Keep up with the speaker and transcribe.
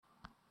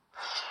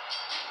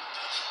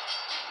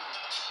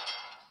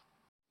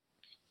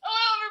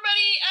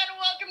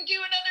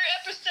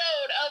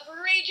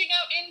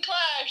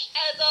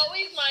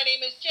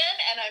name is Jen,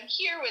 and I'm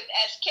here with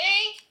SK.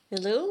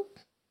 Hello.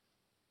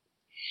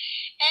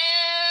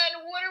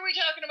 And what are we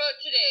talking about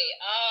today?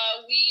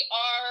 We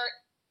are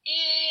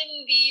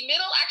in the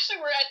middle. Actually,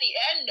 we're at the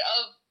end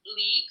of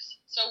leagues,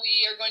 so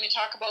we are going to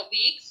talk about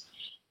leagues.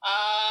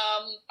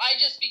 I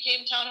just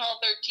became Town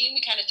Hall 13.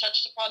 We kind of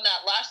touched upon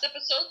that last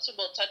episode, so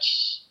we'll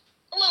touch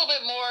a little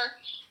bit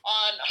more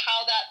on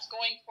how that's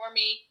going for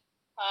me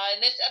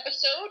in this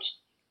episode.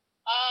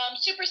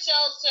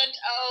 Supercell sent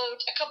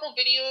out a couple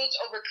videos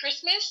over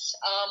Christmas,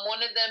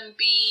 one of them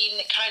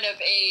being kind of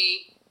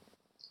a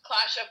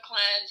Clash of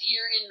Clans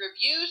year in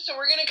review. So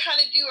we're going to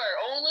kind of do our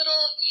own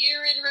little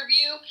year in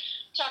review,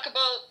 talk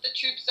about the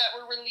troops that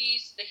were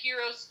released, the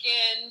hero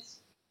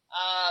skins,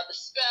 the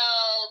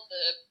spell,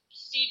 the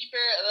siege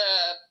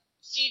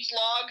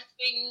log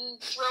thing,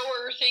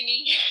 thrower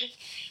thingy,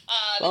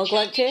 the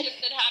championship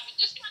that happened.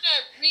 Just kind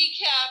of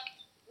recap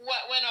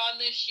what went on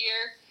this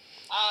year.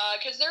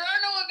 Because there are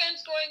no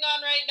events going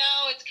on right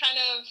now. It's kind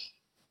of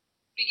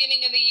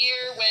beginning of the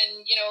year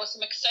when,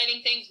 some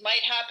exciting things might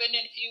happen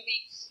in a few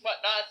weeks,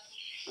 whatnot.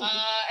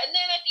 And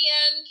then at the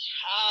end,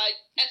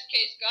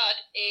 SK's got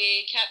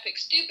a Cat Pick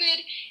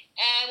Stupid,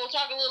 and we'll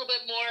talk a little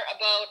bit more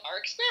about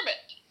our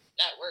experiment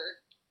that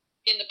we're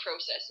in the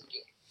process of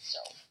doing.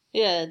 So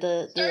yeah,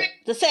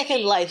 the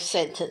second life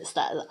sentence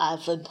that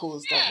I've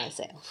imposed on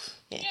myself.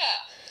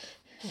 Yeah.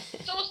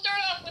 So we'll start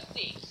off with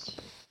these.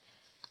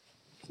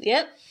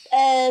 Yep.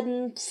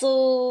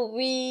 So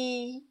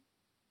we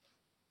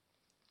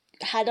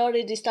had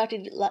already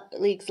started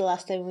leagues the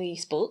last time we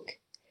spoke,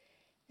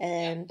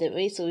 didn't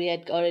we? So we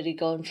had already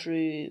gone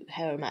through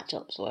how our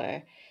matchups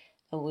were,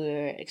 and we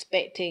were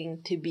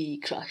expecting to be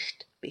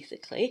crushed,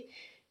 basically.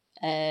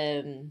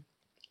 You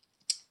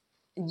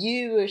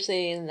were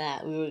saying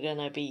that we were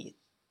gonna be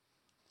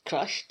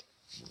crushed,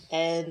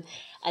 and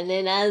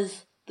then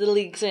as the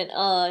leagues went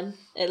on,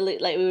 it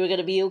looked like we were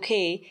gonna be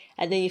okay,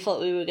 and then you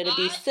thought we were gonna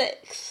be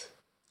 6th.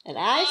 And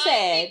I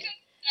said...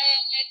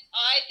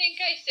 I think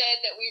I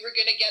said that we were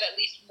going to get at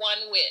least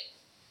one win.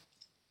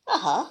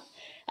 Uh-huh.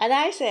 And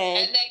I said...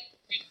 And then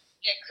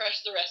get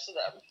crushed the rest of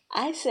them.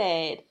 I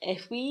said,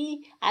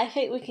 I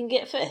think we can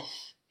get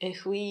 5th.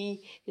 If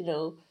we,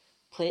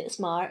 play it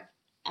smart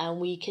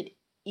and we could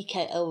eke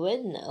out a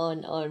win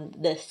on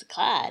this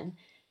clan.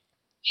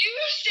 You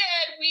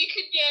said we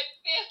could get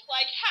 5th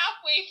like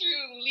halfway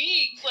through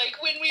leagues, like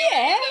when we were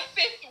in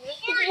the 5th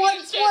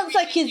war. Once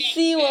I could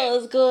see what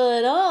was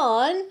going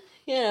on,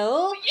 Yeah,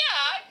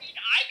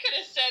 I could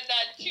have said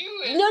that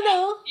too.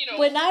 No.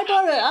 When I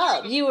brought it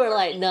up, you were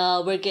like,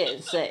 no, we're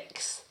getting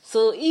 6.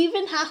 So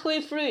even halfway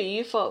through,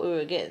 you thought we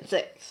were getting 6.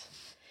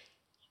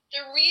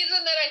 The reason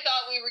that I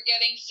thought we were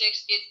getting 6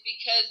 is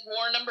because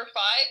war number 5,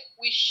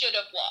 we should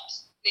have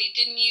lost. They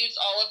didn't use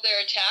all of their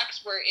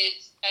attacks,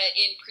 whereas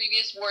in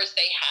previous wars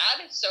they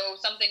had, so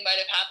something might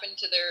have happened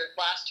to their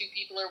last 2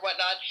 people or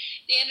whatnot.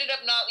 They ended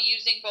up not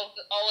using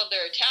all of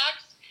their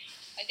attacks.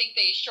 I think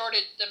they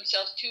shorted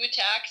themselves 2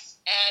 attacks,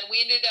 and we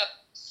ended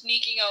up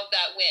sneaking out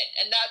that win.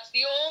 And that's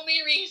the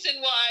only reason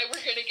why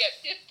we're going to get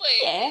 5th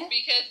place,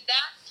 because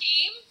that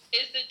team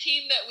is the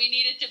team that we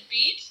needed to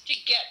beat to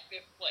get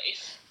 5th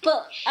place.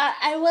 But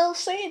I will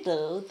say,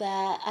 though,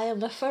 that I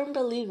am a firm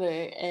believer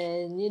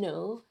in,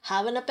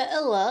 having a bit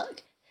of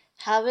luck,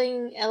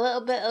 having a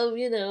little bit of,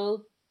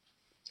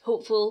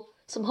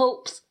 some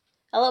hopes,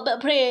 a little bit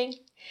of praying,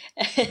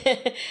 and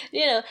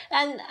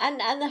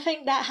I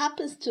think that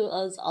happens to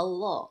us a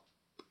lot,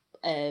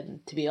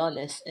 to be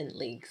honest, in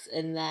leagues,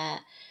 in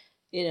that,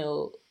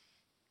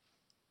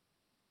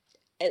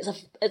 it's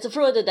a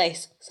throw of the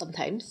dice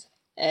sometimes,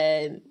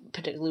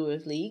 particularly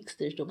with leagues,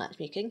 there's no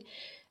matchmaking.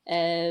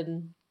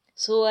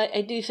 So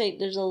I do think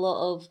there's a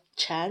lot of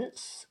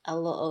chance, a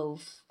lot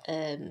of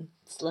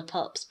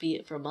slip-ups, be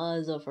it from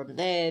us or from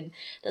them,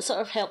 that sort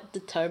of help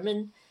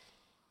determine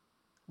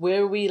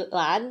where we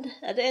land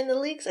at the end of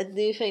the leagues. I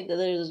do think that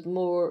there's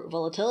more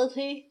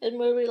volatility in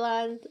where we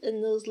land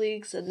in those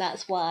leagues, and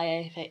that's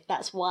why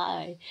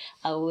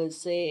I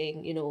was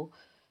saying,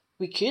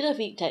 we could have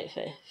eked out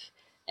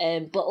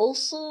 5th. But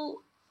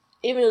also,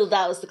 even though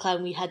that was the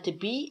clan we had to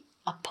beat,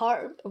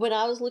 apart when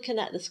I was looking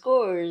at the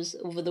scores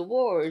over the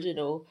wars,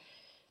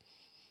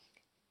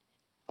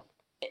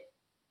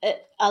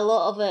 a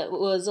lot of it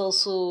was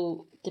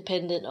also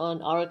dependent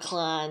on our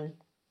clan,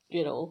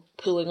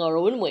 pulling our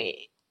own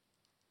weight.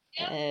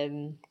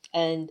 And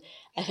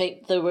I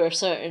think there were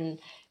certain,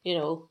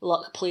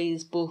 luck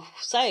plays both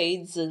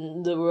sides,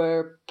 and there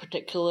were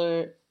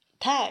particular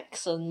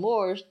attacks and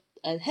wars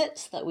and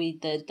hits that we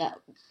did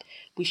that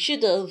we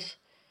should have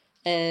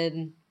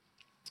done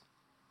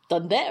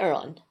better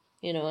on,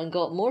 and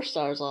got more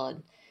stars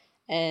on.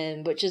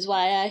 Which is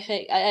why I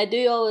think, I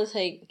do always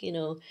think,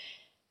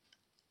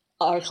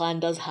 our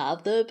clan does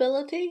have the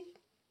ability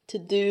to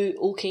do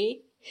okay.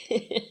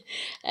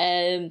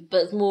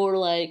 But it's more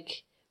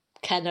like,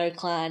 can our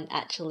clan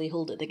actually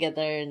hold it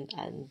together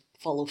and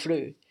follow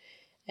through?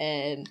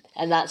 And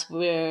that's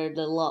where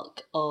the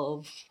luck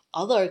of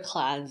other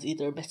clans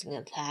either missing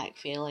an attack,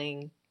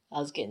 failing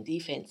us getting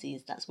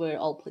defences, that's where it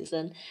all plays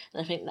in.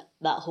 And I think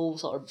that whole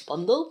sort of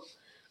bundle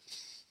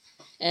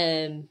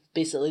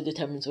basically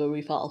determines where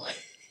we fall.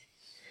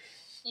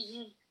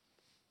 I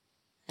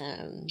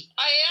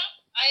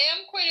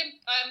am quite.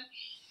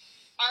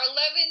 Our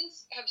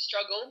 11s have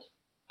struggled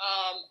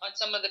on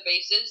some of the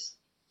bases,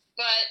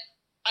 but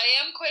I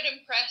am quite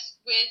impressed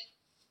with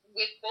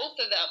both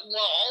of them.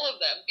 Well, all of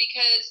them,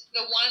 because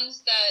the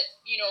ones that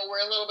were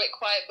a little bit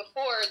quiet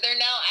before, they're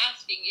now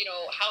asking,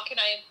 how can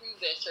I improve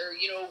this, or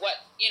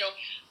what,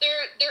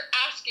 they're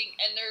asking,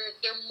 and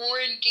they're more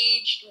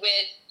engaged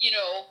with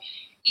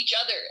each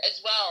other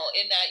as well,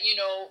 in that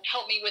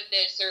help me with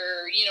this,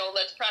 or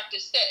let's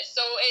practice this.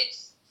 So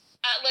it's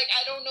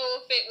I don't know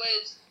if it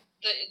was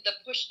the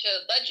push to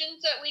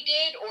Legends that we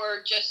did, or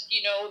just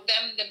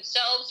them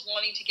themselves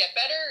wanting to get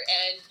better,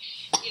 and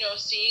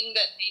seeing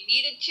that they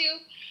needed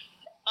to,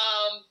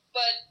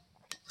 but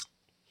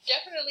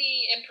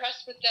definitely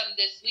impressed with them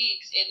this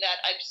leagues, in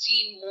that I've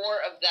seen more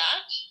of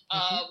that.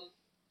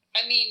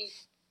 I mean,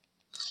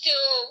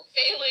 still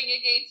failing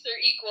against their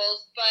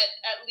equals, but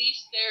at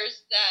least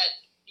there's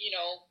that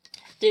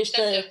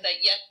sense of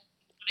that, yes,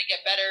 I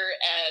get better.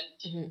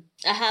 And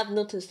I have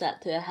noticed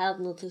that too. I have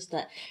noticed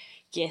that,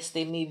 yes,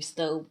 they may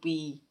still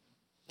be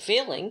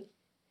failing,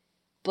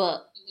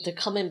 but they're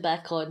coming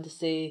back on to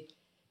say,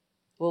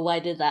 well, why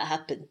did that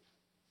happen?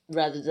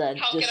 Rather than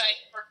how could I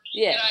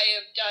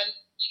have done,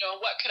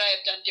 what could I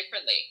have done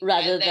differently?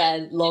 Rather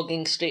than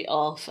logging straight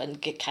off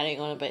and carrying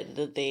on about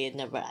the day and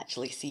never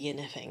actually see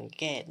anything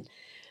again,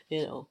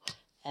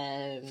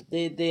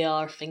 They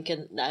are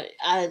thinking now,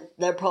 and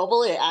they're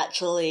probably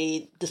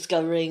actually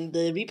discovering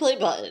the replay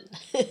button.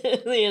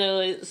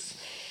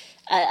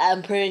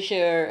 I'm pretty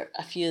sure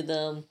a few of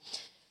them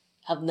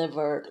have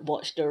never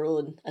watched their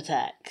own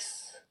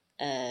attacks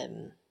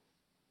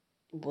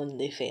when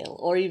they fail,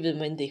 or even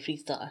when they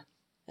 3-star.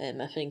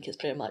 I think it's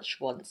pretty much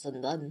once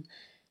and done.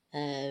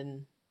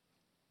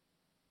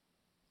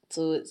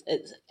 So it's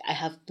I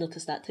have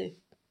noticed that too.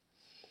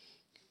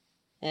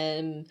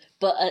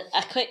 But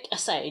a quick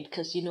aside,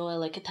 because I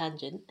like a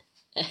tangent.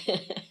 I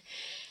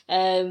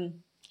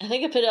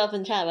think I put it up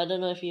in chat. I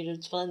don't know if you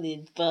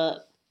responded,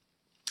 but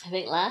I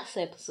think last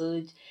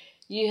episode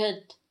you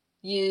had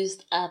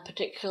used a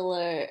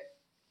particular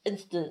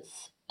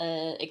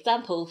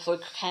example for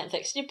Can't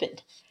Fix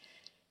Stupid,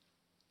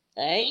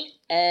 right?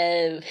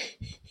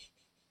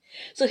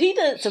 So he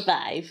didn't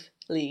survive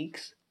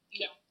leagues.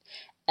 No.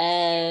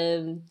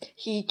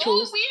 He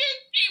chose. Oh, we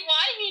didn't say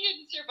why he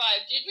didn't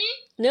survive, did we?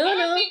 No, I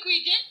don't think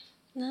we did.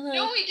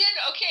 No, we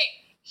didn't. Okay,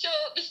 so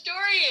the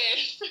story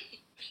is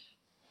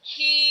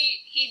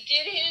he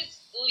did his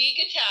league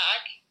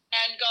attack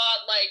and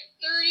got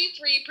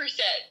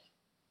 33%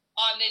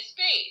 on this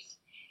phase,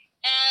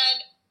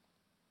 and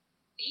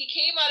he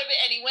came out of it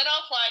and he went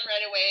offline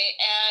right away,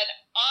 and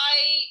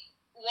I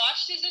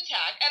watched his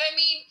attack, and I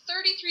mean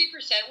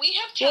 33%. We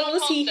have Town Hall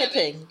 7 What was he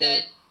hitting?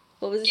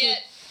 What was he?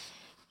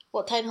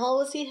 What Town Hall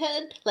was he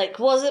hitting?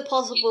 Was it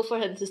possible for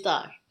him to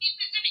start?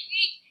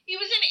 He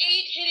was an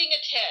 8 hitting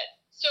a 10.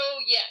 So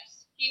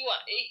yes, he was.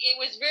 It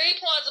was very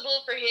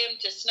plausible for him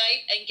to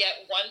snipe and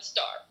get 1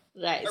 star.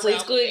 Right, so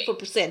he's going for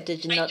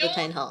percentage and not the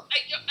Town Hall.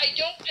 I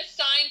don't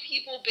assign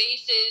people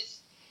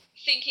bases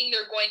thinking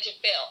they're going to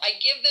fail. I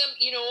give them,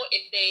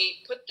 if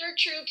they put their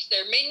troops,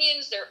 their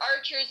minions, their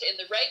archers in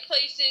the right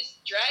places,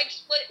 drag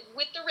split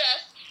with the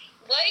rest,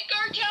 like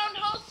our Town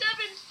Hall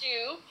 7s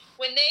do,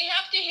 when they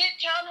have to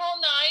hit Town Hall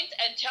 9s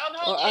and Town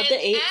Hall 10s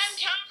and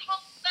Town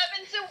Hall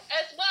 7s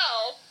as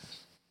well.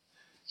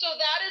 So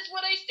that is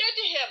what I said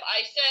to him.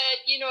 I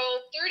said,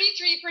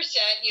 33%,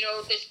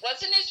 this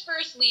wasn't his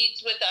first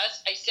leads with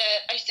us. I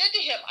said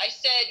to him,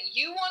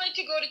 you wanted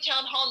to go to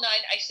Town Hall 9.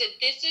 I said,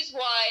 this is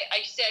why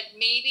I said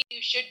maybe you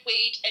should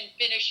wait and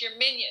finish your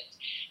minions.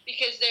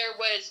 Because there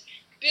was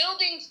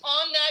buildings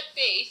on that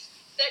base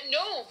that,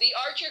 no, the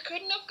archer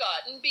couldn't have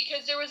gotten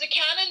because there was a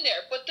cannon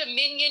there, but the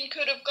minion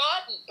could have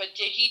gotten. But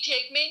did he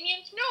take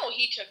minions? No,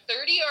 he took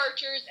 30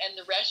 archers and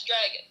the rest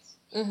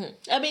dragons.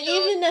 I mean,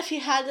 even if he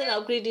hadn't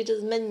upgraded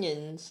his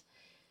minions,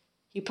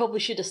 he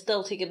probably should have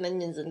still taken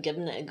minions and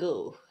given it a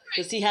go.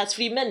 Because he has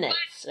 3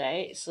 minutes,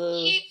 right?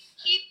 So he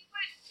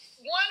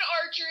put 1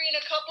 archer in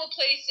a couple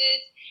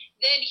places,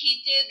 then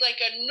he did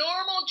a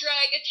normal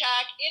drag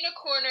attack in a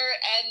corner,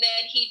 and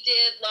then he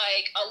did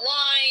a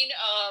line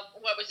of,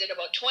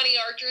 about 20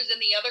 archers in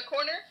the other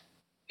corner?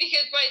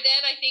 Because by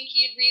then I think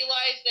he had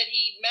realized that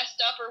he messed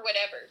up or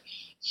whatever.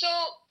 So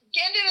he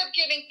ended up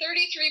getting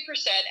 33%,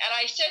 and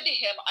I said to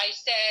him,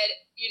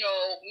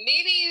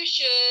 maybe you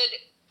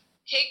should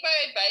take my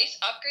advice,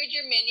 upgrade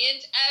your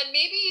minions, and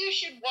maybe you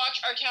should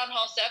watch our Town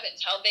Hall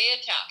 7s, how they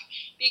attack,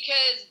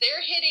 because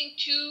they're hitting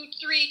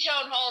 2-3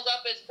 Town Halls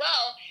up as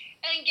well,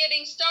 and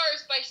getting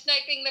stars by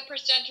sniping the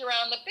percent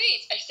around the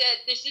base. I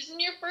said, this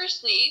isn't your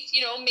first leagues,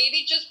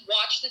 maybe just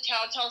watch the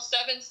Town Hall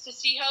 7s to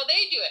see how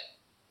they do it.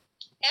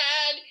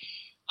 And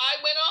I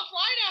went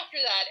offline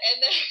after that,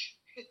 and then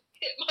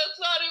it must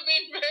not have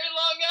been very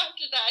long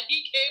after that.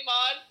 He came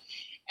on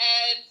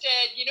and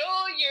said,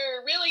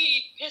 you're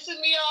really pissing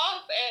me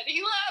off, and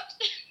he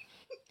left.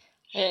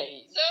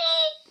 So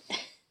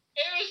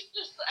it was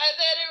just, and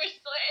then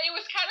it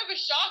was kind of a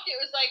shock. It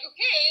was like,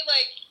 okay,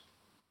 like,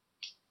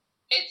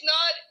 it's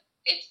not,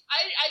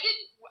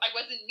 I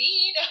wasn't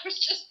mean. I was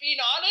just being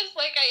honest,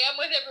 like I am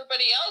with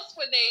everybody else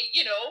when they,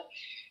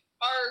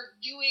 are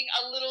doing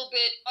a little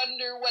bit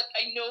under what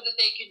I know that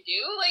they can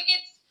do. Like,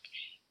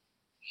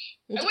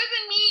 I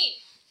wasn't mean,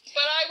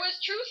 but I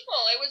was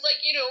truthful. I was like,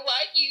 you know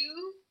what,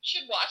 you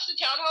should watch the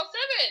Town Hall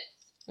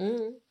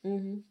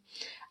 7s.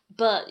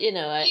 But,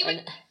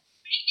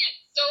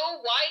 so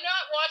why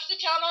not watch the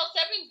Town Hall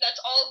 7s?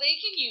 That's all they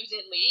can use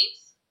in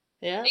leagues.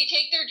 Yeah. They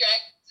take their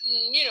dragons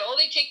and,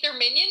 they take their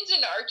minions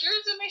and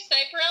archers and they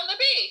snipe around the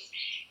base.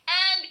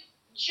 And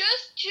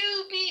just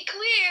to be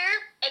clear,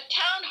 a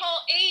Town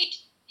Hall 8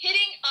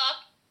 hitting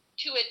up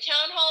to a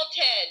Town Hall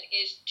 10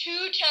 is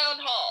 2 Town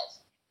Halls.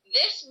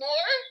 This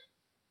war,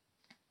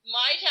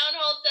 my Town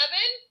Hall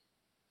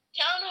 7,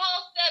 Town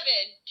Hall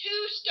 7,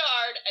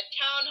 2-starred a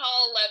Town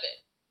Hall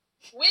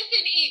 11 with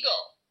an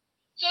eagle.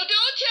 So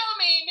don't tell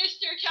me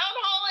Mr. Town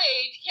Hall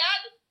 8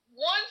 can't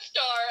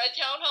 1-star a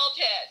Town Hall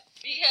 10,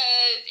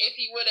 because if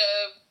he would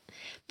have...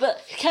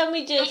 But can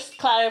we just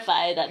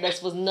clarify that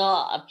this was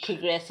not a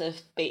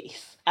progressive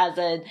base? As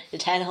in,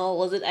 the Town Hall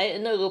wasn't out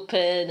in the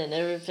open and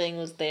everything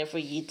was there for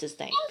you to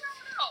snipe. No.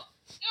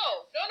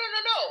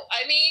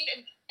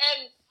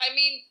 I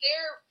mean,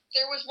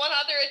 there was one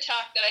other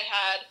attack that I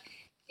had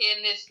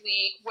in this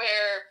league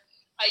where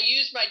I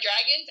used my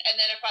dragons, and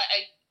then if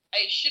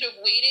I should have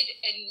waited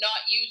and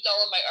not used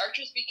all of my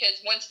archers,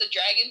 because once the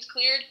dragons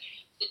cleared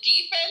the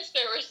defense,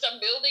 there were some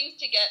buildings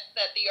to get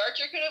that the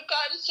archer could have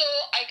gotten, so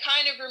I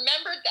kind of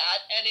remembered that,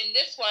 and in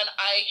this one,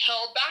 I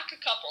held back a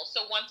couple.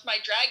 So once my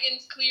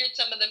dragons cleared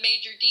some of the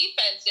major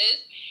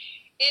defenses,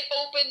 it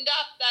opened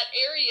up that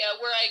area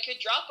where I could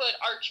drop an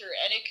archer,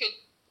 and it could,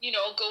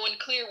 go and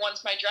clear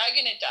once my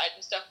dragon had died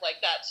and stuff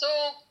like that. So,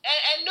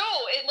 and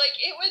no, it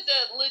was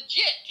a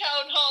legit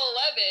Town Hall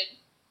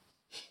 11,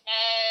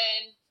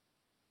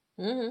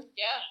 and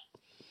yeah.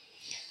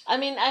 I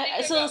mean,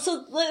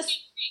 so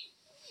let's.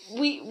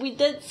 We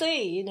did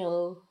say,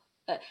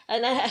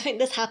 and I think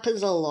this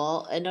happens a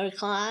lot in our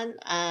clan,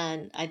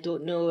 and I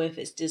don't know if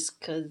it's just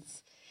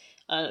because,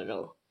 I don't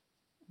know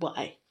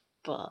why,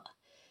 but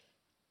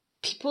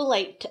people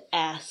like to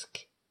ask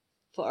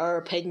for our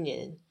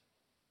opinion,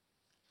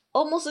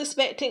 almost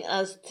expecting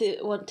us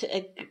to want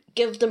to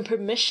give them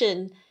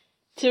permission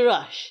to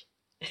rush.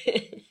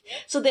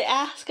 So they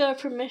ask our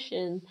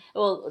permission,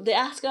 they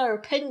ask our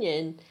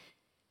opinion,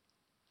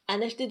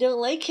 and if they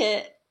don't like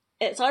it,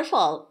 it's our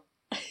fault.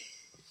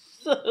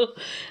 So,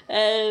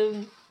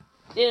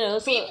 We've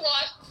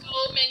lost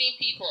so many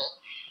people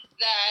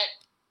that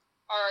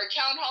are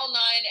Town Hall 9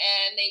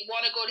 and they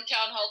want to go to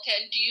Town Hall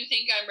 10. Do you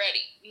think I'm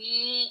ready?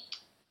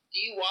 Do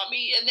you want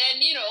me? And then,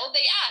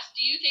 they ask,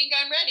 do you think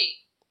I'm ready?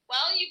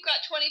 Well, you've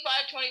got 25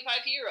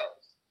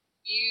 heroes.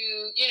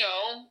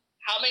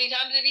 How many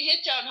times have you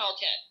hit Town Hall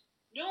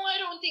 10? No, I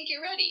don't think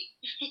you're ready.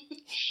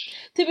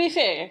 To be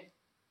fair,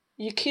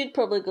 you could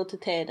probably go to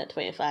 10 at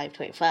 25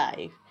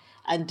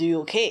 and do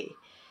okay.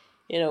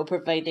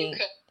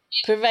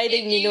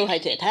 Providing you know how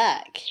to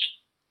attack.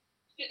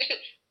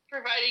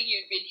 Providing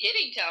you've been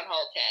hitting Town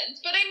Hall 10s.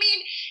 But I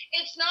mean,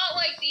 it's not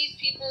like these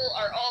people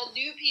are all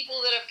new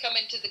people that have come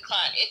into the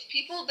clan. It's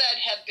people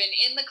that have been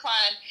in the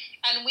clan,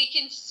 and we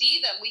can see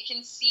them. We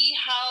can see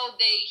how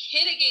they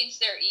hit against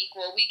their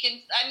equal.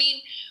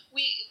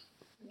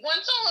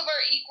 Once all of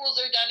our equals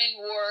are done in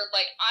war,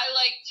 I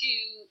like to,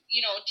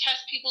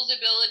 test people's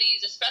abilities,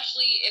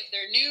 especially if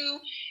they're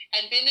new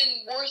and been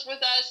in wars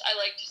with us. I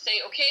like to say,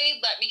 okay,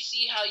 let me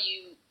see how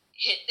you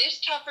hit this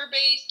tougher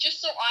base,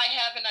 just so I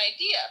have an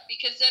idea,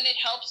 because then it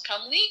helps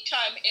come league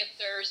time. If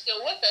they're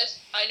still with us,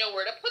 I know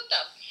where to put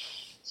them.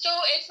 So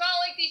it's not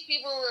like these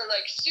people are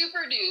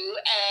super new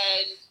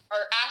and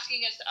are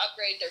asking us to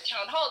upgrade their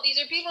Town Hall.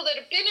 These are people that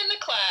have been in the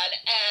clan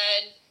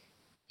and,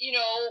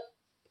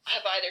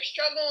 have either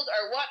struggled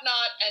or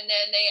whatnot, and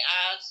then they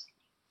ask,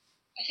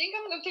 I think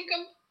I'm gonna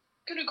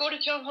go to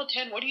Town Hall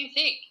 10. What do you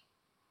think?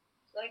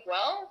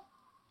 Well,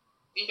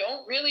 you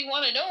don't really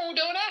want to know,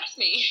 don't ask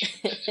me.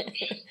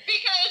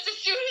 Because as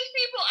soon as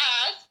people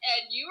ask,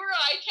 and you or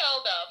I tell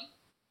them,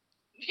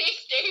 they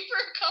stay for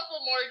a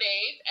couple more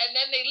days, and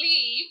then they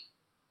leave,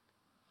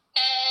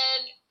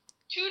 and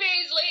 2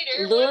 days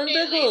later, lo 1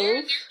 day later,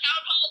 they're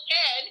Town Hall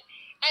 10,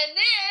 and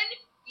then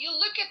you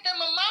look at them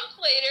a month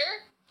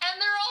later, and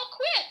they're all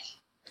quit.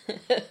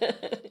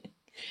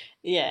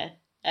 Yeah.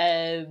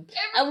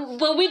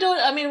 Well, we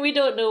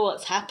don't know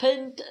what's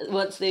happened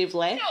once they've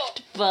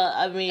left, but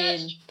I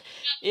mean,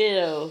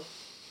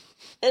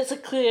 it's a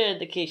clear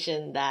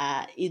indication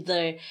that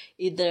either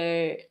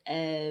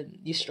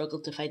you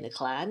struggle to find a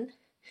clan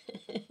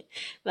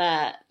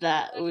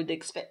that would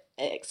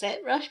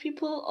accept rush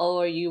people,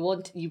 or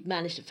you've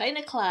managed to find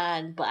a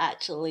clan, but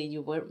actually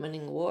you weren't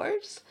winning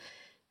wars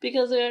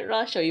because they weren't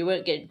rush, or you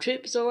weren't getting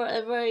troops or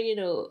whatever.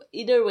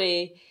 Either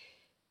way,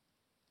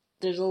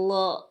 there's a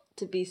lot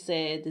to be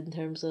said in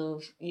terms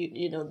of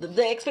you know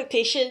the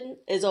expectation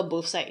is on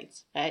both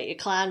sides, right? Your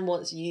clan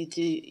wants you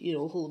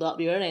to hold up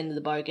your end of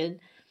the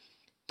bargain,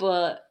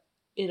 but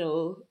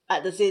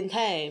at the same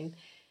time,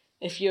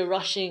 if you're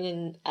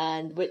rushing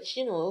and which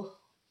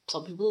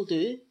some people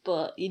do,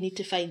 but you need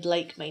to find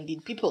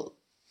like-minded people.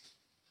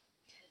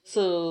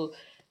 So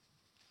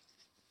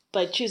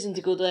by choosing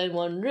to go down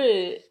one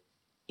route,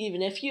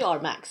 even if you are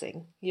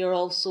maxing, you're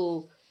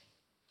also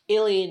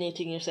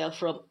alienating yourself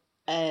from,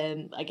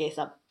 I guess,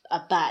 a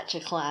batch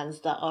of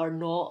clans that are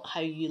not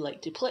how you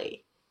like to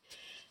play.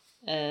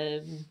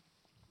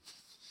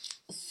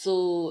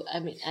 So, I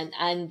mean,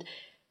 and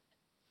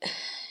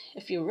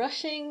if you're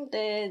rushing,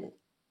 then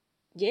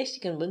yes,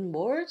 you can win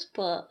wars,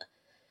 but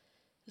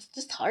it's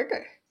just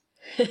harder.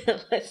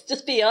 Let's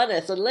just be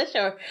honest. Unless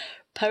you're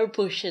power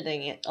pushing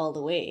it all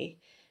the way,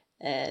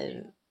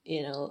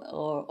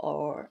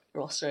 or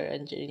roster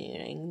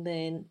engineering,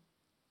 then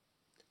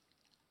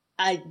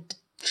I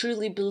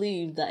truly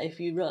believe that if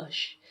you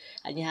rush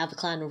and you have a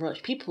clan of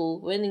rush people,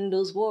 winning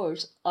those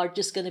wars are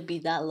just going to be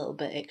that little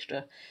bit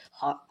extra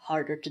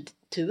harder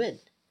to win.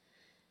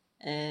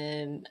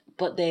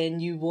 But then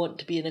you want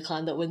to be in a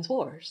clan that wins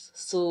wars.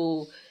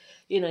 So,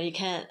 you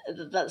can't,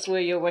 that's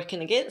where you're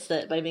working against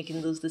it by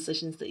making those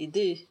decisions that you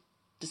do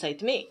decide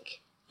to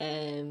make.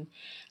 And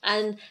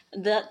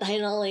that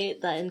Final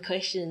 8 that in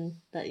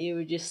question that you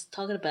were just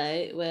talking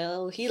about,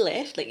 well, he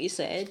left, like you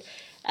said,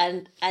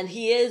 and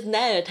he is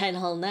now at Town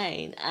Hall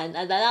 9, and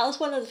that was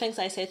one of the things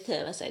I said to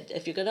him. I said,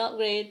 if you're going to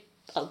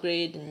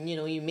upgrade, and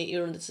you make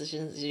your own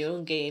decisions, it's your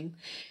own game,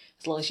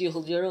 as long as you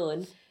hold your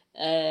own,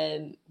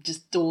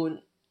 just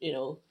don't,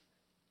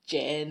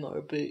 gem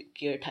or book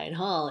your Town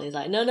Hall. And he's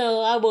like,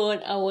 no, I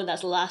won't,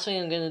 that's the last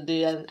thing I'm going to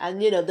do.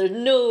 And there's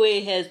no way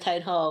his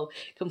Town Hall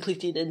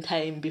completed in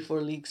time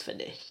before League's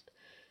finished.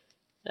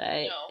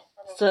 Right? No.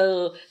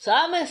 So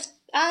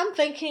I'm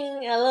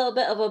thinking a little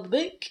bit of a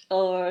book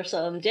or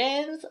some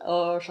gems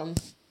or some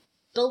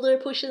builder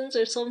potions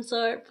or some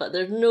sort, but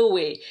there's no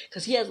way,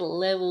 because he has a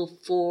level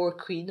 4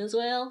 queen as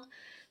well.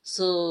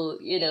 So,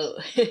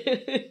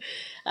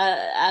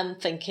 I'm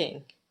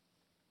thinking,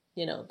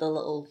 the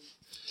little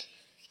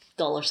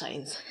dollar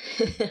signs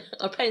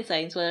or pound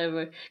signs,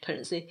 whatever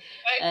currency.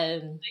 Yeah.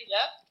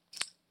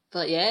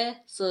 But yeah,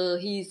 so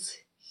he's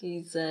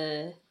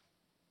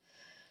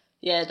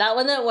yeah, that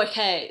one didn't work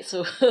out.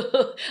 So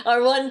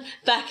our one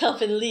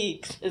backup in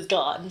leagues is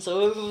gone.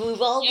 So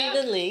we've all been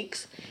in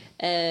leagues.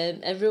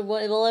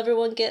 Will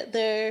everyone get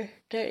their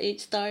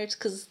 8 stars?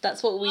 Because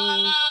that's what we've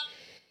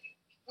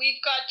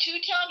got 2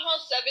 Town Hall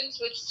 7s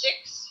with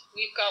 6.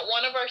 We've got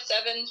one of our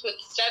 7s with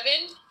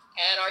 7.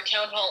 And our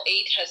Town Hall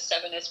 8 has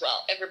 7 as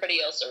well. Everybody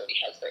else already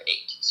has their 8.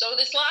 So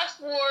this last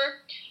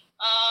war,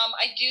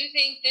 I do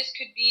think this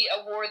could be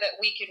a war that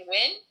we can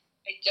win.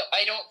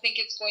 I don't think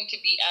it's going to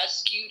be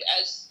as skewed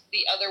as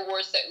the other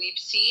wars that we've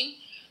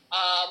seen.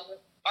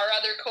 Our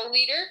other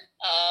co-leader,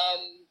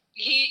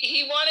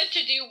 he wanted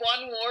to do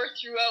one war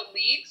throughout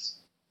leagues.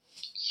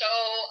 So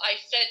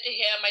I said to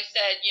him,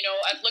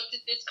 I've looked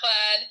at this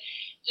clan,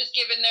 just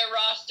given their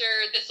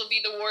roster, this will be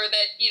the war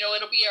that,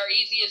 it'll be our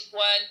easiest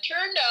one.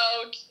 Turned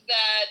out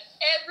that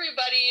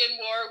everybody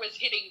in war was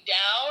hitting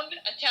down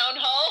a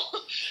Town Hall.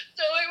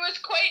 So it was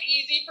quite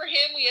easy for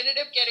him. We ended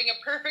up getting a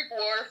perfect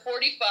war, 45,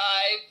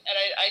 and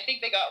I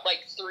think they got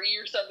like 3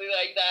 or something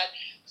like that.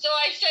 So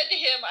I said to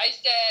him, I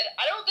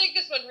don't think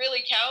this one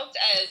really counts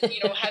as,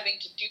 having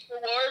to do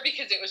a war,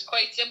 because it was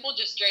quite simple,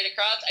 just straight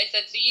across. I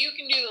said, so you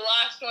can do the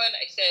last one.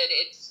 I said,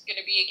 it's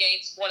going to be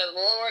against one of the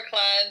lower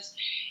clans.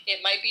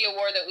 It might be a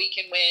war that we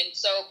can win.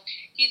 So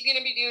he's going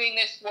to be doing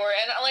this war.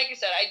 And like I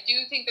said, I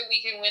do think that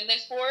we can win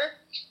this war.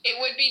 It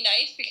would be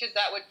nice, because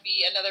that would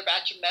be another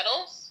batch of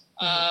medals.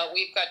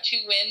 We've got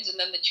 2 wins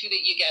and then the 2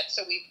 that you get.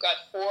 So we've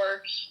got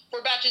 4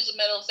 batches of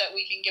medals that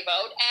we can give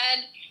out.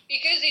 And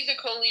because he's a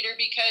co-leader,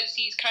 because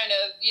he's kind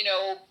of,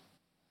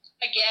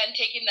 again,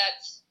 taking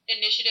that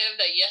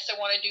initiative that, yes, I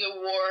want to do a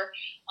war,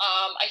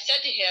 I said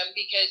to him,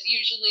 because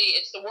usually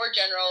it's the war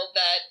general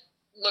that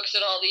looks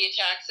at all the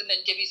attacks and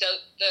then divvies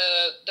out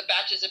the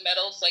batches of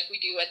medals like we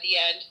do at the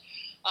end.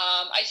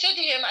 I said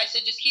to him,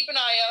 just keep an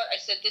eye out. I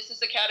said, this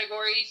is the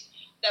categories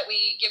that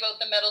we give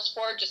out the medals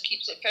for, just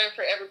keeps it fair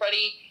for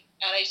everybody.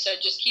 And I said,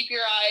 just keep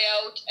your eye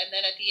out, and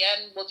then at the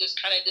end, we'll just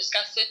kind of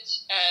discuss it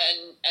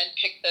and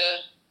pick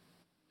the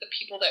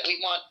people that we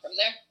want from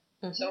there.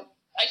 Mm-hmm. So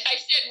I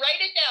said,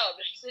 write it down.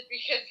 I said,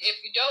 because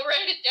if you don't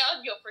write it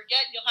down, you'll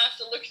forget. You'll have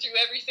to look through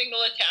every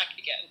single attack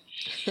again.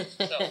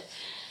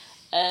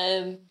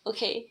 So.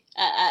 Okay.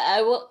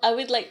 I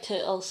would like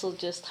to also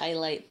just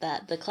highlight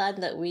that the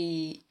clan that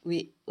we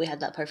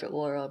had that perfect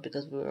war on,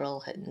 because we were all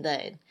hitting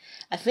down.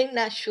 I think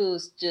that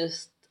shows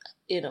just,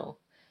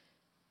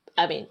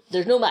 I mean,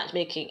 there's no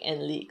matchmaking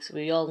in leagues,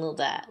 we all know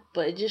that,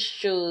 but it just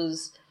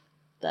shows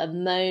the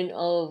amount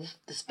of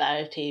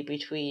disparity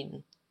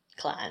between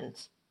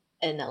clans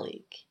in a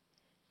league.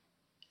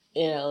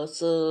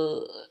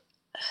 So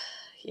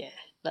yeah,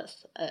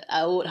 that's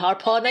I won't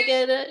harp on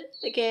again,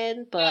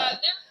 but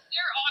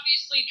they're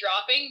obviously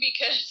dropping,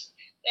 because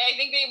I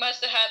think they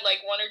must have had like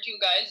 1 or 2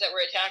 guys that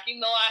were attacking.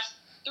 The last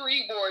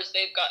 3 wars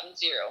they've gotten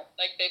 0.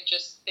 Like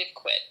they've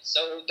quit.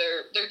 So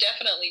they're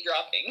definitely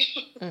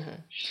dropping.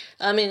 Mm-hmm.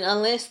 I mean,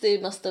 unless they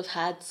must have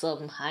had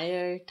some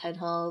higher town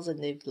halls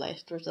and they've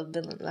left or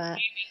something like that.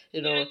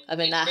 You know, I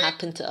mean that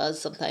happened to us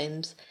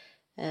sometimes,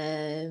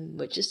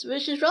 which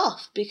is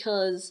rough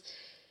because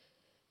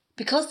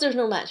there's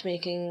no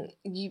matchmaking.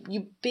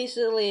 You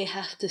basically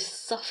have to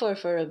suffer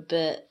for a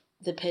bit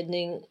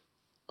depending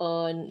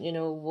on, you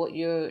know, what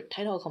your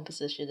town hall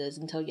composition is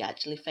until you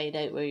actually find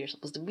out where you're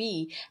supposed to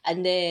be,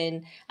 and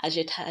then as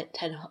your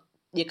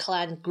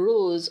clan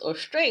grows or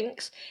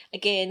shrinks,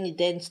 again you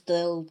then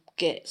still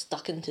get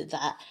stuck into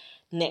that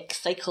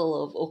next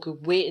cycle of okay,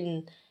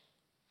 waiting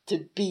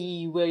to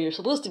be where you're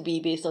supposed to be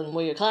based on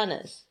where your clan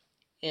is.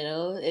 You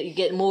know, you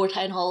get more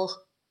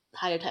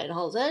higher town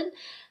halls in,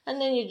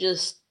 and then you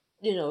just,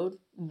 you know,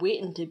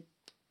 waiting to,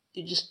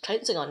 you're just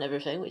trouncing on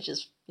everything, which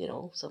is, you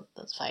know, so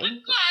that's fine.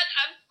 I'm glad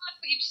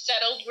we've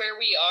settled where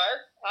we are.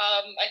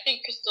 I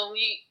think Crystal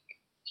League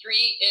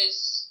 3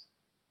 is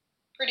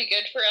pretty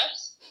good for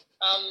us.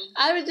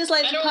 I would just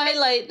like to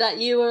highlight that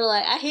you were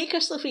like, I hate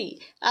Crystal 3.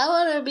 I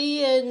want to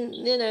be in,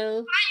 you know.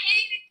 I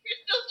hated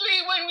Crystal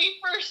 3 when we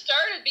first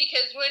started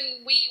because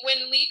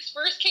when Leagues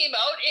first came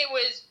out, it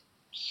was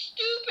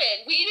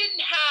stupid. We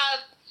didn't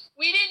have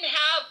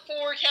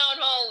 4 Town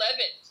Hall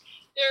 11s.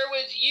 There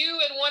was you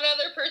and one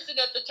other person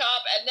at the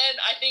top, and then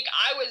I think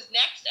I was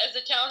next as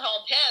a Town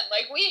Hall 10.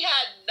 Like, we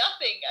had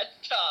nothing at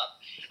the top.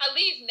 At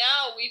least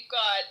now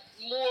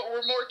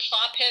we're more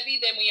top heavy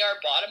than we are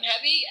bottom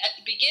heavy. At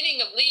the beginning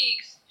of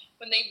Leagues,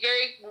 when they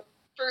very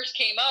first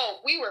came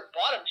out, we were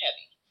bottom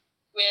heavy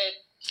with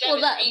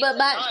 7, but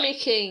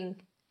matchmaking,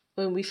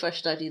 when we first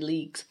started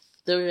Leagues,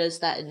 there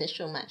is that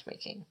initial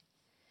matchmaking.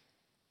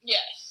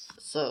 Yes.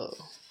 So.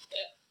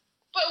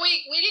 But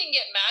we didn't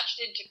get matched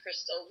into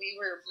Crystal. We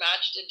were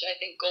matched into, I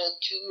think, Gold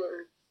 2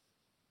 or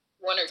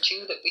 1 or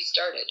 2 that we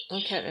started. I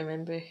can't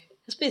remember.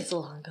 It's been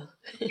so long ago.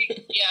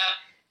 Yeah.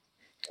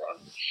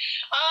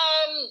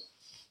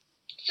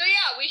 So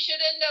yeah, we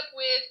should end up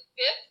with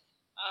 5th.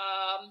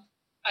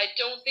 I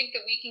don't think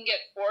that we can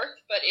get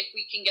 4th, but if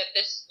we can get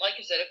this, like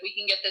I said, if we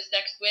can get this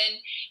next win,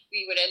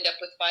 we would end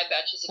up with 5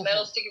 batches of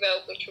medals to give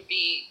out, which would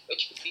be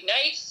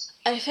nice.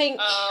 I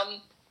think.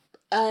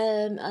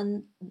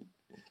 And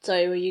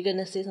sorry, were you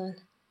gonna say something?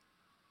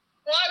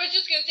 Well, I was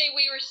just gonna say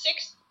we were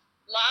 6th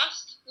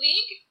last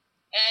league,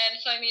 and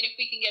so I mean, if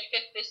we can get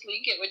 5th this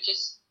league, it would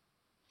just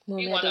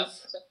be medals. 1 up.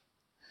 So.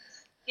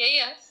 Yeah,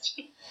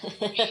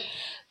 yes.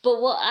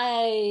 But what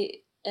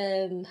I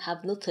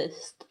have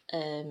noticed,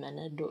 and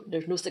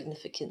there's no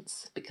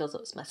significance because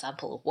it's my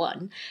sample of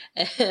 1,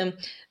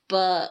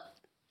 but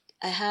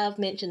I have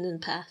mentioned in the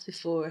past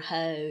before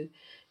how,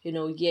 you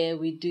know, yeah,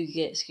 we do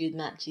get skewed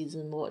matches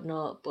and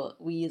whatnot, but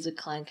we as a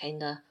clan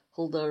kind of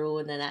hold our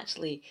own, and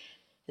actually,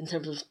 in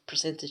terms of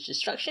percentage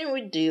destruction,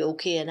 we do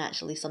okay, and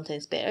actually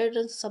sometimes better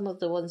than some of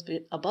the ones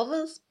above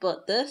us.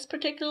 But this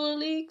particular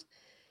league,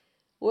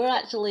 we're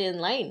actually in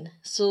line.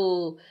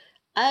 So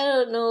I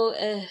don't know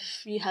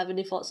if you have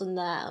any thoughts on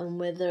that, and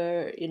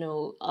whether, you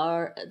know,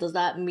 does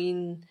that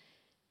mean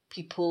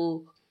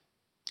people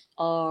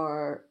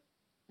are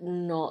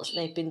not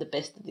sniping the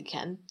best that they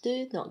can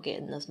do, not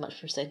getting as much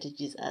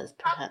percentages as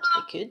perhaps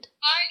they could?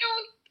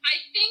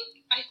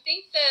 I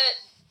think that,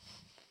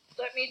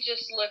 let me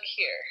just look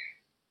here.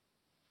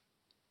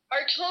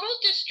 Our total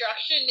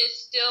destruction is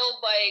still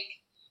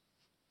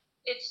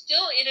it's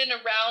still in and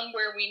around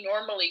where we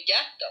normally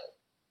get,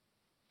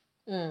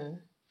 though.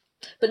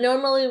 But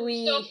normally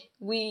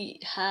we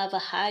have a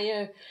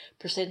higher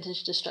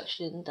percentage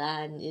destruction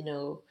than, you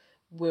know,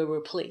 where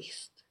we're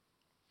placed.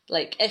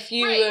 Like, if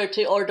you were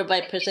to order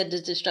by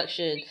percentage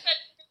destruction.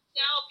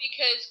 Now,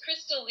 because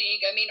Crystal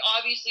League, I mean,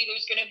 obviously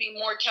there's going to be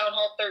more Town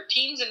Hall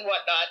 13s and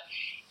whatnot,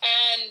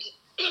 and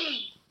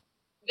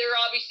they're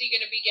obviously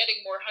going to be getting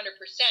more 100%,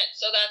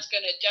 so that's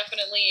going to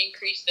definitely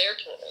increase their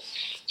totals.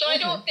 So I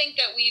don't think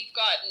that we've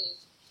gotten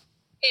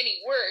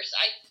any worse,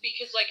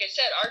 because like I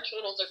said, our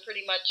totals are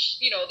pretty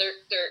much, you know,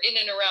 they're in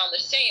and around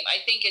the same.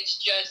 I think it's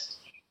just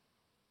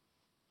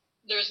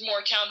there's more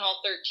Town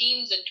Hall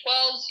 13s and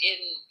 12s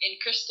in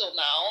Crystal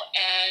now,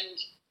 and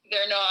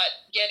they're not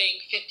getting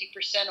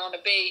 50% on a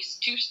base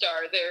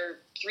 2-star, they're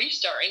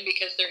 3-starring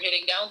because they're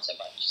hitting down so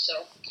much.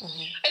 So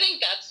I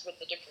think that's what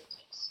the difference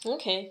is.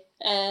 Okay.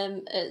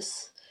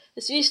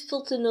 It's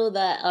useful to know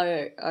that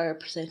our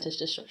percentage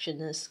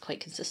destruction is quite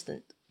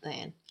consistent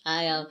then.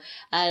 I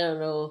don't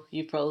know,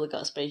 you probably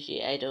got a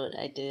spreadsheet, I don't,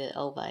 I do it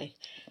all by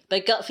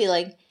gut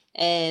feeling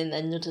and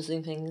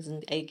noticing things,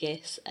 and I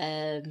guess.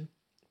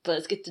 But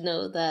it's good to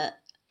know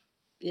that,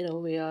 you know,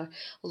 we are,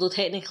 although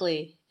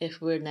technically if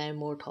we're now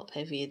more top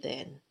heavy,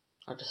 then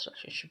our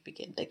destruction should be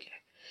getting bigger.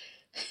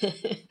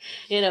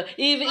 You know,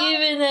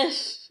 even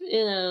if,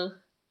 you know,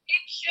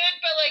 it should,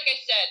 but like I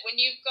said, when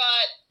you've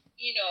got,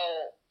 you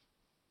know,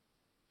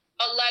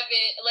 11,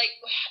 like,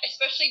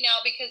 especially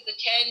now because the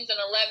 10s and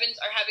 11s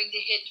are having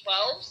to hit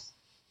 12s,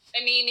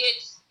 I mean,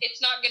 it's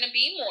it's not going to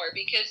be more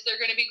because they're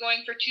going to be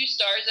going for 2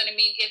 stars. And I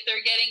mean, if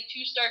they're getting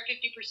 2-star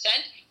 50%,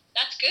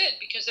 that's good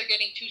because they're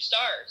getting 2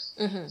 stars.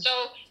 Mm-hmm. So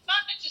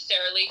not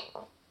necessarily.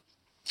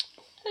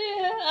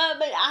 Yeah,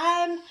 but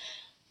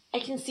I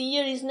can see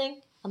your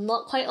reasoning. I'm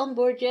not quite on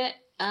board yet.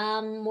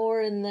 I'm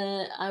more in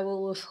the I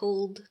will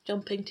withhold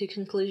jumping to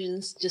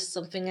conclusions, just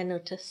something I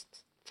noticed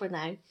for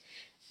now.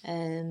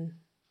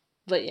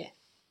 But yeah.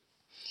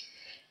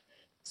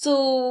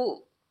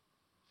 So,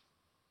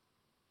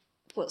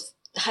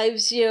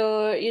 how's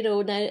your,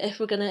 now if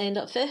we're going to end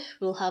up 5th,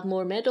 we'll have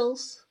more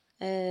medals,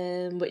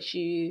 which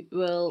you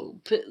will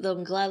put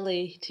them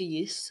gladly to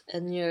use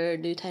in your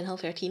new Town Hall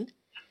 13.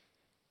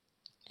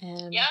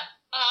 Yeah,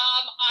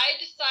 I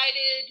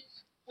decided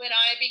when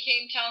I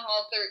became Town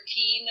Hall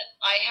 13,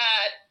 I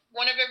had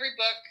one of every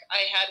book,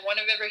 I had one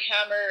of every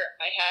hammer,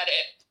 I had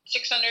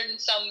 600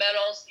 and some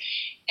medals,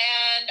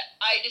 and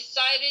I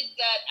decided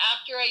that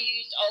after I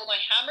used all my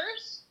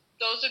hammers,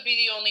 those would be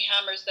the only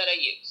hammers that I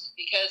used,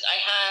 because I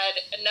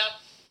had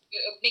enough,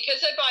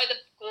 because I buy the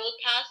gold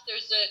pass,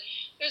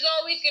 there's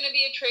always going to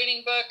be a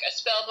training book, a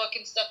spell book,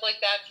 and stuff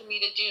like that for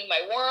me to do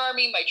my war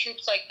army, my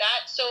troops like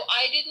that, so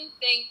I didn't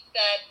think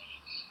that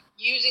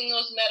using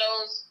those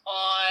medals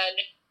on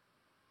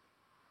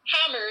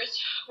hammers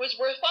was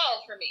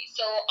worthwhile for me.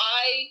 So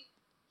I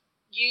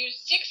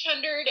used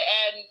 680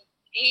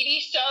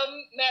 some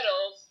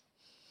medals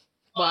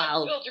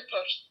on builder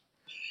potions.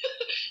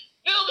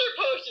 Builder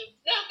potions.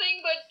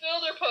 Nothing but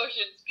builder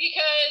potions.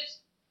 Because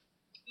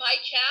my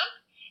champ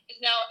is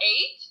now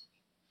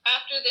 8.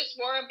 After this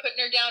war, I'm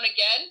putting her down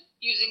again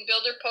using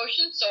builder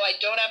potions so I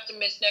don't have to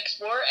miss next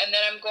war. And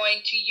then I'm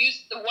going to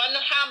use the one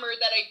hammer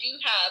that I do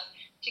have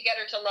to get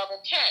her to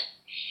level 10.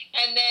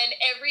 And then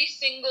every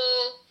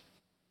single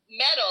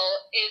medal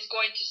is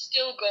going to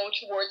still go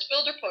towards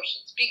builder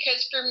potions,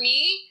 because for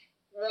me,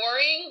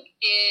 warring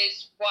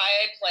is why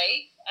I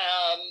play,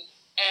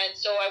 and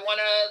so I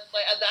want to,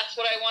 that's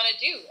what I want to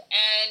do,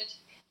 and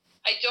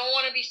I don't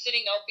want to be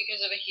sitting out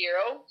because of a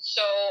hero,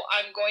 so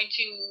I'm going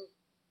to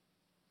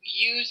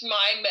use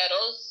my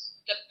medals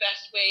the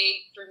best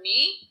way for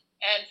me,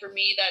 and for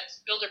me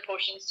that's builder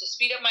potions to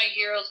speed up my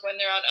heroes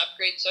when they're on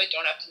upgrade so I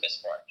don't have to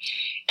miss more.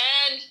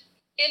 And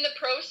in the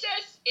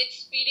process,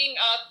 it's speeding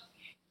up.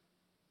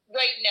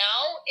 Right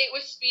now, it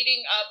was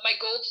speeding up my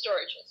gold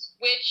storages,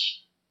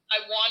 which I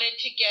wanted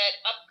to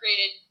get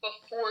upgraded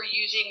before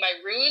using my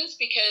runes,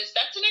 because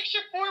that's an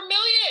extra 4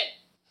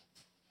 million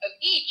of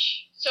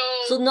each.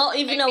 So not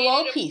even a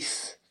wall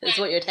piece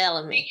is what you're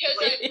telling me.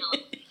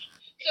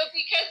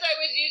 Because I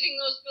was using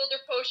those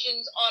builder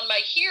potions on my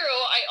hero,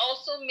 I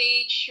also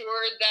made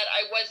sure that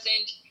I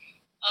wasn't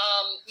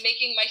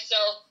making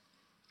myself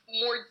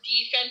more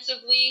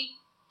defensively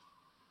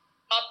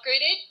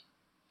upgraded.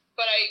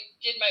 But I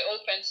did my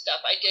offense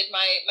stuff. I did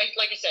my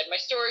like I said, my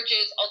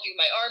storages. I'll do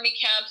my army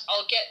camps.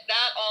 I'll get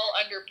that all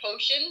under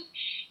potion.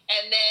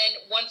 And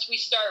then once we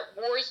start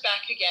wars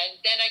back again,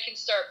 then I can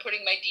start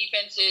putting my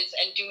defenses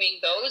and doing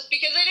those.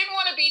 Because I didn't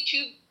want to be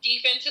too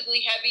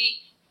defensively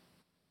heavy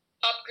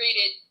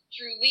upgraded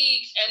through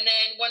leagues. And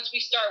then once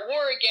we start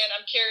war again,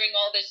 I'm carrying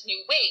all this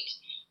new weight.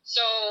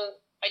 So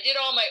I did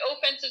all my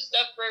offensive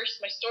stuff first,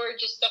 my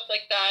storages, stuff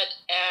like that.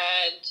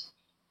 And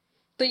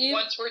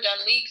once we're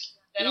done leagues,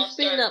 then You've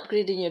been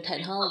upgrading your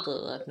Town Hall,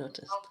 though, I've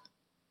noticed.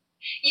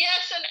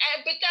 Yes,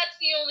 but that's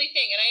the only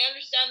thing. And I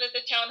understand that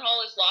the Town Hall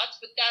is lots,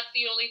 but that's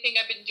the only thing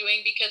I've been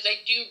doing, because I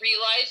do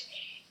realize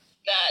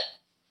that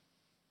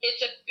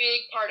it's a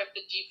big part of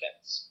the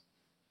defense.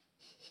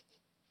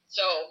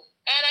 So,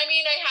 and I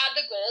mean, I had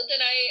the gold,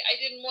 and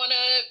I didn't want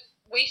to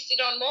waste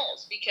it on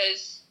walls,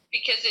 because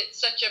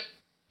it's such a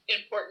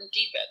important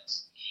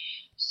defense.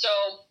 So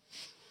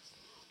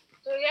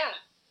yeah.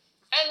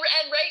 And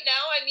right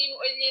now, I mean,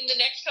 in the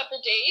next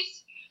couple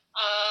days,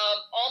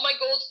 all my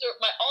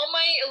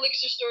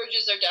elixir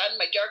storages are done.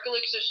 My dark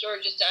elixir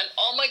storage is done.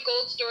 All my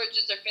gold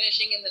storages are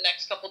finishing in the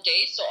next couple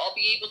days, so I'll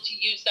be able to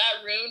use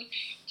that rune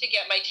to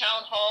get my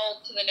Town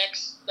Hall to the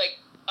next,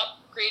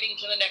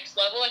 upgrading to the next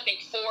level. I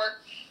think 4.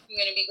 I'm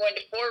going to be going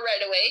to 4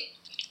 right away,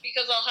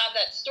 because I'll have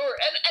that store.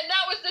 And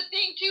that was the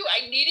thing, too.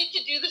 I needed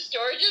to do the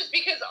storages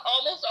because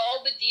almost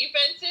all the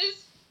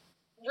defenses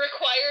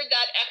required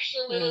that extra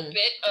little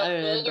bit of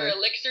gold or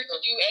elixir to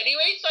do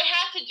anyway, so I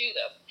had to do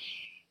them.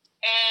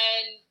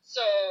 And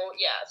so,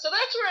 yeah, so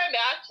that's where I'm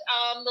at.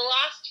 The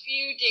last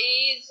few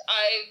days,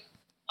 I've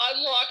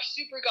unlocked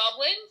super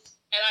goblins,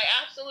 and I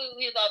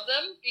absolutely love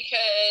them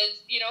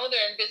because,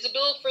 they're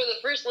invisible for the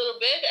first little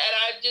bit, and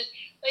I've just,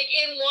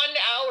 in 1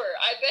 hour,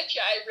 I bet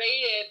you I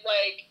raided,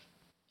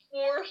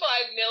 4 or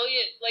 5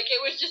 million.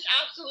 It was just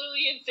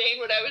absolutely insane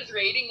what I was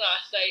raiding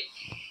last night.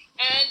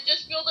 And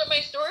just build up my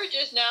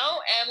storages now,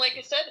 and like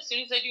I said, as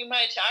soon as I do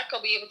my attack,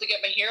 I'll be able to get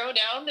my hero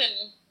down,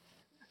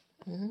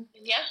 and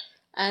yeah.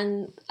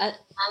 And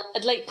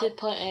I'd like to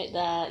point out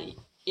that,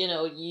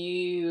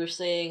 you were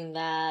saying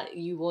that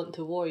you want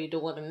to war, you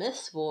don't want to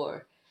miss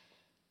war,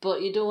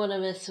 but you don't want to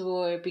miss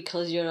war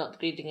because you're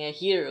upgrading a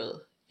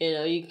hero.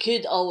 You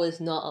could always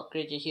not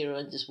upgrade your hero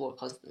and just war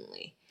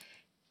constantly.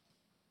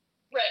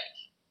 Right.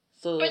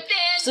 So But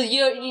then,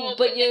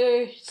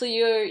 so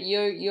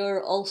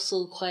you're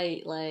also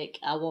quite like,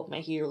 I want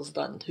my heroes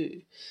done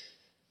too.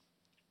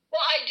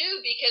 well, I do,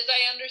 because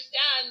I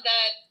understand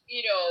that,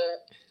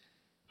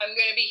 I'm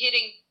going to be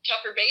hitting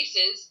tougher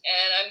bases,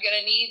 and I'm going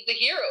to need the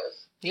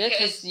heroes. Yeah,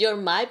 because you're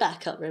my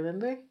backup,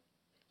 remember?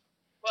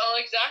 Well,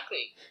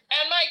 exactly.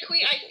 And my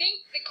queen, I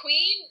think the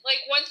queen,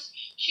 like, once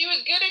she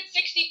was good at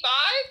 65,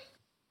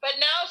 but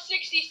now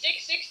 66,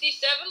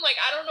 67, like,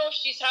 I don't know if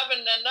she's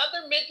having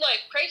another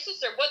midlife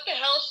crisis or what the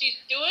hell she's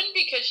doing,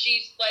 because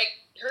she's, like,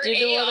 her Do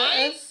you know AI what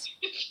it is?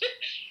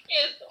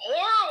 is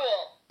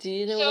horrible. Do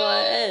you know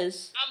what it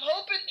is? I'm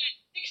hoping that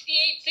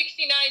 68,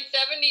 69,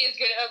 70 is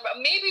going to,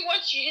 maybe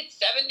once she hits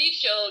 70,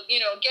 she'll,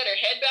 get her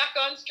head back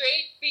on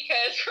straight,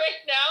 because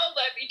right now,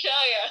 let me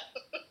tell you,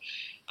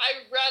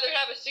 I'd rather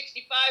have a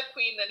 65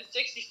 queen than a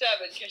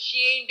 67, because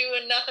she ain't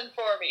doing nothing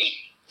for me.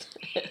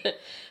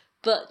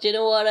 But do you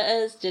know what it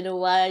is? Do you know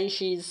why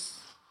she's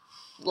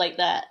like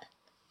that?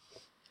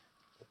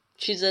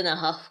 She's in a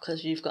huff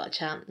because you've got a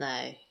champ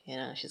now.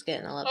 She's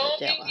getting a little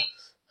bit jealous.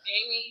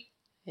 Maybe.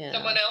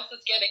 Someone else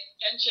is getting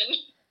attention.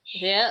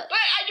 Yeah. But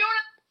I don't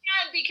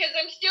understand, because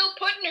I'm still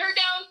putting her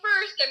down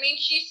first. I mean,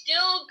 she's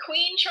still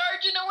queen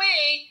charging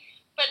away,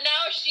 but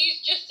now she's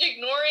just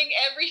ignoring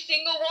every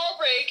single wall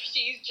break.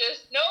 She's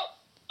just, nope,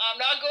 I'm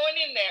not going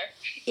in there.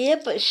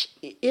 Yeah, but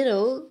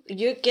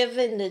you're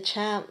giving the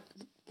champ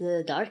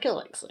the Dark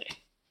Elixir.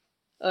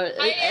 Or is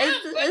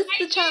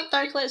the champ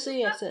Dark Elixir?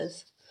 Yes, it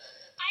is.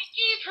 I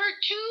gave her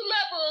 2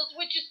 levels,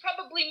 which is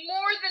probably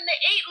more than the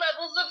 8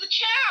 levels of the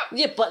champ.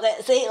 Yeah, but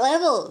that's 8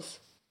 levels.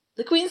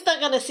 The queen's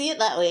not going to see it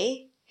that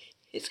way.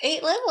 It's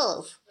 8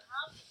 levels.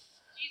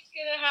 She's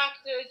going to have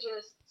to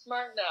just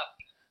smarten up.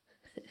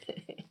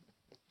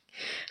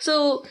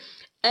 So,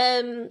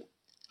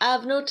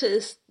 I've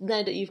noticed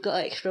now that you've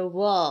got extra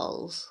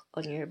walls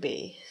on your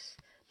base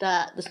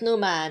that the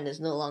snowman is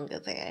no longer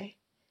there.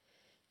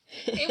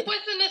 It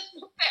wasn't a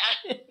snowman.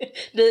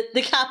 The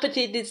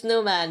decapitated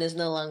snowman is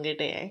no longer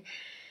there.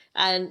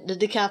 And the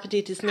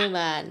decapitated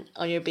snowman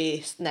on your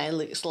base now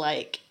looks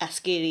like a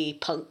scary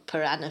punk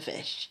piranha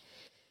fish.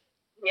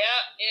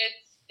 Yeah,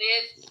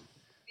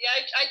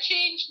 I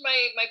changed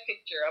my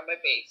picture on my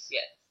base,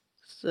 yes.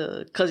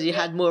 So, because you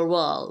had more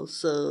walls,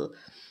 so,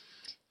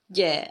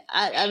 yeah,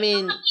 I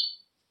mean...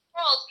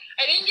 Walls.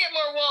 I didn't get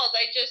more walls,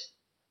 I just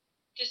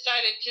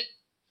decided to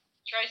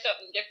try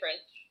something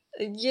different.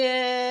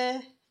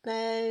 Yeah,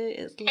 no,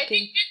 it's looking... I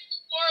think this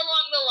is more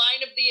along the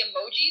line of the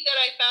emoji that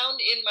I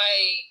found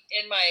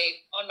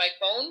on my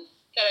phone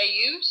that I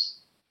use.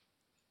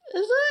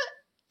 Is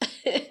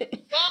it?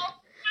 Well,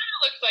 it kind of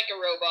looks like a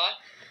robot,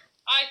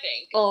 I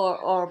think.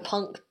 Or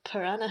punk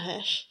piranha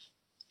fish.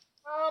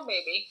 Oh,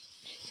 maybe.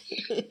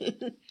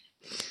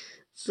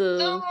 So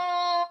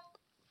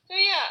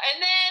yeah, and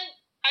then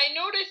I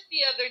noticed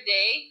the other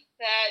day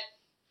that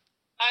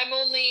I'm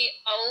only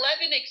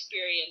 11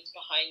 experience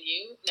behind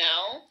you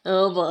now.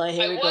 Oh boy,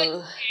 here we go.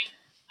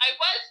 I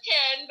was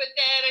 10, but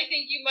then I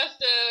think you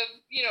must have,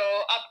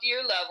 upped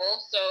your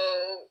level, so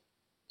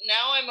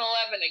now I'm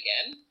 11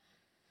 again.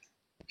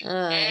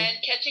 And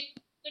catching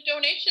the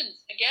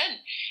donations again,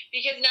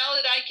 because now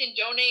that I can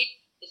donate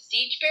the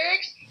siege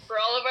barracks for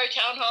all of our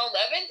Town Hall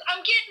 11s,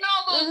 I'm getting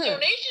all those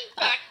donations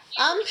back.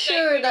 I'm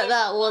sure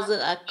that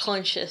wasn't a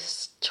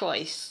conscious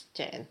choice,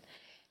 Jen.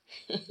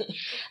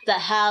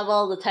 That have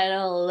all the Town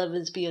Hall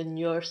 11s be on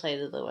your side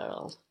of the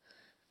world.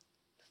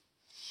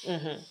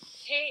 Mm-hmm.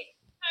 Hey,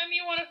 anytime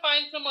you want to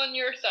find some on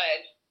your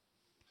side,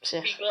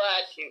 sure. Be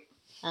glad to.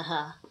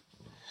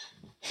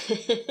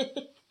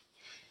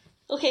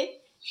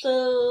 Okay,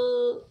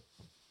 so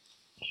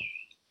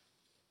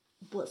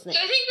what's next?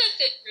 So I think that's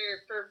it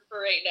for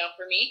right now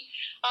for me.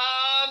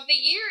 The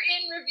year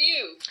in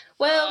review.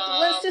 Well,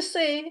 let's just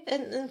say,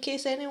 in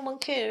case anyone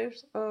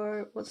cares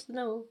or wants to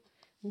know,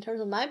 in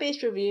terms of my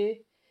base review,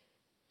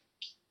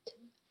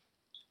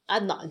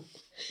 I'm none.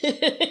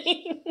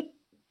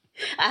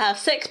 I have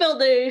 6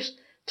 builders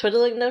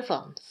twiddling their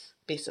thumbs,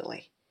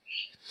 basically.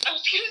 I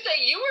was going to say,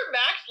 you were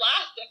max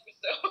last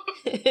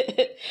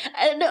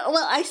episode.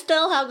 Well, I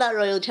still have that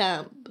Royal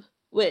Champ,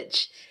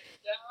 which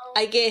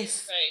I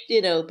guess,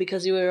 right.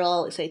 Because you were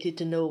all excited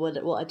to know what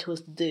I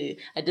chose to do.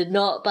 I did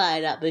not buy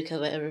that book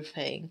of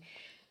everything.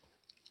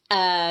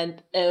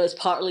 And it was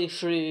partly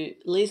through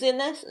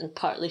laziness and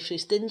partly through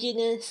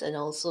stinginess and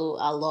also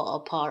a lot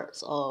of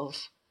parts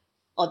of,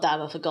 oh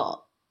damn, I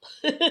forgot.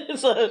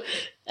 So,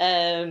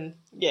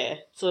 yeah.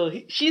 So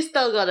she's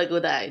still got to go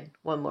down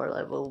one more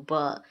level,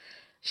 but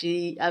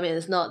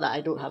it's not that I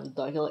don't have the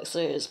Dark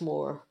Elixir, it's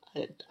more,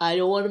 I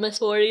don't want to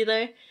miss more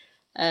either.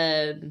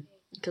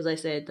 Because I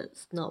said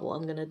that's not what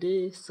I'm going to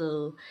do,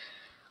 so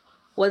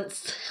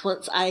once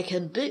I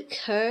can book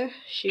her,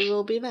 she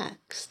will be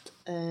maxed.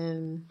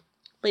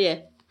 But yeah,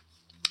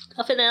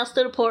 nothing else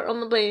to report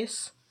on the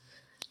base.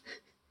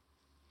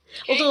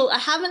 Although I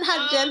haven't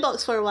had a gem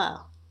box for a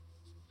while.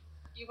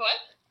 You what?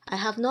 I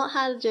have not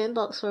had a gem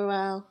box for a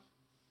while.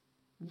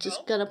 I'm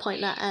just gonna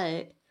point that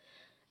out.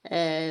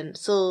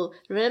 So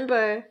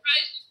remember.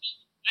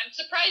 I'm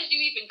surprised you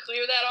even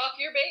clear that off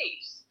your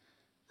base.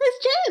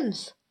 It's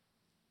gems.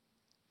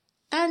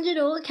 And, you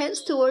know, it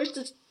counts towards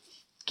the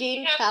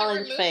game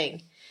challenge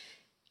thing.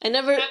 I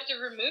never... You have to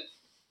remove?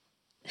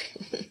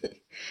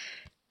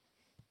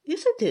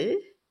 Yes, I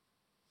do.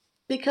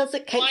 Because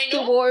it counts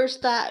towards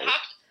that... You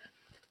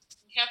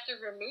have to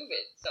remove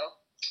it, so...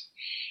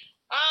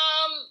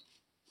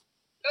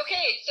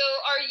 Okay, so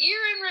our year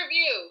in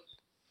review.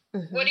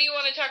 Mm-hmm. What do you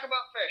want to talk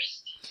about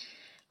first?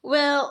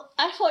 Well,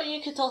 I thought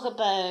you could talk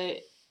about...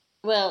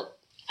 Well,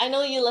 I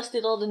know you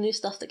listed all the new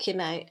stuff that came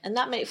out, and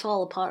that might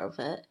fall apart of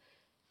it.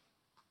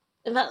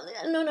 In fact,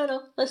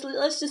 no.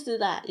 Let's just do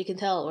that. You can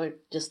tell we're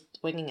just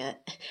winging it.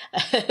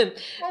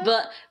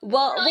 But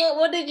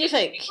what did you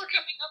think? I think we're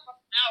coming up on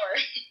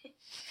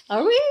an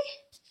hour. Are we?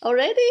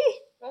 Already?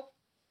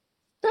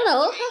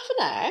 No, half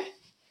an hour.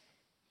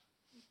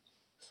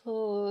 So,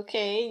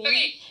 okay.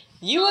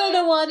 You were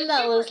the one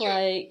that was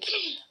like,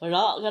 we're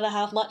not going to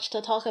have much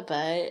to talk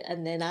about,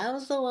 and then I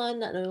was the one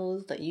that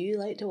knows that you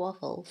like to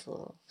waffle,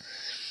 so...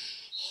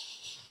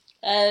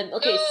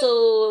 Okay,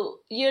 so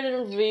year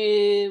in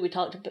review, we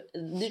talked about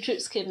new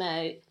troops came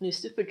out, new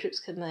super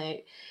troops came out,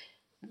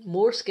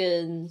 more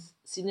skins,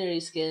 scenery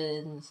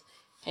skins,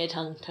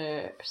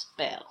 Headhunter,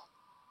 Spell,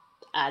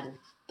 and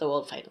the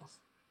World Finals,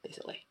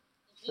 basically.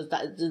 So these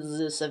are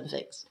the 7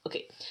 things.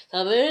 Okay,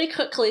 so very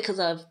quickly, because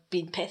I've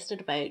been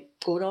pestered about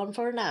going on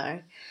for an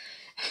hour,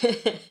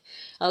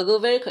 I'll go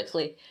very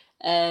quickly.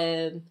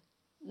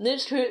 New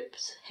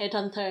troops,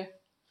 Headhunter,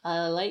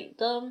 I like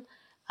them.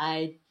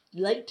 I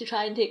like to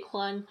try and take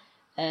one,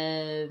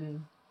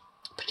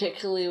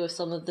 particularly with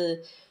some of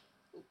the,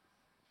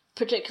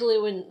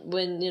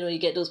 when you know you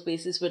get those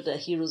places where the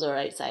heroes are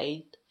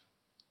outside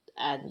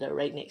and they're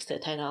right next to a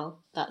town hall.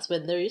 That's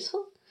when they're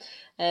useful.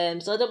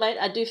 So I don't mind.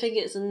 I do think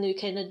it's a new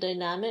kind of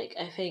dynamic.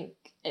 I think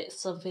it's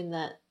something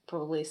that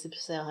probably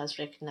Supercell has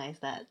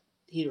recognised, that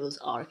heroes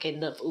are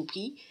kind of OP.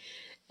 You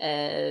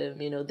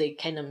know, they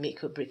kind of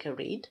make or break a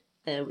raid,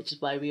 which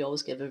is why we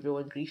always give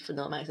everyone grief for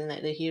not maxing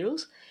out their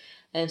heroes.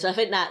 So I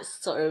think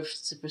that's sort of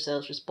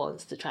Supercell's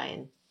response to try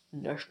and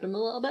nerf them a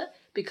little bit,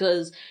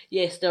 because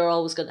yes, they're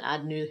always going to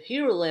add new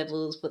hero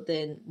levels, but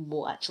then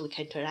what actually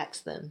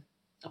counteracts them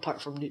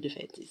apart from new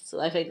defenses? So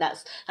I think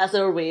that's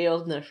their way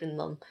of nerfing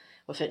them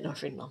without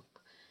nerfing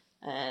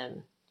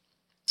them.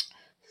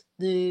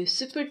 The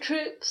super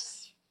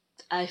troops,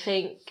 I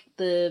think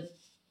the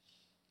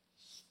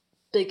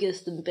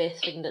biggest and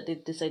best thing that they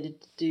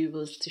decided to do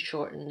was to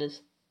shorten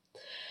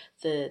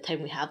the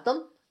time we have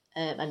them.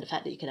 And the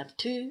fact that you can have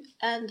 2,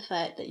 and the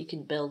fact that you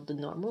can build the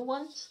normal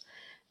ones.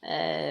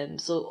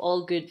 So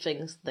all good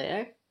things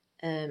there.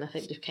 I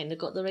think they've kind of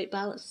got the right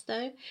balance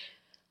now.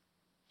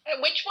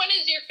 Which one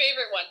is your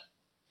favorite one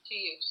to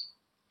use?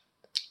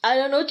 I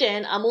don't know,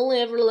 Jen. I'm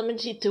only ever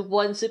limited to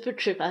 1 super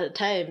troop at a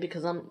time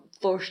because I'm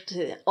forced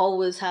to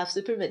always have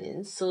super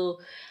minions. So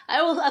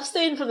I will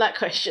abstain from that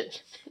question.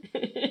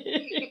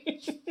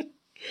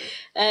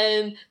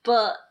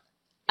 But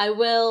I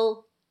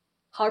will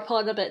harp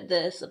on about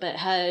this, about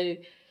how,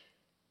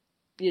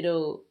 you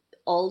know,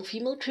 all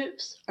female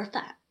troops are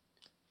fat.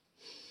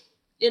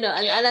 You know,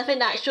 and I think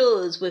that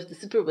shows with the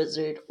super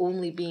wizard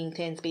only being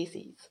 10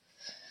 species.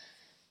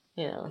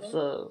 You know,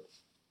 so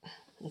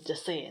I'm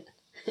just saying.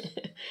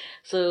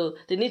 So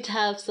they need to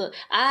have some,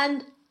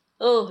 and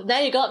now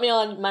you got me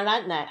on my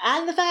rant now.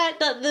 And the fact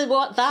that the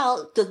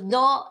Val does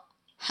not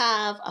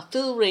have a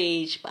full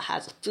rage, but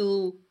has a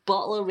full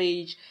bottle of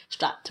rage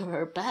strapped to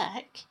her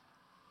back.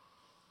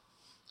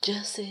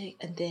 Just saying.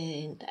 And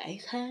then the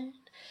Ice Hound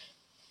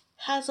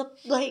has a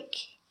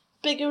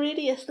bigger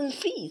radius than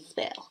Freeze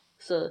spell.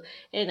 So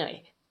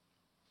anyway,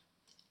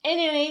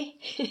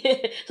 so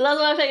that's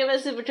what I think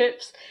about super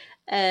troops.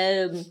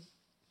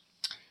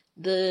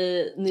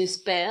 The new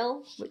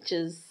spell, which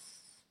is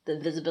the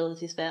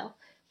invisibility spell,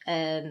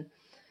 I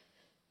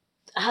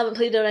haven't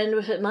played around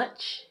with it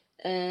much.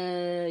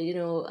 You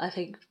know, I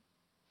think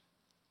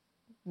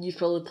you've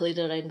probably played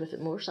around with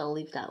it more, so I'll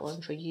leave that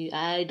one for you.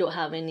 I don't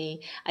have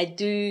any. I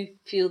do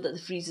feel that the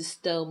freeze is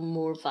still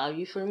more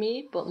value for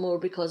me, but more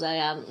because I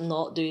am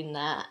not doing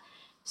that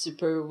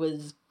super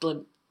whiz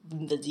blimp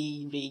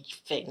vizzy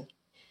rage thing,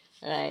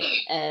 right?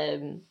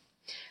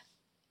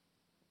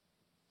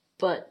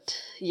 But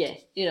yeah,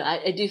 you know,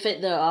 I do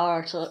think there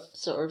are sort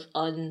of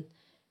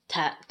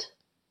untapped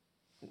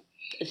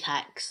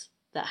attacks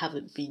that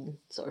haven't been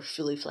sort of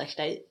fully fleshed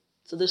out.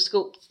 So there's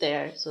scope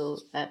there, so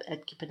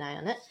I'd keep an eye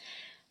on it.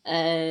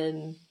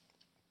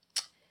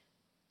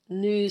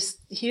 New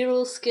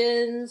hero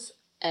skins,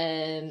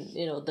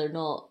 you know, they're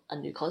not a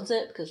new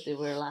concept because they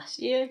were last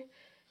year.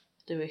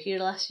 They were here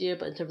last year,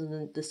 but in terms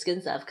of the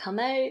skins that have come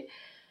out,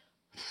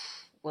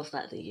 was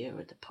that the year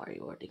where the party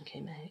wording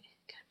came out? I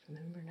can't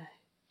remember now.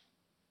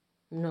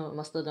 No, it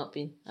must have not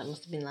been. That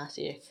must have been last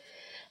year.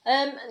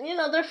 You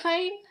know, they're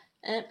fine.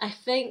 I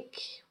think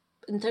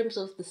in terms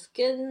of the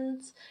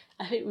skins,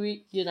 I think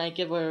you and I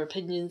give our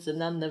opinions,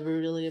 and I'm never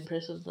really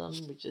impressed with them.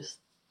 We just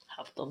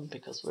have them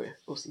because we're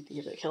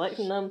OCD about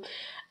collecting them.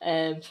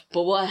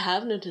 But what I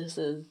have noticed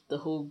is the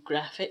whole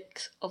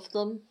graphics of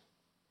them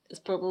has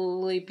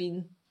probably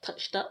been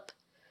touched up.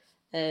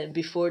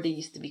 Before they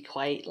used to be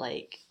quite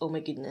like, oh my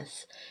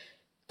goodness,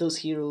 those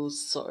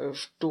heroes sort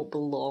of don't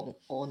belong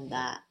on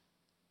that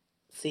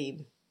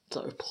same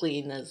sort of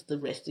plane as the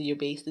rest of your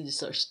base. They just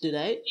sort of stood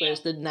out,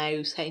 whereas they're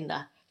now kind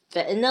of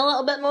fitting a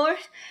little bit more.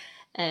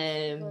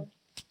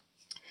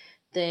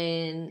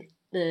 Then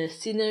the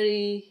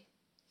scenery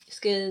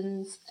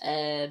skins,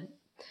 I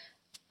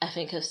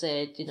think I've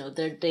said,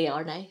 they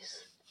are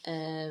nice.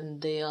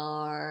 They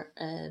are,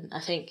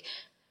 I think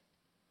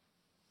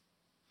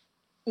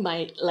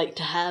might like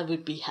to have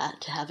would be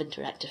to have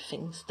interactive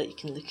things that you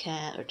can look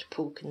at or to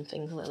poke and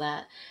things like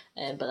that.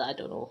 But I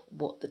don't know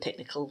what the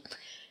technical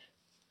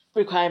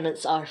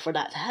requirements are for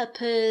that to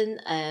happen.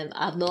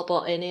 I've not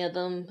bought any of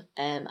them.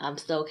 I'm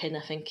still kind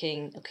of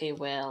thinking, okay,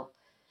 well,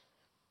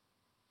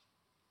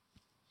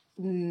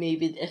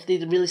 maybe if they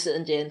really sit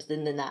in gems,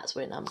 then that's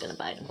when I'm going to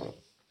buy them.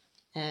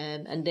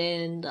 And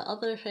then the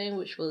other thing,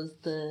 which was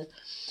the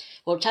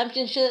World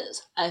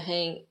Championships, I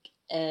think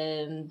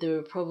they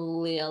were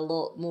probably a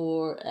lot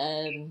more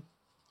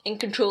in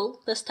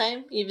control this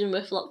time, even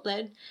with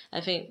lockdown.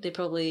 I think they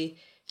probably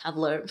have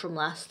learnt from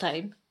last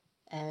time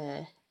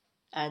and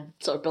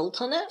sort of built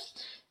on it.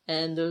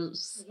 And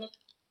there's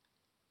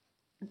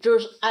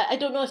I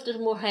don't know if there's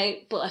more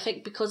hype, but I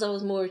think because I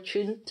was more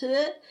attuned to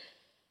it,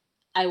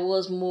 I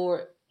was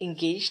more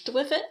engaged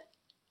with it.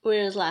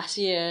 Whereas last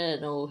year, I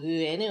didn't know who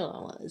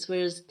anyone was.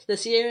 Whereas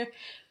this year,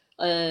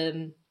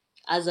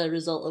 as a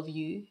result of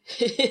you,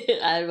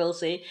 I will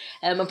say,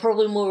 I'm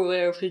probably more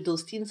aware of who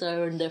those teams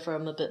are, and therefore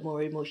I'm a bit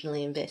more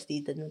emotionally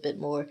invested and a bit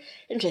more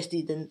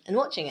interested in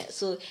watching it.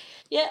 So,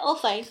 yeah, all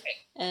fine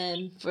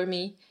for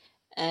me.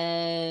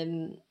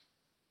 I've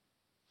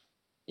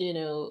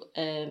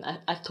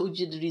told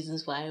you the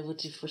reasons why I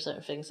voted for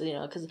certain things,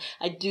 because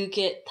I do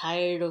get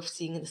tired of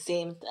seeing the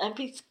same, and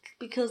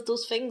because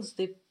those things,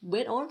 they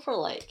went on for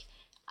like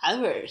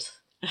hours,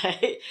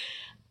 right?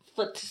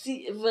 But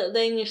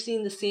then you're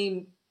seeing the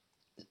same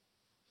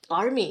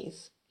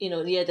armies,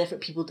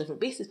 different people, different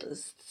bases, but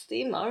it's the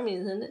same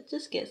armies, and it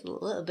just gets a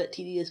little bit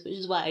tedious, which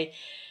is why,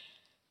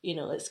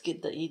 it's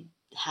good that you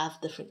have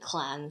different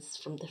clans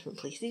from different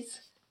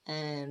places,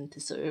 to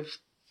sort of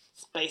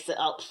spice it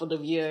up for the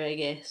viewer, I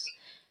guess.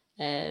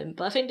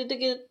 But I think they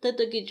did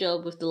a good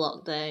job with the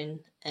lockdown,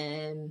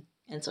 and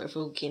sort of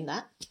overcame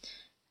that.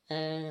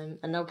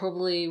 And I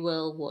probably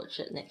will watch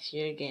it next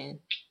year again,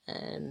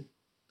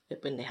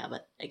 when they have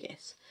it, I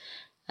guess.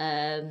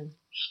 I'm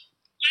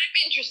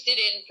interested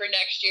in for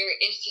next year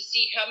is to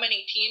see how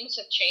many teams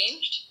have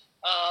changed,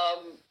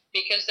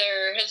 because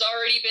there has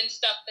already been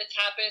stuff that's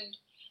happened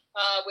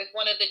with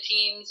one of the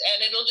teams,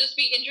 and it'll just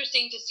be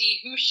interesting to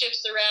see who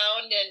shifts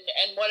around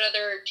and what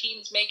other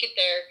teams make it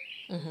there,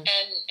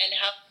 and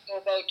how to go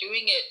about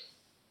doing it,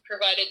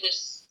 provided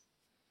this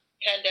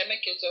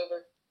pandemic is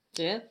over.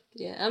 Yeah.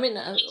 I mean,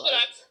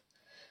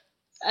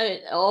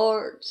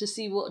 or to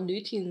see what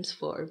new teams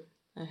form,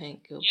 I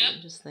think will be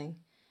interesting.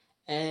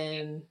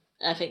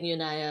 I think you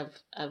and I have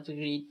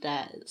agreed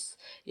that it's,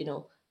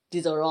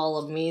 these are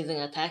all amazing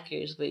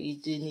attackers, but you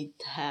do need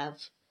to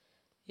have,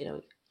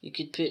 you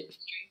could put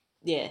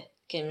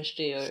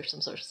chemistry or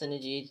some sort of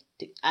synergy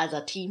as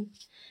a team,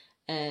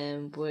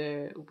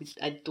 where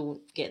I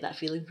don't get that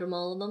feeling from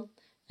all of them.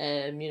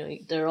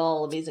 They're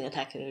all amazing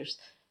attackers,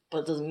 but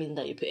it doesn't mean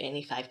that you put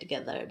any 5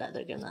 together that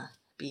they're gonna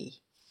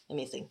be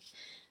amazing.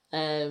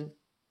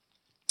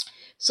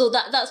 So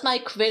that's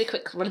my very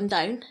quick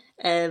rundown.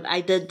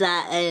 I did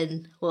that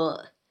in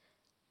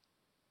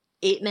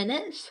 8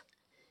 minutes.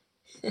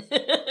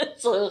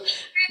 So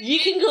you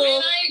can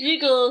go. You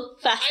go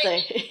faster.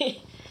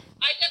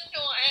 I definitely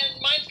know, and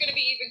mine's going to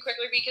be even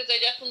quicker because I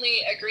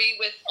definitely agree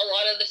with a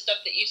lot of the stuff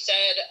that you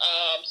said.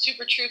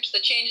 Super Troops,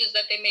 the changes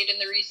that they made in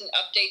the recent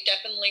update,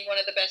 definitely one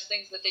of the best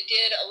things that they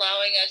did,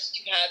 allowing us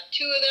to have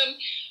 2 of them.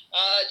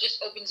 Just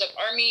opens up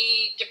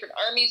different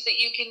armies that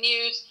you can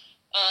use.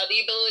 The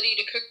ability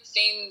to cook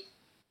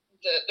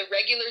the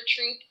regular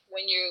troop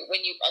when you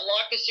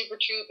unlock the Super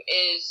Troop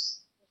is,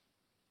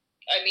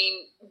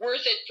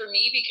 worth it for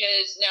me,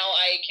 because now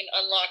I can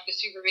unlock the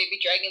Super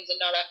Baby Dragons and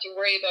not have to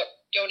worry about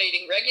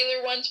donating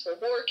regular ones for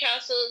war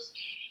castles.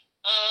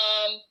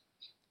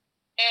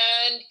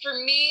 And for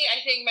me,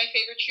 I think my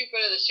favorite troop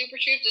out of the Super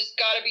Troops has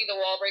got to be the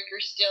Wallbreaker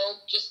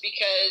still, just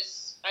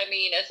because,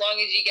 as long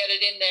as you get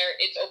it in there,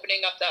 it's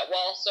opening up that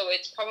wall, so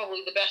it's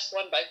probably the best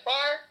one by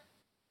far.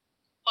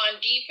 On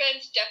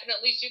defense,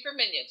 definitely Super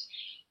Minions.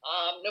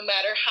 No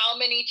matter how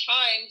many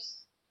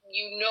times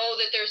you know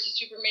that there's a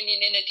super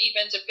minion in a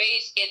defensive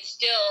base, it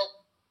still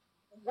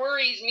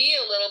worries me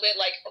a little bit,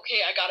 like, okay,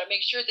 I gotta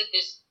make sure that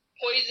this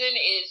poison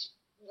is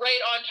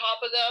right on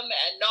top of them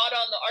and not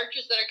on the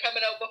archers that are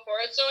coming out before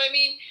it. So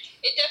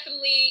it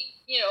definitely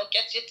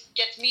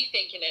gets me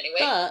thinking anyway.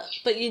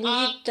 But you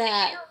need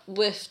that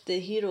with the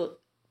hero,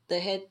 the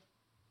head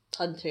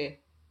hunter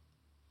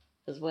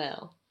as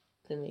well,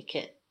 to make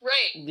it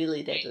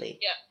really deadly.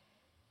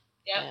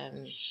 Yeah.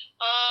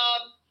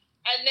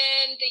 And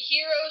then the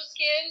hero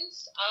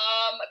skins,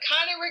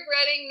 kind of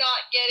regretting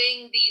not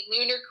getting the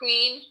Lunar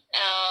Queen,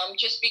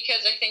 just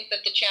because I think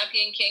that the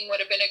Champion King would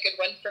have been a good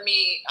one for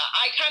me.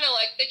 I kind of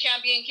like the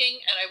Champion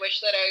King, and I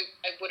wish that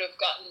I would have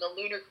gotten the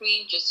Lunar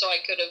Queen just so I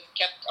could have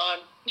kept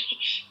on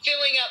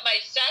filling up my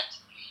set.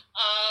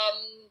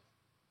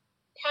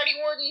 Party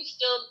Warden,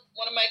 still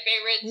one of my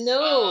favorites.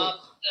 No.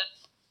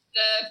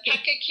 The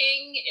P.E.K.K.A.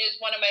 King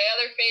is one of my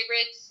other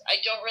favorites. I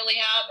don't really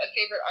have a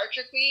favorite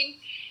Archer Queen.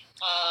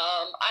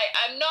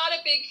 I'm not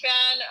a big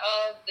fan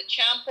of the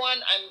Champ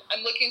one.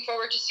 I'm looking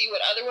forward to see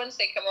what other ones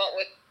they come out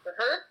with for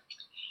her.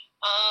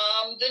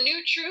 The new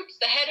troops,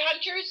 the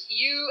Headhunters,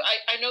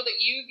 I know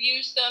that you've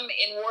used them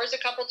in wars a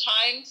couple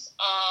times.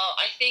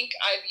 I think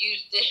I've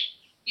used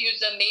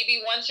them maybe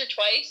once or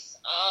twice.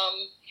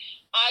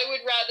 I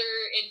would rather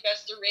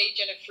invest a Rage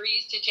and a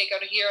Freeze to take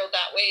out a hero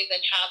that way than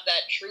have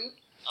that troop.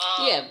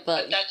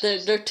 But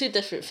they're two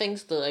different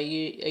things though. Are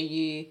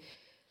you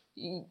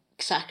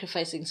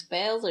sacrificing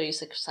spells or are you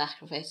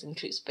sacrificing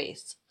troop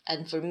space?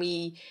 And for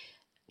me,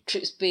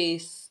 troop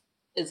space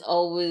is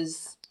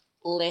always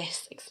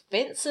less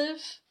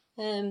expensive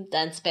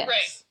than spells.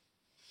 Right.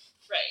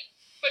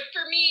 But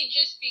for me,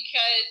 just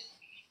because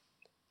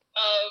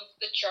of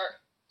the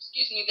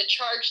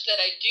charge that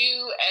I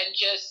do and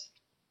just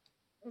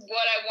what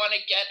I want to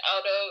get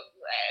out of,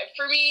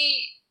 for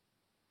me,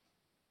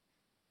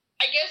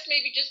 I guess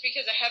maybe just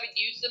because I haven't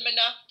used them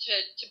enough to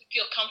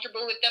feel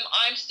comfortable with them,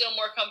 I'm still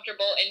more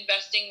comfortable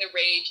investing the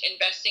Rage,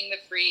 investing the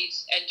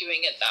Freeze, and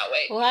doing it that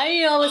way. Why are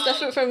you always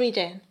different from me,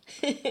 Jen?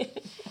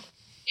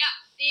 Yeah,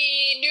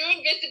 the new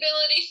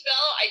invisibility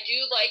spell, I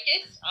do like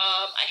it.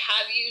 I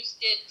have used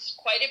it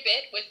quite a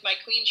bit with my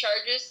Queen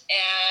charges,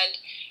 and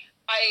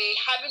I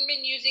haven't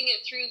been using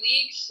it through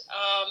leagues,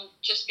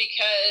 just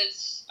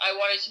because I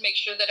wanted to make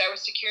sure that I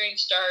was securing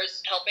stars,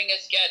 helping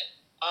us get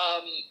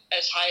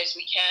as high as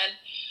we can.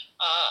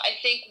 I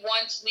think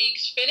once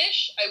leagues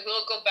finish, I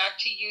will go back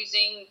to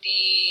using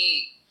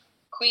the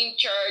Queen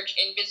charge,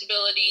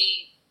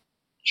 invisibility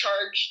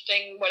charge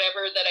thing,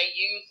 whatever that I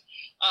use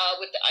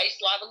with the Ice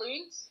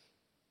Lavaloons,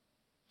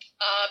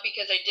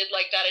 because I did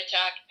like that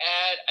attack,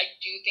 and I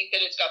do think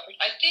that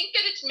I think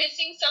that it's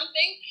missing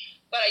something,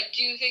 but I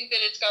do think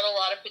that it's got a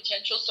lot of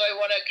potential, so I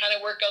want to kind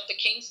of work out the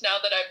kinks now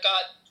that I've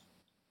got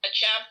a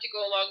champ to go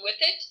along with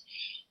it.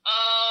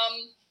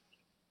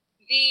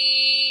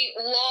 The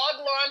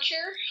log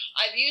launcher,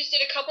 I've used it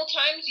a couple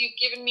times. You've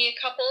given me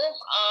a couple.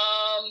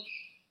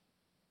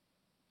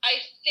 I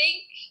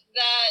think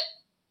that,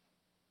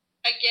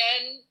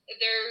 again,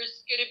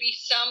 there's going to be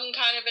some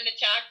kind of an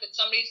attack that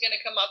somebody's going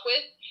to come up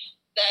with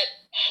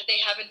that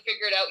they haven't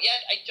figured out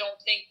yet. I don't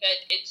think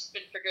that it's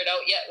been figured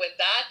out yet with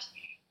that.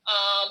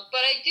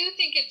 But I do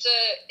think it's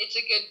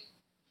a good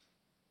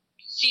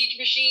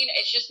siege machine.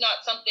 It's just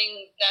not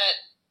something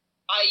that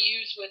I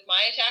use with my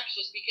attacks,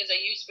 just because I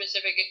use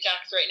specific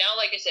attacks right now.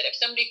 Like I said, if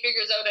somebody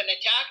figures out an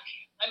attack,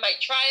 I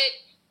might try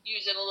it,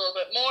 use it a little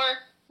bit more.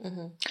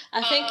 Mm-hmm.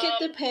 I think it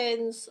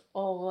depends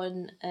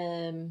on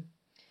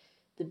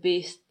the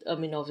base. I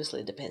mean,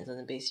 obviously it depends on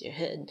the base you're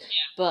hitting,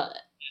 but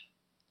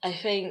I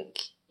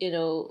think,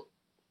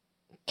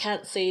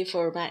 can't say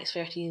for max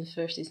 13s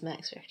versus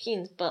max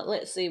 13s, but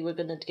let's say we're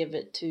going to give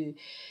it to,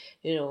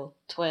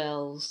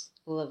 12s,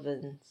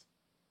 11s,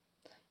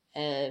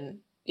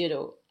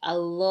 a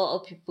lot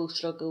of people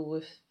struggle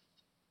with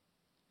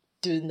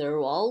doing their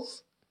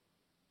walls.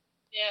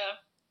 Yeah.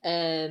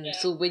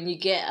 So when you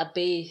get a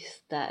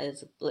base that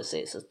is, let's say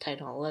it's a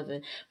 10 or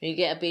 11, when you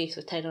get a base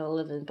with 10 or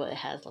 11, but it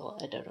has,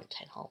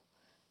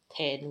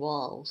 10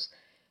 walls,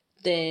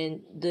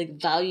 then the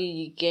value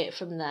you get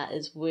from that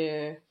is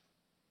where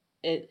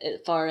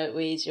it far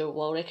outweighs your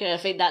wall wrecker. I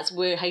think that's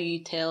how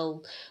you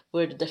tell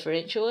where the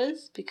differential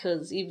is,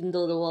 because even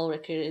though the wall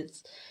wrecker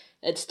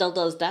it still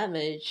does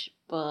damage,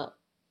 but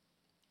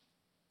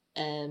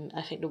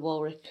I think the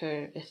wall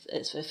wrecker, if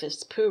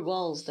it's poor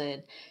walls,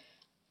 then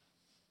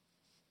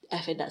I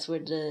think that's where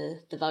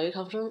the value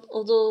comes from.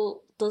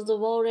 Although, does the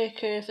wall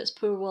wrecker, if it's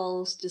poor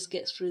walls, just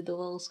gets through the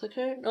walls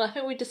quicker? No, I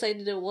think we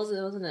decided it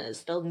wasn't it? It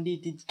still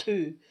needed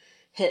 2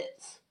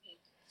 hits.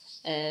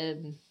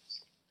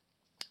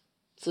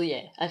 So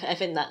yeah, I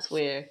think that's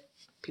where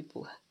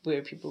people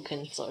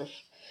can sort of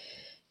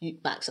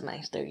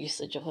maximise their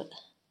usage of it.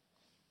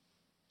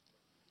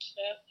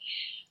 Yeah.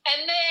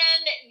 And then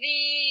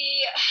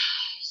the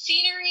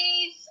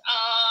sceneries,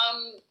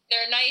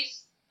 they're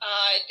nice.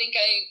 I think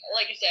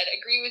like I said,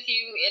 agree with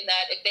you in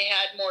that if they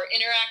had more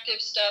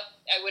interactive stuff,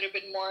 I would have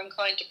been more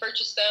inclined to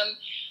purchase them.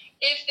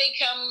 If they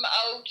come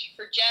out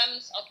for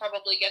gems, I'll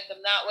probably get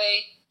them that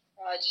way,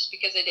 just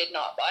because I did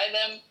not buy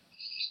them.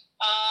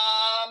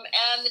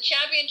 And the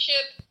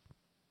championship,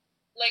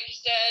 like you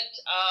said,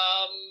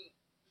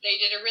 they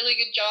did a really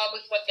good job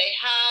with what they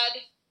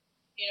had,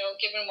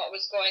 given what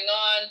was going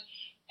on.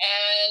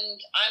 And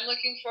I'm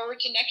looking forward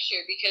to next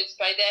year, because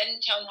by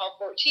then Town Hall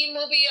 14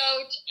 will be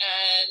out,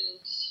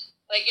 and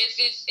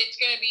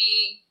it's going to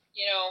be,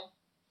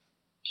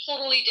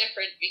 totally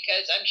different,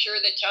 because I'm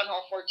sure that Town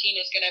Hall 14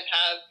 is going to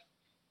have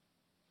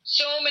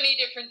so many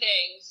different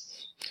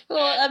things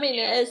Well, I mean,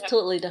 you it know, is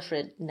totally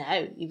different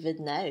now,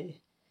 even now.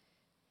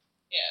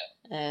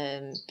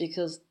 Yeah.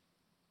 Because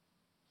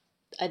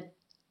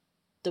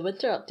the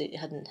winter update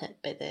hadn't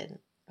hit by then,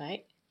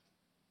 right?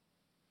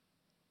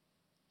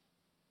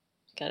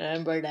 Can't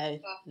remember now.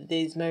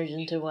 These merged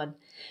into one.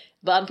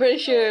 But I'm pretty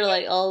sure,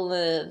 like, all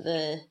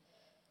the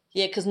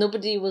yeah, because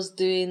nobody was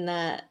doing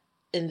that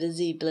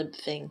Invisi blimp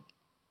thing.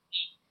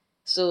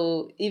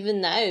 So even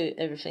now,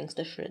 everything's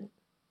different.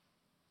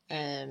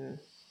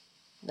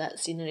 That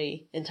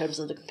scenery, in terms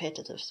of the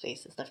competitive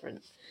space, is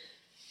different.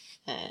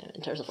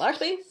 In terms of our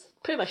space,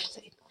 pretty much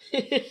the same.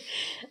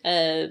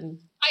 I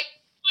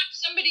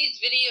watched somebody's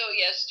video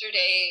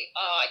yesterday.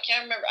 I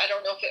can't remember. I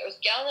don't know if it was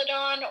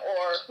Galadon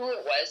or who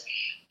it was,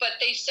 but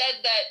they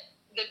said that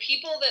the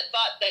people that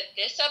thought that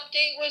this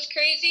update was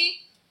crazy,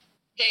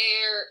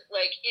 they're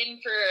like in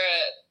for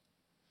a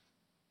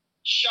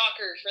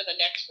shocker for the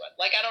next one.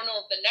 Like, I don't know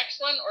if the next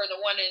one or the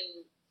one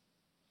in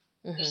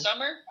the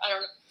summer. I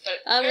don't know. But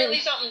apparently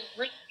something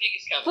really big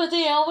is coming. But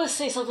they always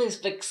say something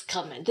big's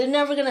coming. They're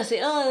never going to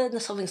say, oh,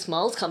 something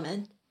small's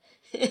coming.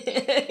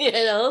 you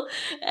know?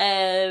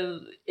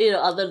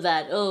 Other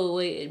than, oh,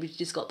 wait, we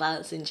just got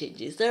balancing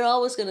changes. They're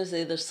always going to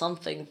say there's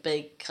something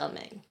big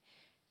coming.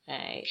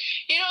 Right?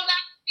 You know,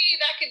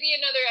 that could be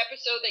another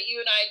episode that you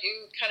and I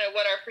do, kind of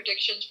what our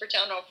predictions for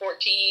Town Hall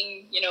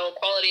 14,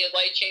 quality of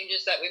life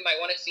changes that we might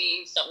want to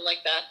see, something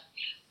like that.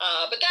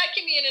 But that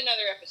can be in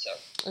another episode.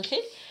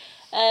 Okay.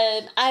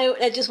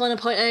 I just want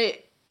to point out,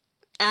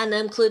 and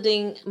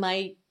including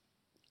my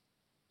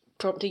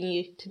prompting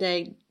you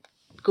today,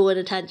 go on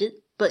a tangent,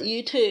 but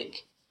you took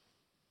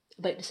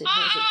about the same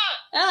tangent.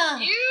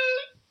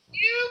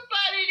 You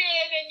butted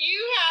in and you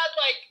had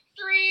like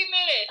 3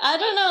 minutes. I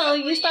don't know,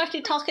 you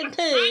started talking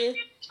too. I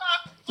can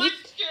talk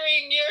once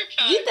during your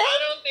time. You did? I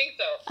don't think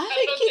so. I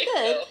think you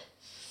did.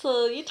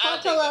 So you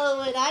talked a little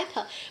when I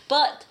talked.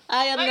 But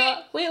I am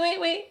not...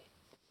 Wait.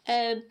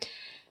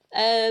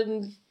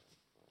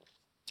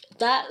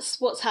 That's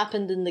what's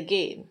happened in the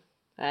game,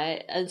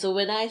 right? And so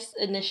when I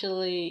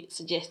initially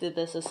suggested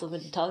this as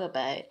something to talk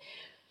about,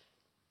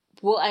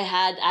 what I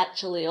had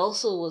actually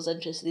also was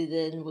interested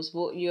in was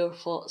what your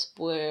thoughts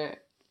were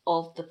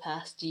of the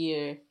past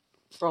year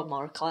from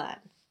our clan.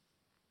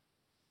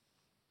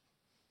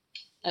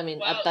 I mean,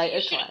 about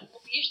our clan.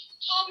 You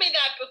told me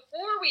that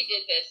before we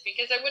did this,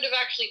 because I would have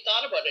actually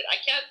thought about it. I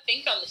can't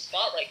think on the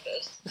spot like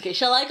this. Okay,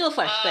 shall I go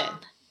first then?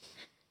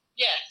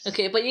 Yes.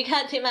 Okay, but you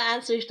can't take my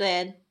answers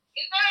then.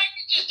 Is that I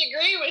can just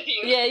agree with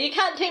you? Yeah, you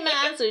can't take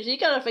my answers. You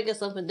gotta think of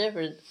something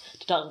different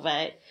to talk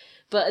about.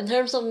 But in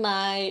terms of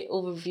my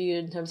overview,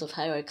 in terms of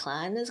how our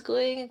clan is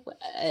going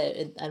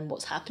and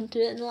what's happened to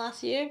it in the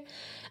last year,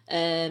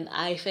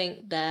 I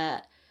think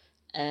that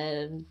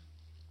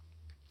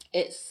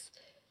it's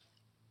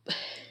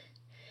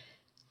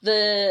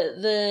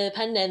the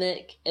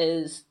pandemic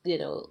is,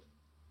 it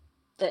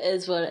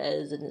is what it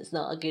is, and it's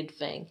not a good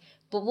thing.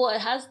 But what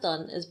it has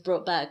done is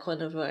brought back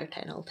one of our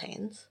Town Hall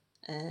 10s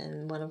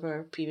and one of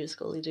our previous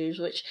school leaders,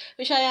 which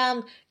I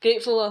am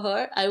grateful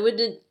for. I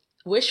wouldn't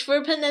wish for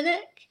a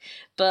pandemic,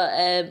 but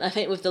I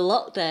think with the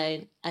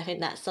lockdown, I think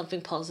that's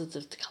something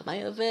positive to come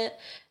out of it,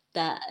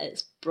 that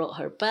it's brought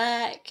her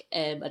back.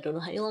 I don't know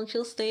how long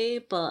she'll stay,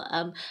 but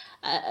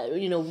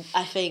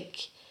I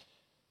think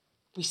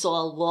we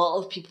saw a lot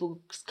of people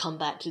come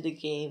back to the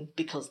game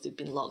because they've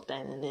been locked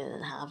down and they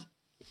didn't have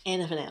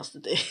anything else to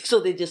do, so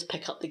they just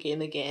pick up the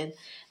game again.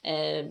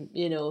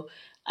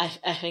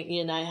 I think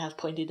you and I have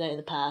pointed out in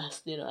the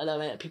past, and I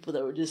met people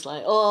that were just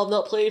like, oh, I've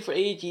not played for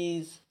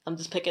ages, I'm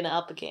just picking it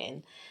up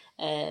again.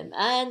 And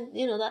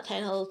that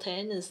Town Hall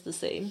 10 is the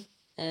same.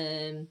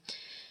 And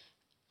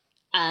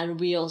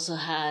we also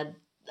had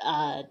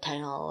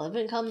Town Hall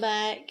 11 come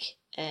back.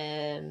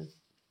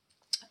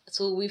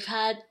 So we've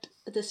had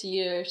this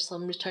year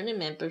some returning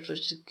members,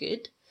 which is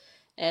good.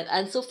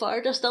 And so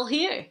far they're still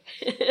here.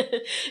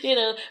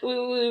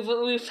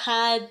 We've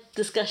had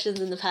discussions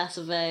in the past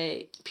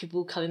about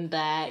people coming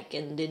back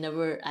and they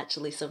never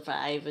actually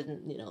survive,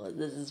 and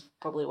this is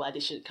probably why they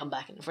shouldn't come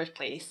back in the first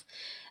place.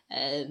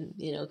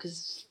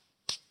 Because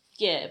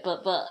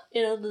but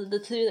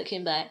the two that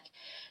came back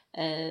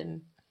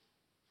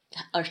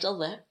are still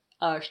there,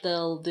 are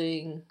still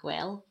doing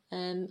well,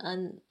 and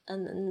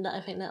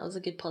I think that was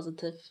a good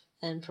positive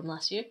from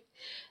last year.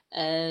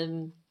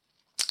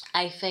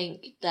 I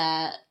think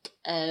that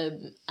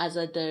as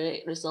a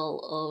direct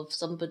result of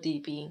somebody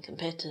being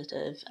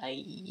competitive,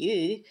 i.e.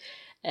 you,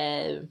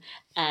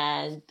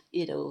 and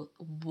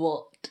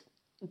what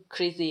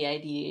crazy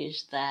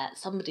ideas that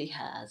somebody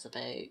has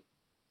about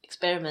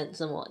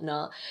experiments and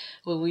whatnot,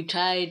 when we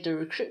tried the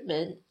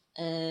recruitment,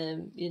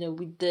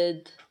 we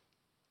did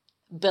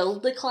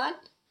build the clan.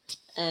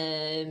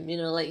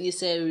 Like you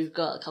said, we've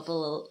got a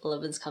couple of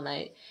 11s come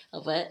out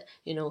of it.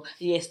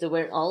 Yes, they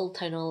weren't all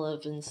Town Hall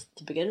 11s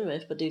to begin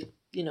with, but they've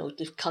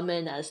come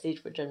in at a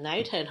stage where they're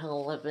now Town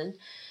Hall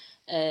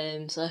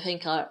 11. So I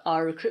think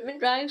our recruitment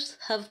drives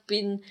have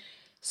been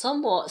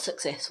somewhat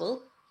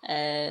successful.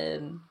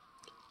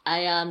 I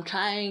am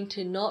trying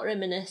to not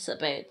reminisce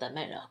about the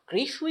amount of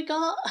grief we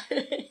got,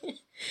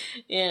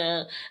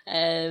 the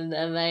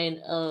amount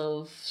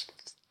of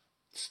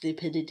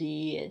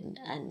stupidity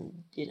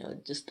and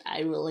just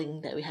eye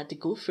rolling that we had to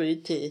go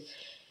through to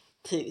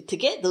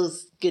get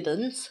those good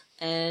ones.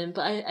 But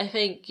I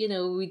think,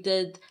 we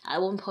did,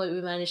 at one point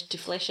we managed to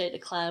flesh out the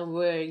clan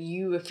where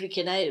you were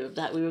freaking out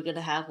that we were going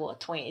to have,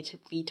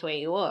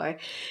 20v20 war.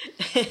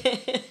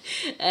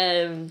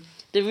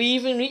 Did we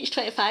even reach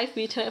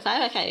 25v25?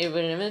 I can't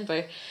even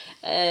remember.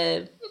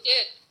 Yeah.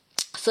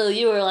 So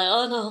you were like,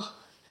 oh no,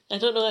 I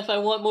don't know if I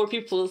want more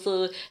people.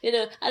 So,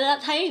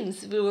 at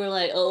times we were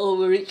like, oh,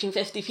 we're reaching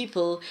 50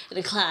 people in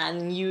a clan,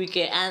 and you would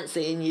get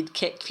antsy and you'd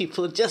kick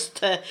people just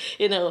to,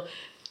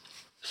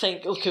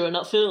 think, okay, we're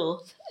not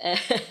full.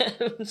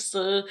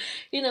 So,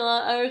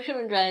 our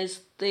recruitment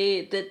drives,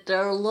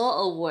 they're a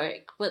lot of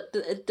work, but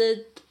it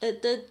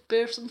did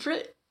bear some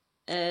fruit.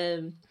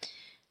 And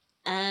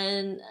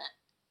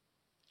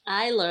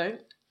I learned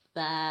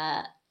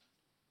that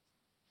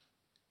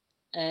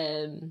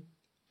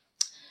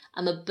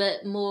I'm a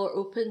bit more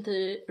open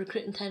to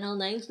recruiting Town Hall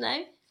 9s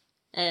now,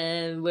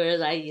 whereas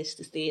I used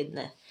to stay in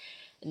the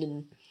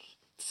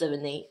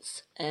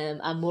 7-8s.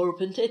 I'm more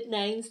open to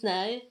 9s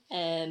now.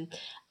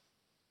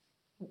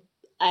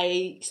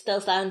 I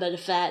still stand by the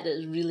fact that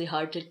it's really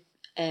hard to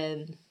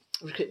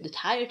recruit the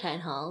entire town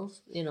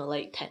halls.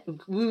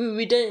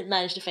 We didn't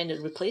manage to find a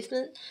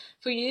replacement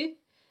for you,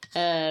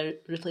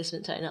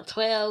 replacement Town Hall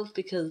 12,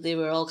 because they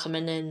were all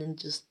coming in and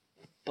just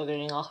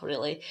buggering off,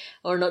 really,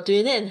 or not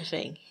doing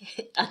anything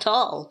at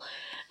all.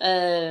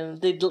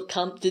 They'd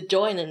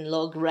join and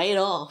log right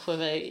off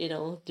without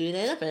doing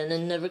anything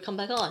and never come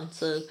back on.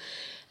 So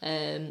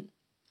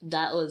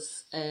that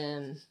was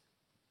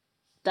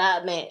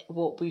that meant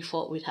what we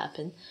thought would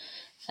happen.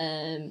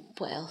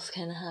 What else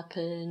kind of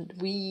happened?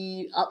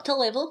 We upped a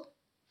level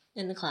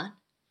in the clan,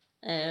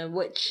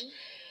 which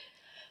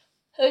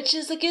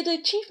is a good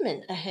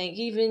achievement, I think,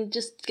 even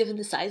just given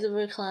the size of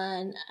our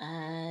clan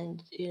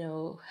and,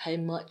 how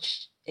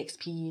much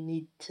XP you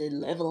need to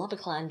level up a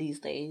clan these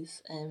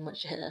days, and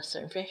once you hit a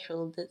certain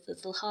threshold, it's a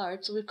little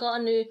hard. So we've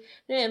got a new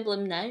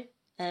emblem now,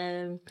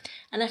 and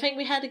I think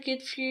we had a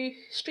good few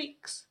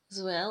streaks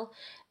as well.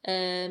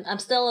 I'm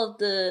still of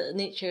the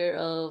nature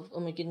of, oh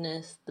my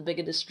goodness, the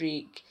bigger the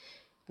streak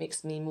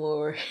makes me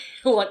more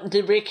wanting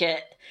to break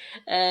it,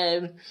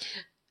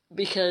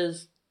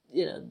 because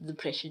the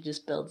pressure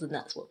just builds, and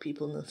that's what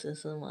people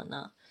notice and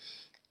whatnot.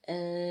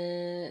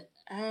 And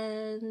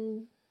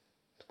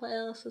what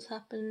else has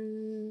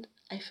happened?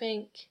 I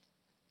think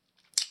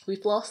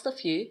we've lost a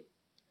few.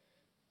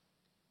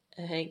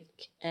 I think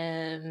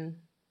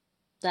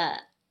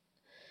that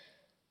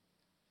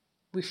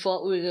we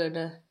thought we were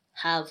gonna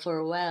have for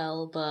a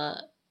while,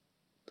 but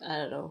I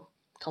don't know,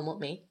 come with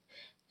me.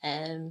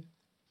 It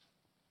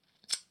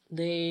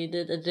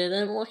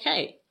didn't work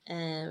out,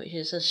 which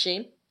is a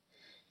shame.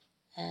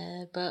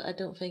 But I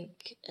don't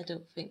think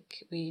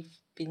we've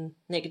been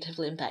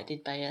negatively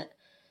impacted by it.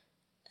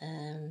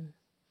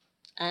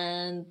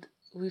 And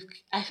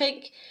I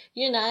think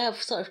you and I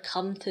have sort of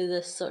come to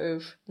this sort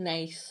of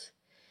nice,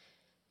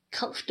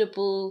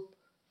 comfortable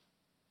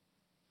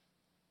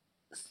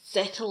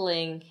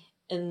settling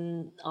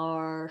in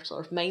our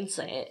sort of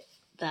mindset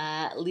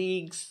that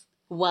leagues,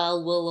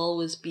 while will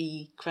always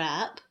be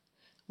crap,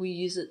 we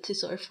use it to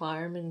sort of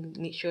farm and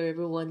make sure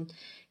everyone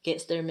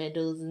gets their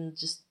medals and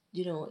just,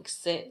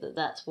 accept that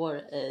that's what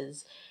it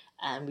is,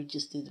 and we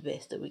just do the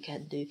best that we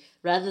can do,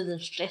 rather than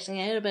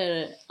stressing out about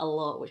it a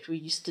lot, which we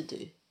used to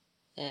do.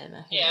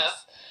 I think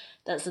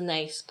that's a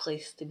nice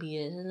place to be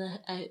in,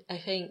 and I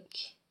think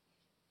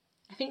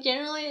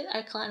generally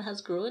our clan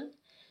has grown.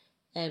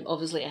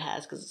 Obviously it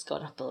has, because it's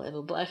gone up a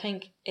level, but I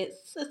think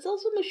it's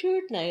also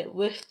matured now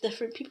with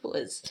different people.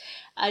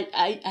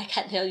 I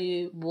can't tell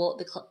you what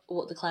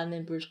the clan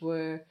members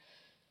were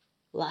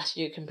last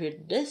year compared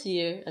to this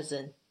year, as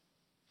in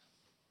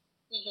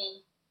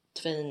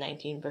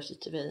 2019 versus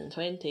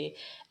 2020.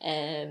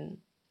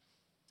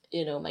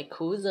 My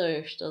codes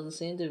are still the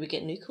same. Did we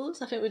get new codes?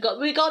 I think we got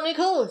new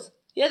codes.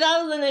 Yeah,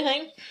 that was the new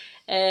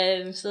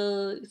thing.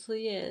 So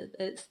yeah,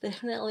 it's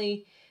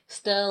definitely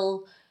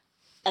still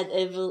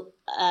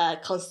a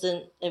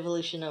constant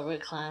evolution of our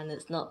clan.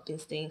 It's not been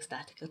staying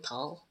static at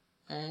all.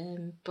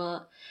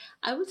 But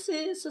I would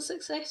say it's a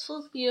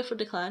successful year for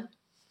the clan.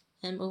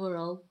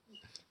 Overall,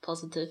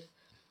 positive.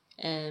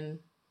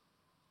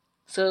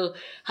 So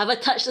have I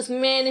touched as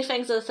many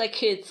things as I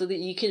could so that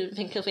you couldn't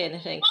think of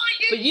anything?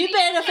 But you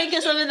better think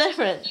of something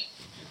different.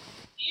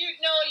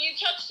 You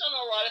touched on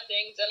a lot of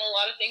things, and a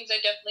lot of things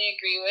I definitely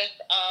agree with.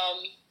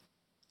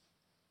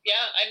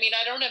 Yeah,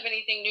 I don't have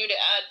anything new to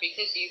add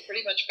because you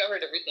pretty much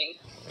covered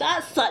everything.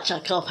 That's such a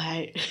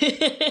cop-out.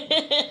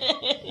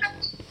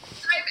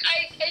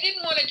 I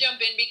didn't want to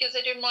jump in because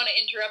I didn't want to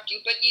interrupt you,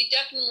 but you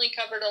definitely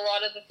covered a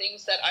lot of the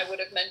things that I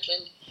would have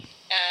mentioned,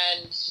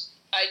 and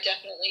I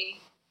definitely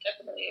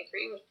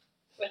agree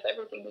with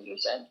everything that you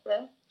said.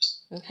 Yeah.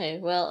 Okay,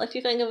 well, if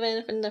you think of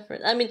anything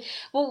different,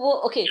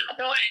 okay.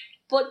 No,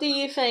 what do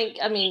you think?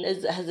 I mean,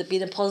 has it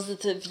been a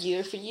positive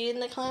year for you in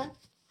the clan?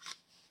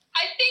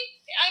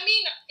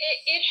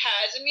 It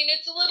has. I mean,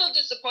 it's a little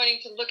disappointing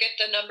to look at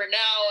the number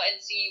now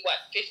and see,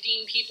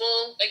 15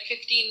 people, like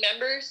 15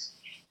 members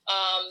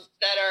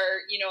that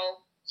are,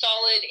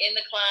 solid in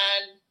the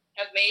clan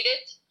have made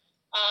it.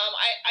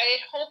 I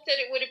had hoped that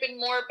it would have been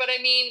more, but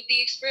I mean, the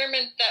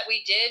experiment that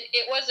we did,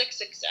 it was a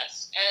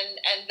success,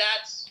 and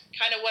that's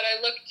kind of what I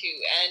look to,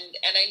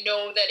 and I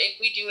know that if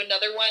we do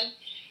another one,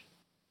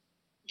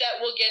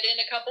 that we'll get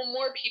in a couple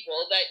more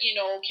people that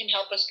can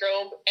help us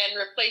grow and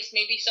replace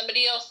maybe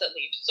somebody else that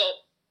leaves. So,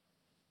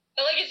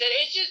 like I said,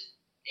 it's just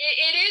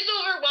it is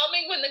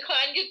overwhelming when the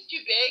clan gets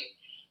too big.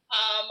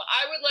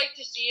 I would like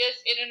to see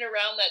us in and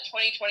around that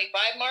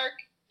 2025 mark.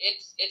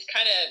 It's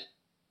kind of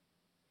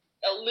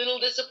a little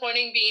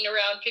disappointing being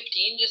around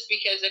 15, just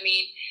because, I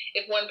mean,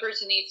 if one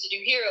person needs to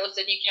do heroes,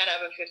 then you can't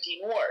have a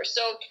 15 war.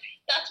 So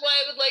that's why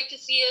I would like to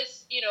see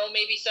us,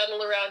 maybe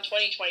settle around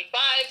 2025.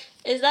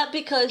 Is that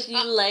because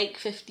you like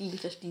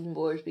 15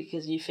 wars,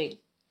 because you think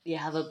you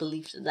have a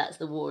belief that that's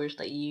the wars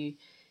that you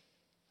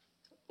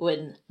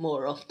win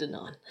more often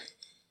on?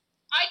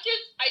 I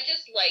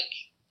just like,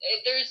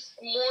 there's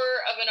more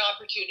of an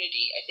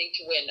opportunity, I think,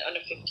 to win on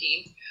a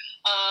 15.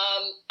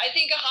 I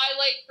think a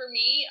highlight for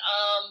me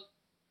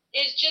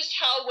is just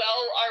how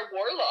well our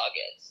war log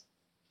is.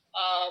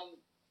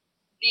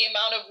 The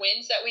amount of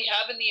wins that we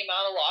have and the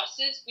amount of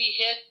losses. We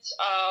hit,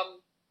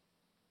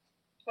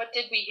 what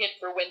did we hit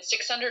for wins?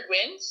 600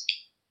 wins.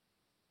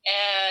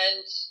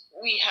 And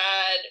we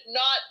had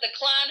not the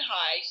clan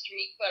high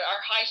streak, but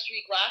our high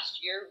streak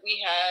last year, we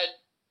had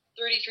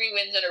 33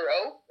 wins in a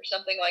row or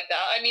something like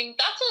that. I mean,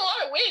 that's a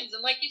lot of wins.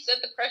 And like you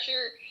said, the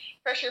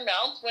pressure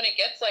mounts when it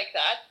gets like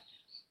that.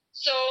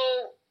 So,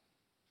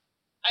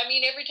 I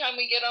mean, every time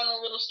we get on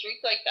a little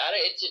streak like that,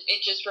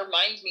 it just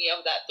reminds me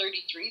of that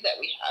 33 that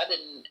we had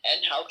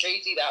and how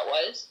crazy that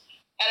was.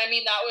 And I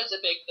mean, that was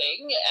a big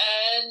thing.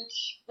 And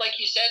like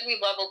you said, we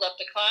leveled up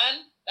the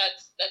clan.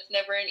 That's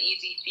never an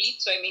easy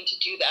feat. So I mean, to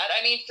do that,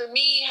 I mean, for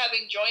me,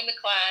 having joined the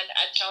clan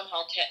at Town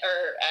Hall 10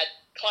 or at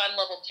clan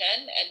level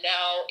 10, and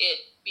now it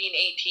being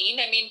 18,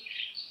 I mean,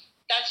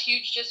 that's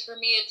huge just for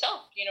me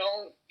itself.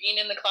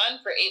 Being in the clan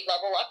for 8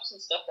 level ups and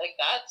stuff like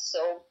that.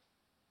 So.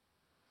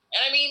 And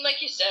I mean,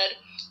 like you said,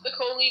 the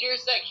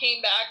co-leaders that came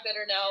back that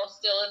are now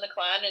still in the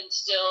clan and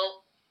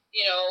still,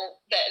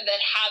 that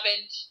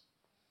haven't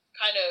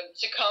kind of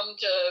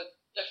succumbed to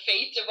the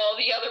fate of all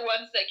the other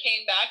ones that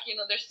came back,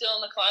 they're still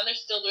in the clan, they're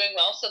still doing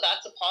well, so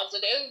that's a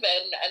positive.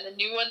 And the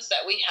new ones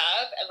that we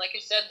have, and like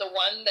I said, the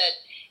one that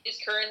is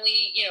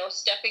currently,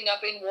 stepping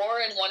up in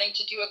war and wanting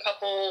to do a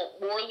couple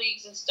war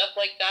leagues and stuff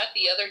like that,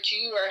 the other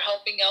 2 are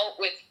helping out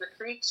with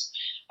recruits.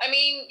 I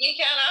mean, you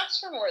can't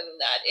ask for more than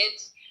that.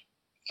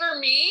 For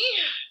me,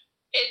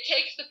 it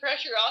takes the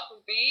pressure off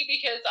of me,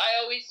 because I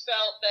always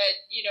felt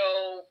that,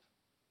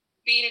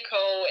 being a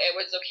co, it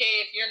was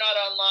okay, if you're not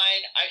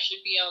online, I should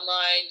be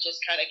online,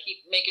 just kind of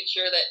keep making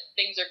sure that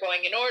things are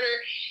going in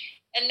order.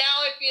 And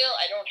now I feel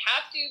I don't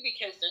have to,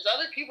 because there's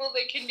other people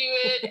that can do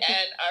it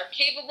and are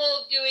capable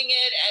of doing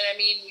it. And I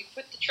mean, we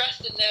put the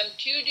trust in them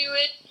to do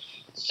it.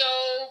 So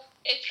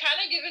it's kind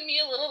of given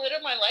me a little bit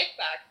of my life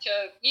back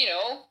to,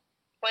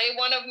 play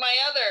one of my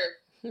other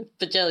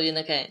bajillion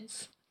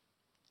accounts.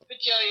 So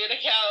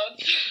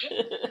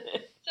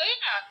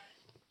yeah.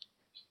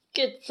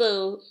 Good.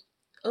 So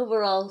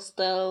overall,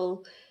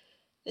 still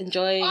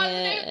enjoying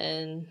positive, it,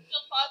 and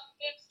still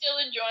positive, still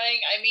enjoying.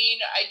 I mean,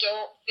 I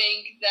don't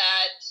think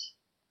that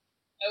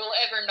I will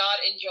ever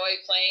not enjoy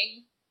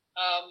playing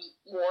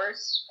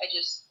wars.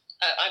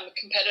 I'm a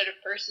competitive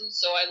person,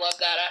 so I love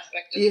that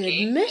aspect of the game.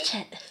 You admit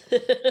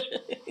it.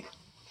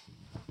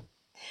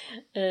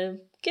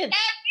 Good. And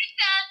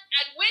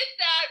with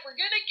that, we're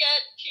gonna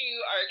get to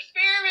our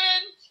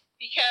experiment,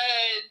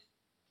 because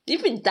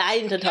you've been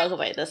dying to talk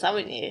about this,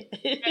 haven't you?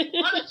 I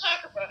want to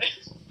talk about it.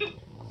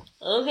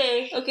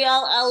 Okay.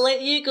 I'll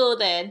let you go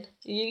then.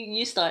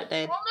 You start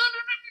then. Well,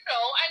 no.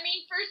 I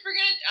mean, first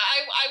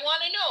I want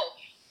to know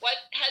what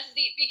has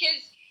because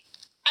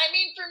I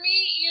mean, for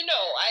me,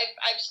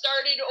 I've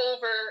started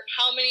over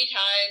how many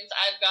times.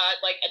 I've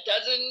got like a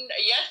dozen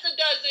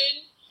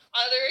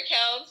other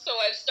accounts, so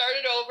I've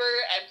started over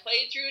and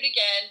played through it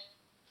again.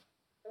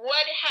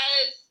 What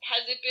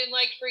has it been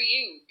like for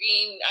you?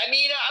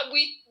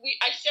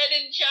 I said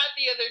in chat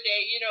the other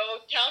day,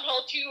 Town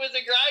Hall 2 was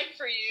a grind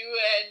for you,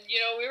 and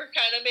we were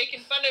kind of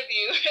making fun of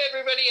you.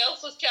 Everybody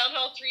else was Town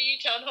Hall 3,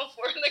 Town Hall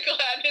 4 in the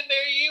clan, and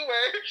there you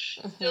were,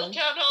 still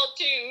Town Hall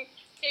 2,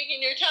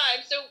 taking your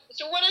time.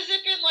 So what has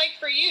it been like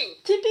for you?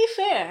 To be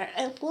fair,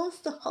 it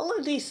was the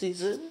holiday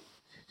season.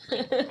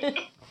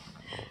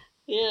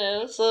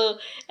 So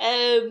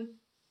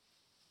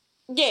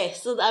yeah,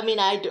 so I mean,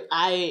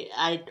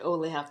 I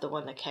only have the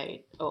one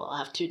account. Oh, I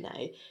have 2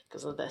 now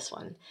because of this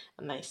one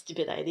and my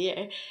stupid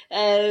idea.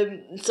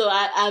 So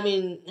I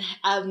mean,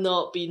 I've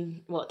not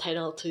been Town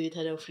Hall 2,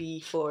 Town Hall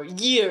 3 for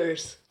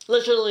years,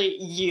 literally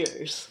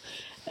years,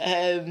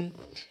 and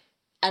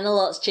a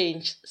lot's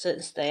changed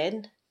since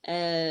then.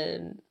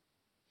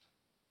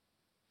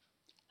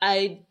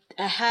 I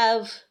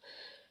have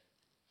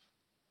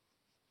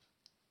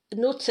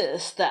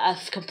noticed that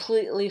I've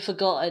completely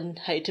forgotten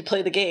how to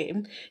play the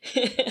game.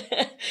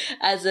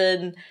 As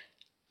in,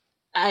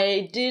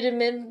 I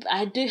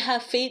do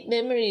have faint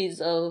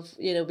memories of,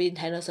 being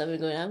 10 or 7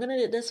 going, I'm going to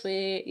do it this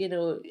way,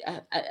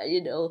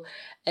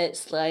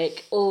 it's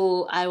like,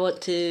 oh, I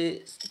want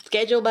to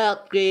schedule my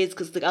upgrades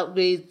because the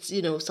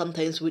upgrades,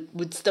 sometimes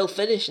would still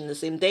finish in the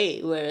same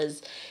day,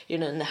 whereas,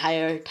 in the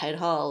higher town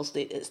halls,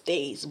 it's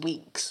days,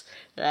 weeks,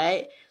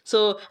 right?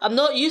 So I'm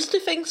not used to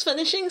things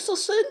finishing so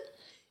soon.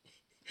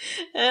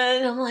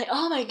 And I'm like,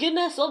 oh my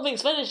goodness,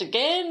 something's finished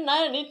again.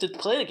 I need to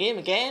play the game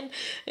again,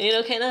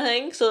 kind of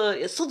thing. So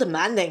it's so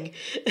demanding,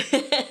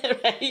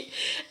 right?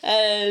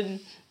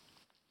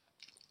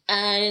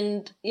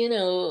 And I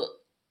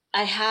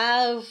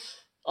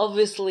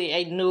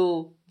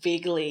know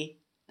vaguely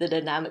the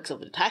dynamics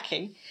of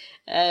attacking,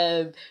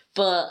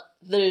 but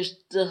there's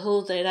the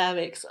whole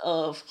dynamics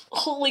of,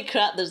 holy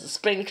crap, there's a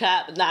spring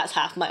trap and that's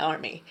half my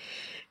army.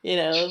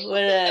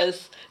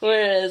 Whereas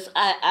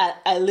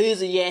I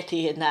lose a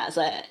Yeti and that's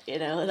it,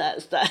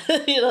 that's that,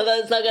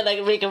 that's not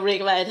gonna make or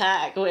break my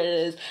attack.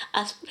 Whereas,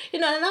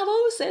 and I've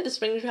always said the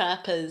spring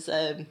trap is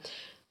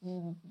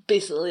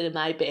basically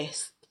my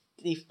best,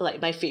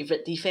 my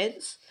favourite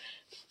defence.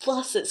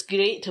 Plus, it's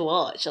great to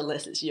watch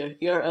unless it's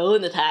your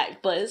own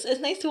attack, but it's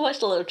nice to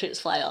watch the little troops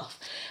fly off.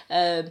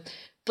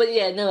 But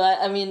yeah, no,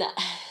 I mean,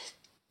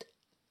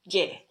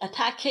 yeah,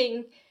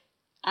 attacking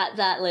at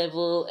that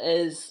level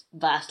is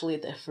vastly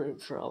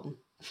different from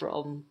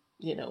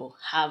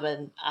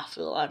having a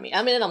full army.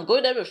 I mean, I'm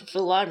going in with a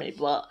full army,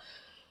 but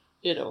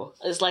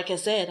it's like I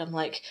said, I'm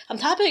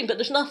tapping, but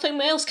there's nothing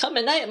else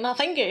coming out of my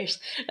fingers,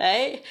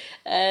 right?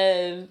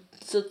 So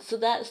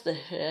that's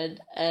different.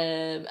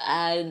 And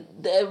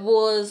it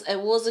was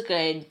a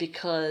grind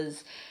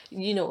because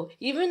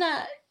even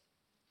at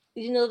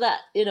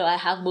I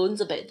have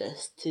moans about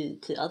this to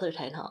other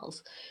town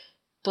halls,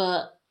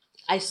 but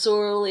I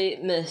sorely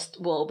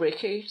missed wall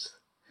breakers.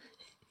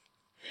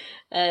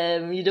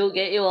 You don't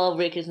get your wall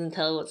breakers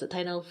until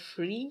Town Hall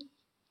 3?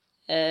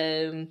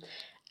 And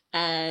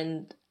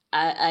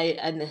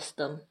I missed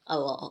them a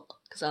lot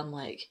because I'm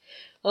like,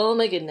 oh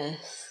my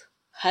goodness,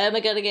 how am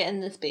I gonna get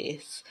in this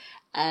base?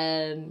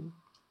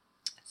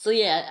 So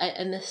yeah,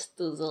 I missed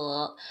those a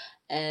lot.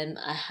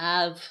 I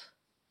have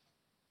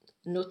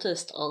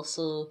noticed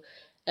also,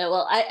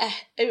 I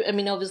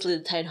mean, obviously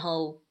the Town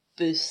Hall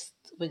boost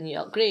when you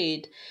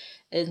upgrade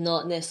is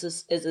not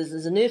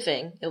is a new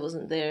thing. It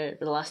wasn't there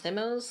the last time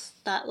I was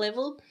that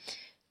level,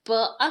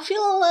 but I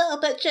feel a little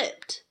bit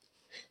gypped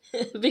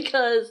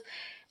because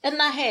in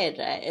my head,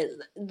 right,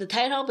 the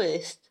Town Hall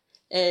boost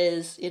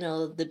is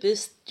the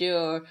boost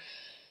your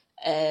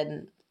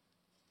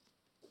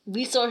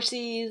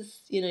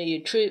resources,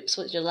 your troops,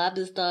 what your lab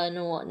has done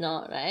and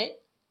whatnot, right?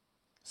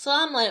 So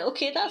I'm like,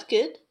 okay, that's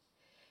good,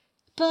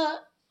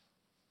 but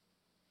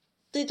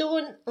they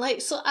don't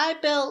so I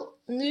built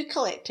new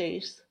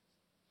collectors,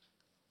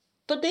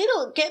 but they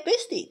don't get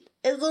boosted.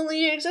 It's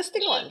only your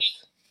existing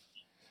ones.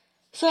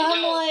 So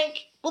I'm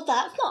like, well,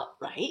 that's not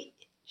right.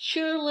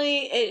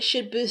 Surely it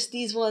should boost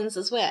these ones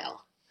as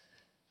well.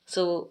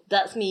 So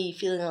that's me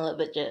feeling a little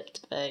bit gypped.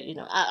 But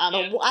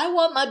I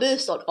want my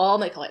boost on all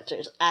my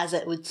collectors, as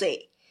it would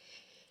say.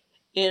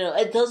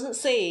 It doesn't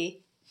say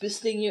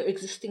boosting your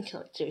existing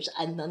collectors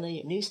and none of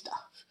your new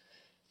stuff.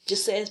 It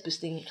just says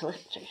boosting your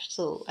collectors.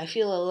 So I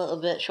feel a little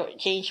bit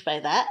shortchanged by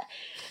that.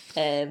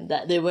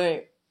 That they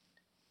weren't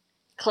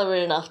clever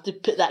enough to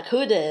put that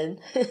code in.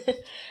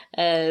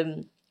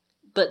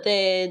 But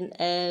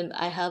then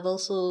I have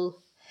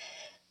also,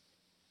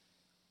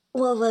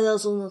 what have I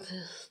also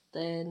noticed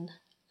then?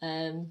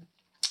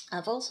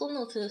 I've also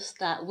noticed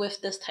that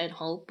with this Town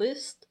Hall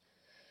boost,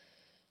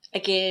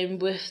 again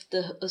with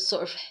the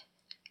sort of,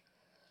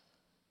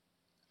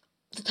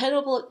 the Town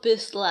Hall block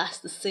boost lasts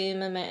the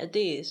same amount of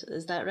days,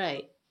 is that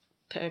right?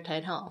 Per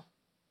Town Hall?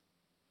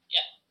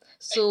 Yeah.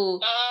 So...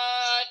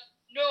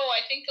 no, I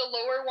think the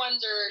lower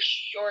ones are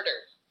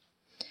shorter.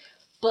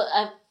 But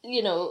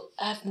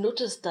I've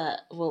noticed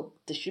that, well,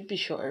 they should be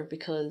shorter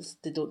because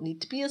they don't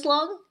need to be as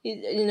long.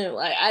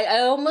 I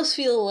almost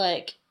feel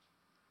like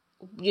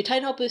your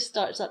Town Hall boost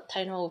starts at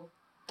Town Hall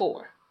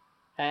 4,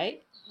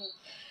 right? Mm-hmm.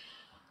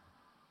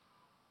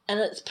 And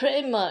it's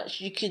pretty much,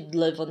 you could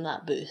live on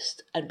that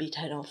boost and be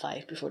Town Hall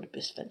 5 before the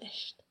boost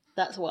finished.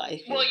 That's what I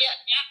feel. Well, yeah.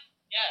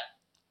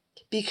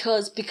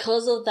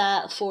 Because of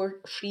that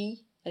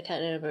free, I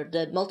can't remember,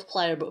 the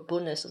multiplier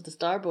bonus of the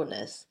star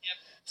bonus. Yep.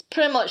 It's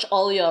pretty much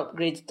all your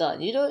upgrades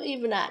done. You don't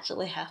even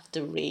actually have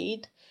to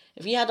raid.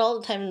 If you had all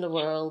the time in the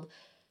world,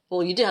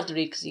 well, you do have to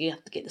raid because you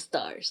have to get the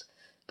stars,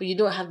 but you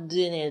don't have to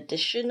do any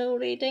additional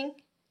raiding,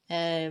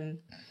 and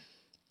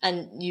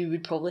you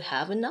would probably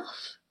have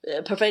enough,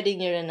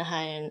 providing you're in a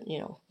high,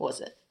 what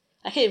was it?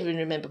 I can't even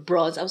remember.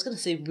 Bronze. I was going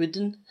to say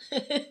wooden.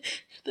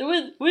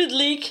 The wood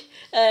league,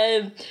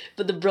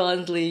 but the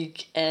bronze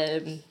league.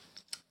 I'm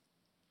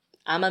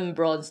in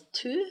bronze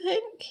 2, I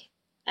think.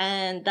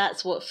 And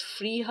that's what,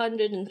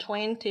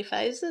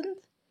 320,000?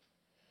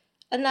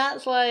 And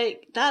that's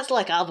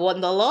like I've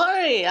won the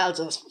lottery. I'll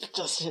just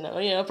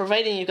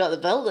providing you've got the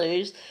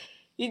builders,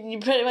 you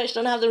pretty much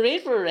don't have to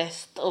raid for the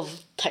rest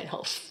of Town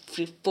Hall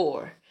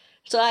 4.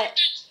 So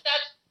that's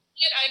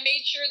it. I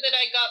made sure that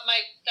I got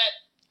that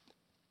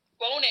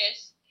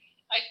bonus.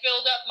 I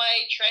filled up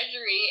my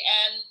treasury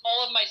and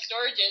all of my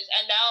storages,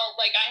 and now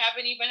I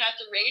haven't even had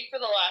to raid for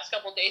the last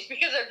couple of days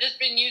because I've just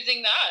been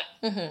using that.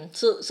 Mm-hmm.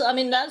 So I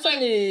mean that's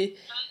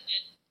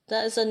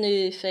a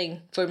new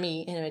thing for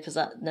me anyway, because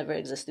that never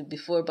existed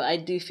before. But I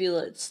do feel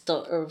it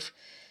sort of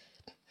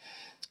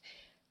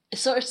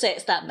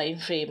sets that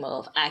mind frame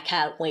of I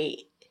can't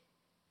wait.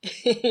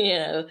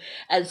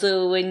 And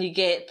so when you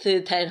get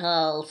to Town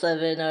Hall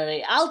 7 or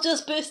 8, I'll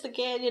just boost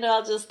again,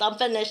 I'm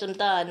finished, I'm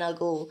done, I'll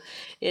go,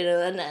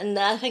 and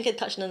I think I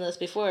touched on this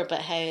before,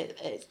 but how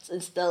it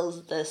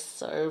instills this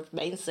sort of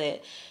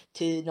mindset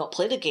to not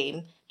play the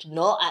game, to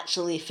not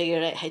actually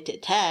figure out how to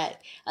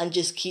attack, and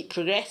just keep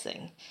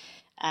progressing,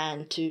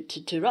 and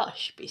to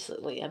rush,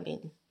 basically. I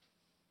mean,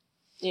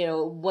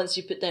 once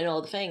you put down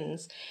all the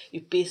things,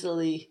 you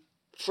basically,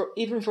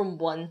 even from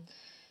one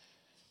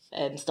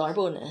star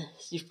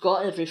bonus, you've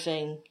got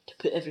everything to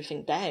put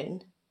everything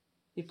down.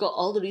 You've got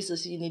all the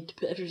resources you need to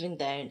put everything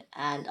down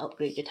and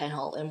upgrade your town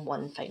hall in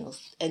one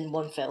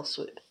fell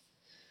swoop.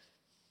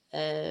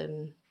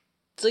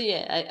 So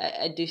yeah,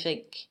 I do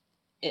think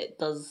it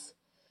does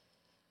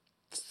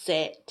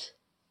set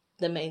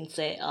the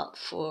mindset up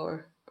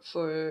for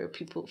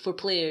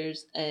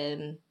players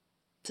to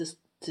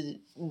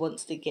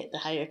once they get the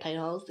higher town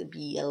halls, to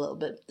be a little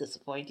bit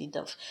disappointed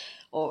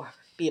or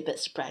be a bit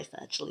surprised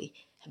actually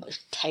how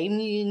much time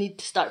you need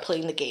to start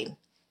playing the game.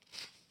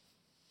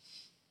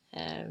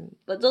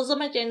 But those are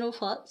my general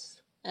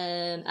thoughts.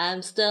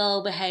 I'm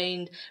still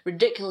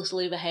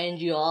ridiculously behind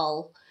you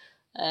all.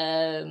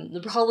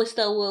 There probably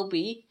still will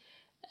be.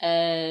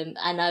 And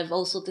I've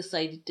also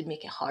decided to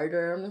make it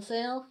harder on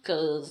myself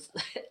because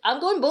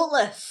I'm going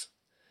boatless.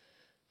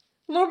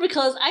 More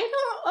because I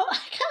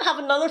can't have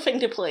another thing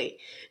to play.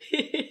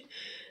 You're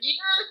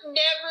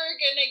never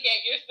gonna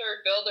get your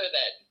third builder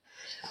then.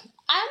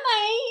 I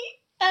might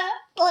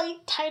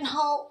Town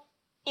Hall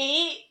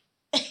 8.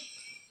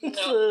 No.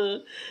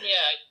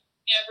 Yeah,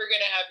 never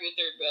gonna have your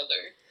third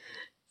builder.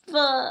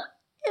 But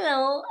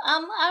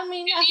I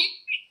mean, you're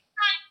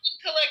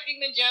collecting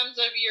the gems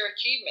of your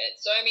achievement,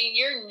 so I mean,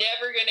 you're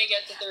never gonna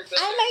get the third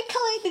builder. I might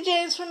collect the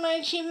gems from my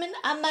achievement.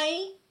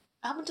 I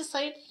haven't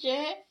decided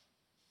yet.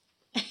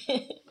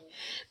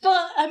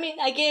 But I mean,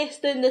 I guess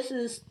then this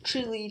is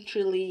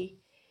truly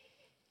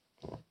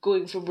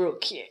going for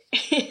broke here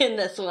in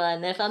this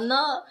one. If I'm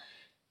not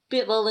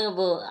building a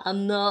boat,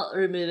 I'm not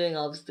removing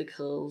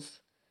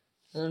obstacles,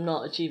 and I'm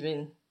not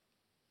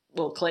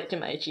collecting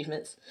my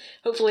achievements.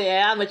 Hopefully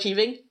I am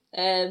achieving,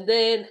 and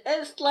then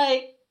it's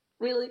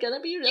really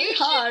gonna be really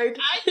hard.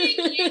 I think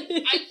I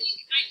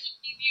should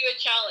give you a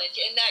challenge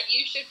in that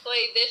you should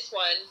play this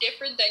one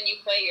different than you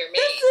play your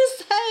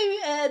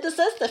main. This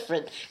is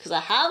different because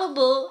I have a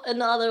boat,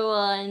 another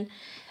one.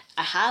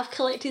 I have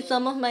collected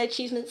some of my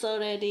achievements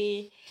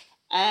already,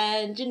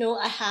 and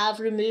I have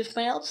removed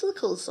my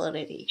obstacles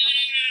already.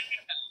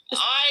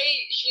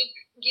 I should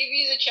give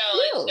you the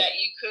challenge that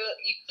you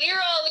clear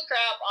all the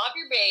crap off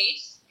your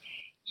base,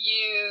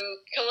 you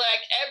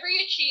collect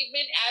every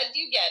achievement as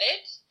you get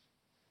it,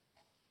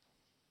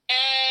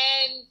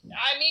 and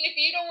I mean, if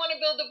you don't want to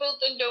build a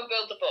boat, then don't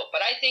build a boat.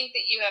 But I think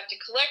that you have to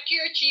collect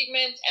your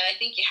achievements, and I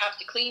think you have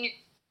to clean your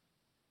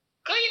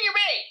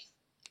base.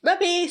 My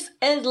base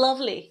is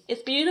lovely.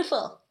 It's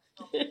beautiful.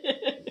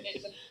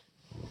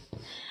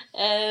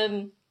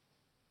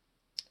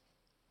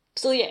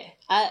 So yeah,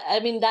 I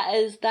mean that.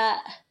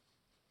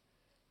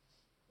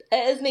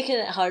 It is making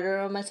it harder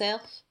on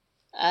myself.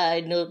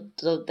 I don't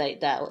doubt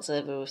that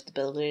whatsoever with the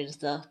builder and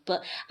stuff,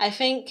 but I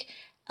think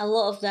a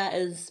lot of that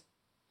is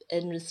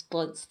in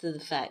response to the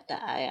fact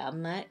that I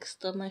am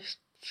maxed on my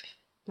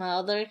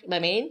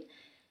main.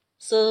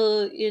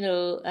 So,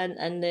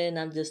 and then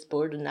I'm just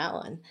bored on that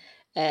one.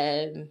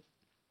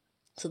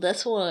 So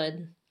this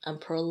one, I'm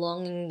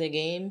prolonging the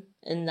game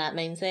in that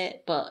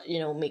mindset, but,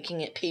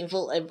 making it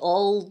painful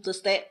all the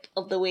step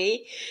of the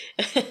way.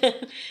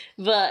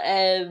 But,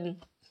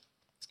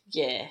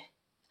 yeah,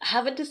 I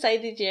haven't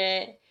decided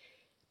yet,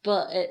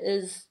 but it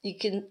is, you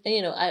can,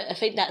 I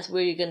think that's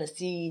where you're going to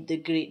see the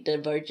great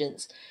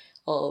divergence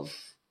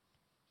of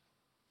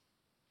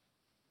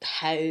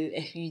how,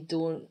 if you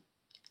don't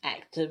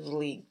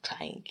actively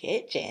try and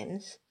get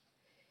gems,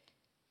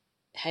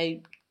 how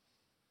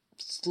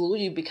slow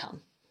you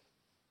become.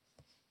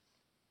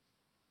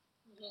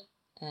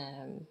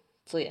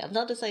 So yeah, I've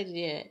not decided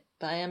yet,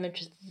 but I am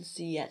interested to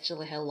see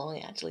actually how long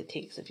it actually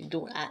takes if you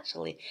don't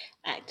actually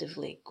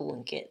actively go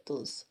and get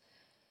those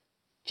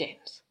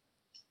gems.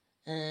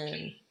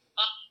 I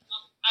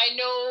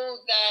know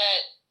that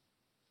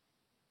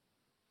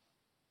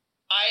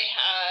I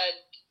had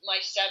my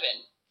 7.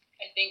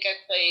 I think I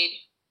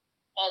played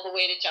all the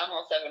way to Town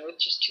Hall 7 with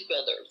just 2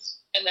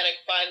 builders. And then I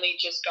finally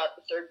just got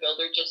the third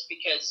builder just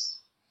because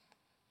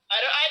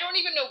I don't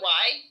even know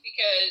why,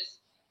 because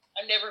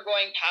I'm never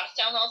going past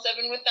Town Hall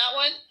 7 with that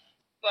one.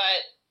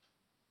 But,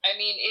 I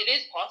mean, it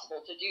is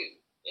possible to do.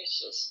 It's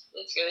just,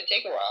 it's going to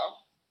take a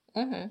while.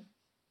 Mm-hmm.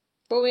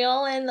 But we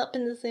all end up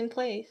in the same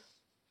place.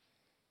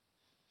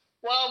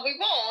 Well, we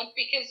won't,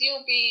 because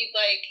you'll be,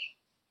 like...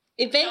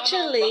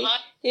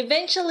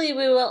 Eventually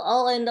we will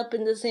all end up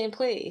in the same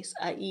place,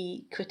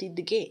 i.e. quitting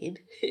the game.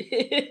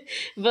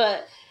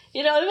 But,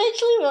 you know,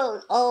 eventually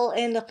we'll all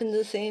end up in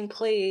the same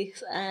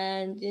place,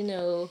 and, you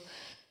know...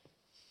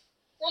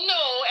 Well,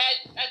 no,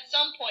 at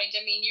some point,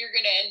 I mean, you're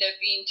going to end up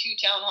being 2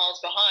 town halls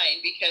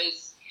behind,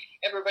 because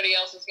everybody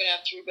else is going to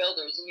have 3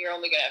 builders, and you're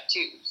only going to have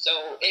 2.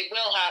 So it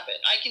will happen.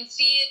 I can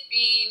see it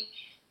being,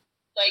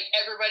 like,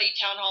 everybody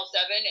Town Hall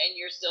 7, and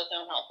you're still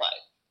Town Hall 5.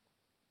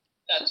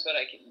 That's what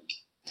I can...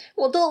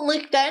 Well, don't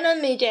look down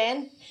on me,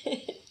 Jen.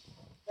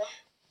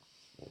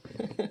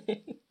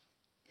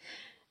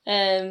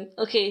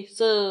 Okay,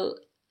 so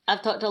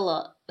I've talked a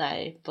lot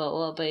now, but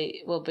what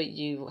about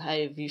you? How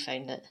have you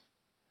found it?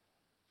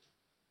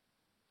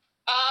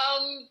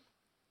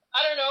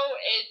 I don't know.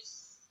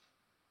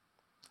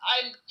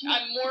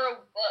 I'm more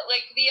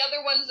like the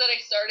other ones that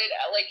I started.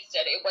 Like I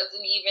said, it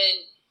wasn't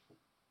even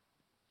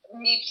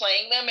me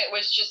playing them. It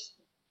was just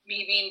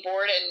me being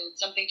bored and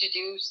something to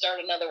do, start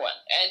another one.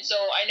 And so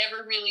I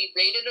never really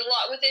rated a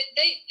lot with it.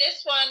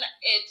 This one,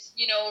 it's,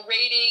 you know,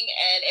 rating,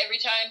 and every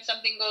time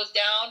something goes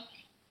down,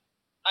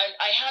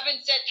 I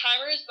haven't set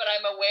timers, but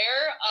I'm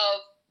aware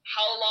of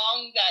how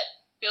long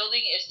that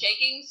building is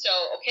taking. So,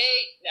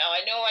 okay, now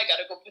I know I got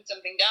to go put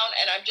something down,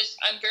 and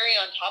I'm very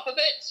on top of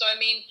it. So, I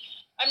mean,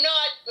 I'm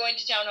not going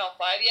to Town Hall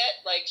 5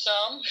 yet, like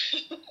some,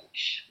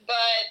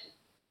 but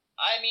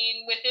I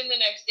mean, within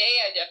the next day,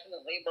 I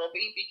definitely will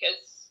be,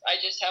 because I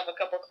just have a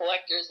couple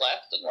collectors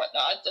left and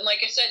whatnot. And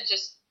like I said,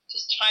 just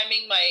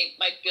timing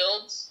my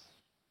builds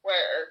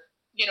where,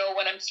 you know,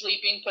 when I'm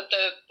sleeping, put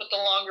the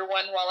longer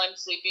one while I'm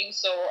sleeping,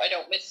 so I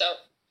don't miss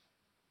out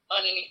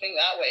on anything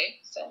that way.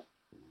 So.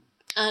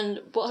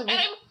 And what have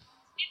you...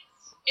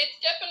 It's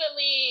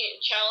definitely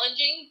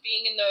challenging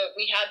being in the...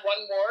 We had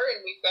one war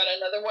and we've got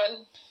another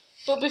one.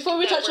 But before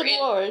we touch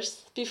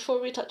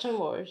on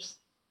wars,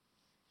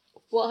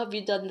 what have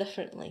you done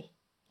differently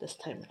this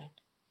time around?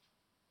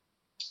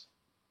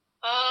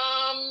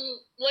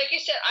 Like I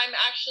said, I'm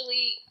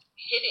actually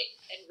hitting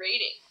and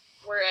raiding.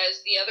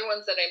 Whereas the other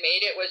ones that I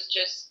made, it was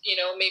just, you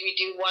know, maybe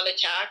do one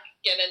attack,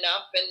 get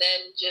enough, and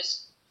then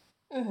just...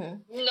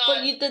 Mm-hmm.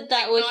 But you did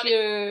that with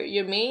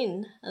your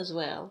main as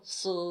well,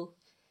 so...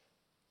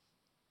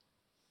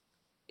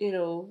 You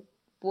know,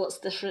 what's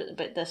different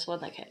about this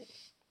one account?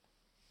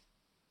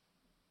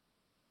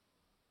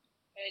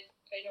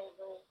 I don't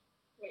know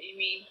what you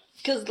mean.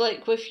 Because,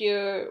 like, with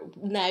your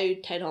now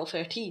Town Hall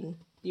 13,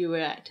 you were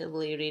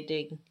actively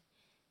raiding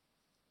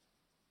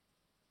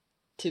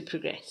to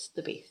progress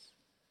the base.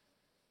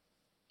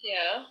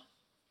 Yeah.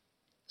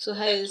 So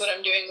that's what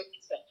I'm doing with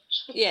this.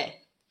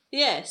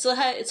 Yeah. So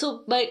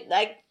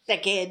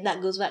again,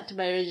 that goes back to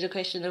my original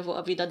question of what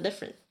have you done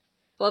different?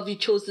 What have you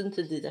chosen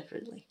to do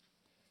differently?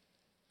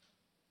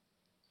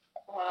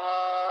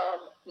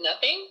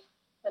 Nothing.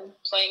 I'm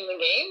playing the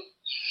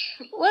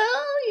game.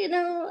 Well, you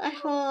know, I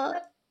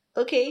thought,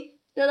 okay,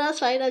 no, that's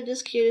fine. I'm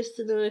just curious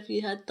to know if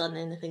you had done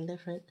anything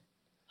different.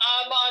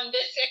 On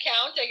this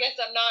account, I guess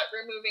I'm not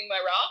removing my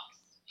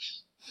rocks.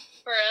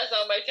 Whereas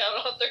on my Town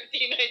Hall 13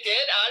 I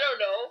did. I don't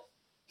know.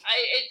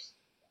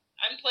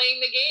 I'm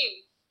playing the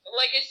game.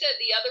 Like I said,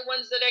 the other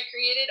ones that I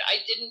created,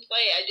 I didn't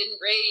play. I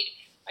didn't raid.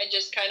 I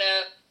just kind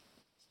of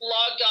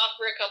logged off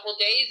for a couple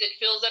days. It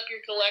fills up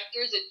your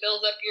collectors. It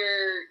fills up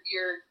your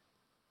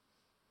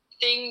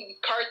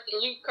the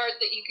loot cart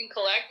that you can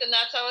collect, and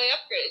that's how I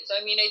upgraded. So,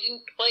 I mean, I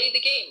didn't play the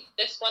game.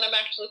 This one I'm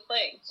actually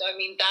playing. So, I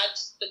mean,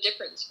 that's the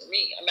difference for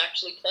me. I'm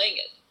actually playing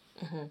it.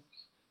 Mm-hmm.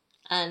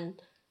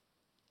 And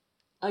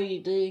are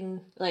you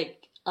doing,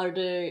 like, are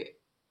there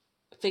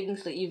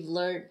things that you've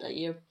learned that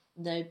you're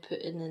now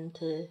putting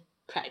into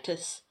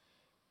practice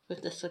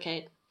with this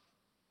account?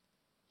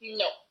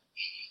 No.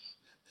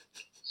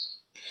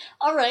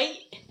 All right.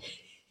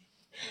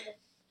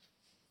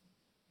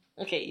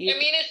 Okay. I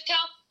mean, it's Town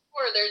 4.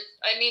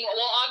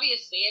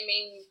 Obviously,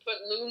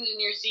 put loons in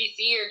your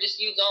CC or just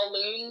use all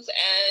loons,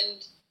 and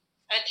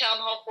at Town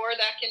Hall 4,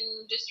 that can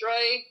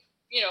destroy,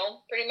 you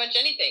know, pretty much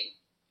anything.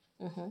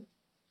 Mm-hmm.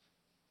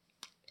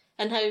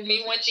 And how?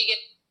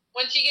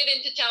 Once you get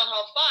into Town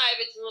Hall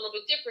 5, it's a little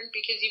bit different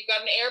because you've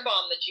got an air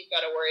bomb that you've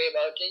got to worry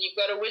about, and you've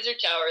got a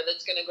wizard tower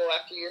that's going to go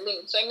after your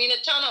loons. So, I mean,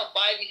 at Town Hall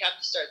 5, you have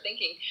to start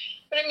thinking.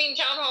 But, I mean,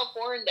 Town Hall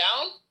 4 and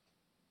down,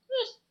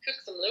 just cook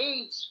some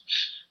loons.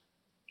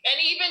 And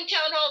even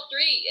Town Hall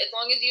 3, as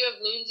long as you have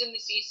loons in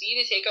the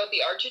CC to take out the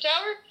Archer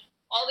Tower,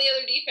 all the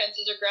other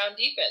defenses are ground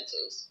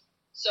defenses.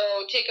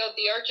 So take out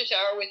the Archer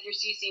Tower with your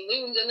CC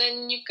loons, and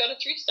then you've got a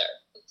 3-star.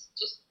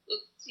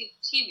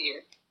 It's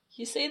easier.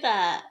 You say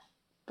that,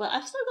 but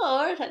I've still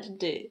got a hard to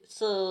do,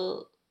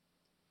 so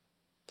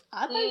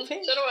I'm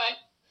okay. So do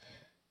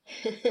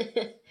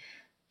I.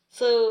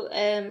 So,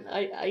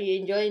 are you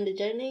enjoying the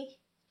journey?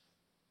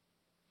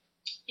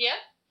 Yeah,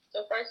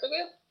 so far so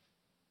good.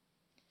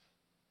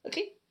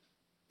 Okay.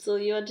 So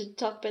you wanted to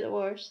talk about the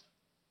wars?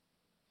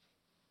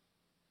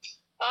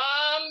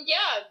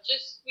 Yeah,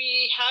 just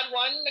we had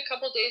one a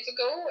couple days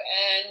ago,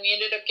 and we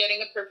ended up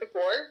getting a perfect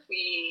war.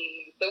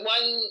 The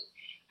one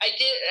I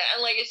did,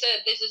 and like I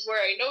said, this is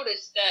where I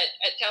noticed that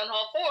at Town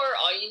Hall 4,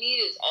 all you need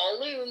is all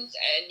loons,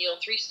 and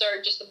you'll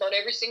 3-star just about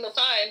every single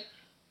time,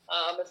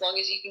 as long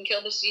as you can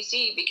kill the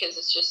CC, because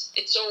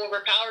it's so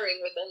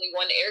overpowering with only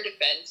one air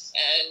defense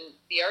and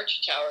the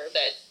Archer Tower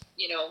that,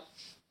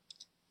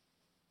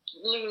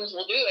 loons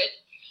will do it.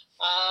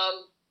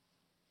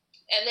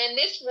 And then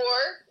this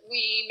war,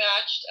 we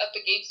matched up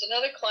against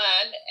another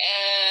clan,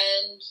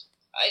 and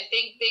I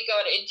think they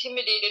got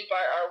intimidated by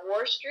our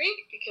war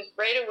streak, because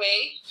right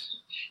away,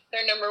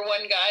 their number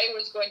one guy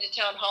was going to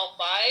Town Hall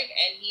 5,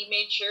 and he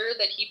made sure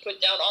that he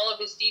put down all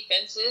of his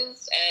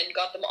defenses and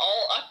got them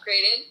all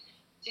upgraded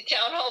to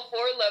Town Hall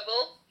 4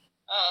 level,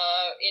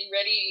 in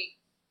ready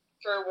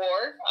for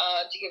war,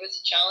 to give us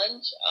a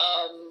challenge.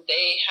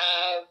 They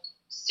have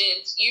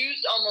since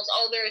used almost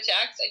all their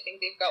attacks. I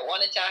think they've got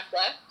one attack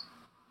left.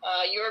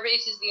 Your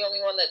base is the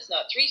only one that's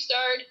not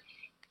 3-starred,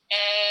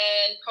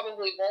 and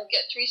probably won't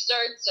get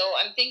 3-starred. So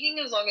I'm thinking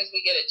as long as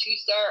we get a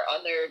 2-star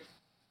on their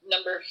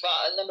number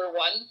 1,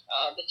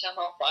 the Town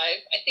Hall 5,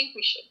 I think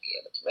we should be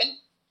able to win.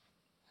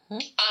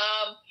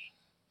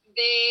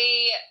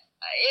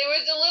 It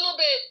was a little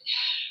bit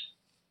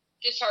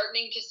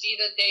disheartening to see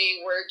that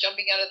they were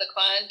jumping out of the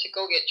clan to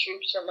go get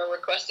troops from a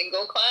Request and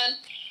Go clan.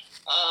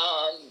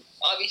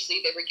 Obviously,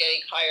 they were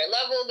getting higher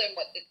level than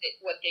what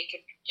they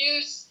could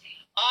produce.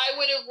 I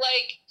would have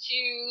liked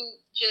to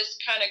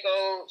just kind of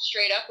go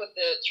straight up with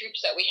the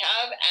troops that we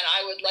have, and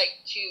I would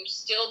like to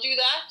still do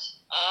that.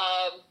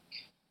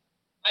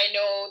 I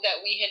know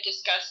that we had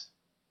discussed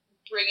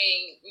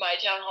bringing my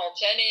Town Hall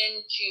 10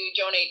 in to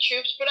donate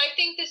troops, but I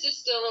think this is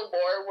still a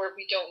war where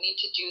we don't need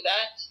to do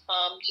that,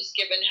 just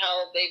given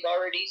how they've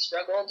already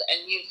struggled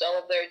and used all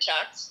of their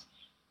attacks.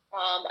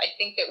 I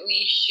think that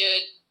we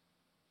should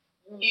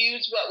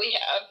use what we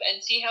have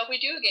and see how we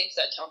do against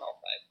that Town Hall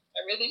 5.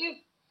 I really do.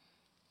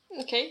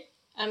 Okay.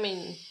 I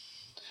mean,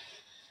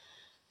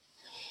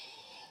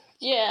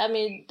 yeah,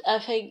 I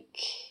think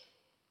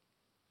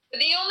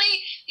the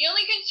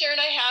only concern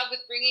I have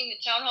with bringing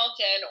the Town Hall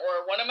 10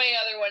 or one of my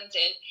other ones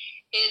in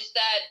is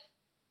that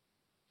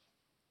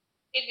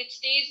if it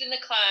stays in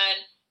the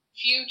clan,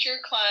 future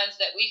clans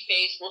that we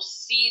face will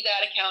see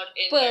that account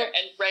in there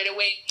and right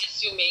away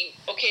assuming,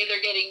 okay,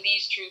 they're getting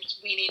these troops,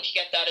 we need to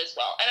get that as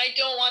well. And I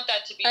don't want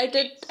that to be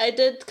I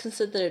did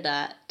consider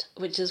that,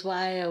 which is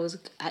why I was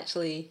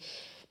actually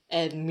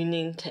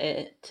meaning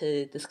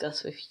to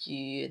discuss with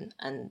you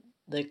and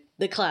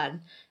the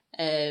clan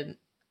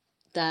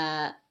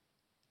that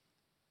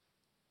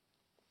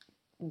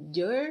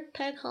your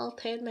Town Hall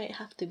 10 might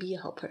have to be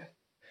a helper.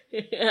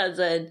 As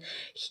in,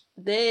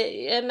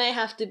 it might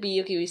have to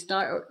be, okay, we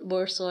start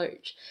War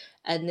Search,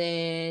 and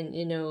then,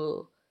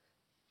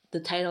 the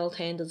Town Hall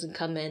 10 doesn't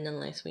come in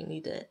unless we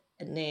need it.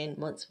 And then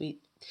once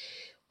we've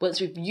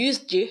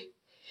used you,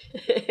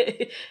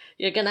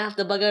 you're going to have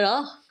to bugger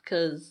off,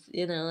 because,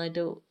 I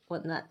don't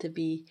want that to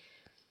be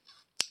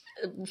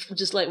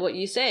just like what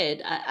you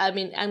said. I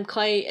mean, I'm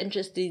quite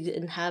interested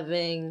in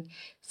having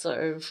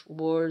sort of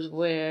wars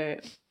where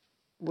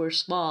we're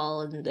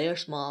small and they're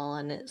small,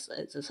 and it's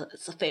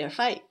a fair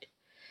fight,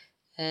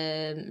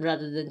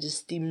 rather than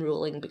just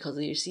steamrolling because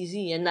of your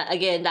CC. And that,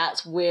 again,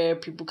 that's where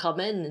people come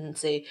in and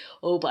say,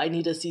 "Oh, but I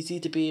need a CC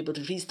to be able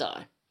to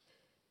 3-star,"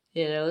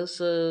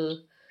 So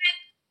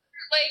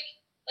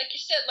like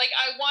you said,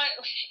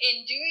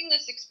 in doing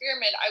this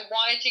experiment, I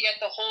wanted to get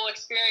the whole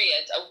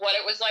experience of what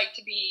it was like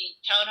to be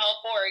Town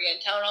Hall 4 again,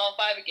 Town Hall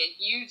 5 again,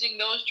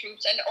 using those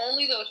troops and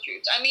only those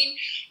troops. I mean,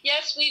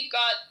 yes, we've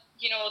got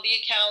the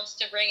accounts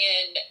to bring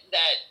in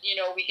that,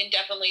 we can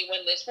definitely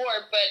win this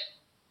war, but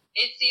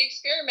it's the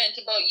experiment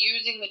about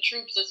using the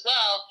troops as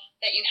well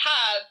that you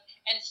have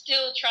and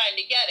still trying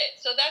to get it.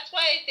 So that's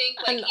why I think,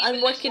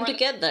 and working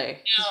together,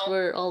 because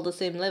we're all the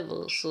same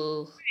level,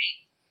 so...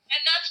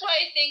 And that's why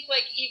I think,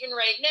 even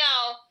right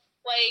now,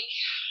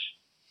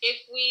 if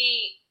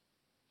we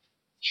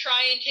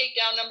try and take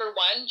down number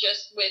 1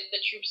 just with the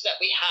troops that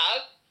we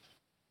have,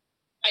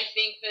 I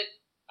think that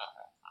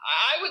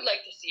I would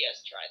like to see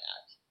us try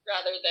that.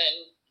 Rather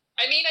than,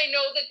 I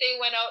know that they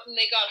went out and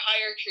they got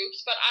higher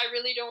troops, but I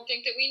really don't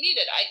think that we need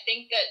it. I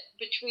think that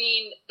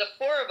between the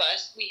 4 of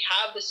us, we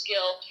have the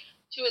skill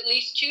to at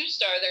least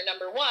 2-star their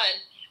number 1,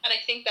 and I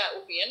think that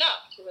will be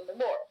enough to win the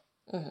war.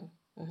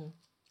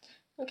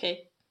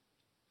 Okay.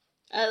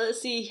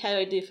 Let's see how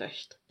I do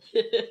first.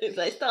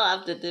 I still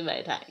have to do my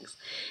attacks.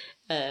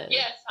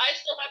 Yes, I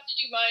still have to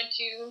do mine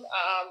too.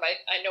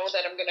 I know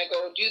that I'm going to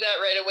go do that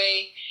right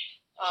away.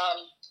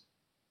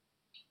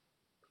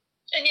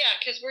 And yeah,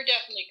 because we're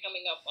definitely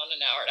coming up on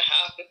an hour and a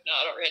half, if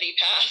not already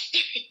past.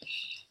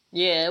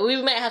 Yeah, we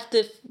might have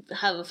to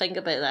have a think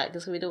about that,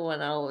 because we don't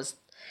want to always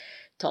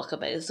talk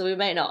about it. So we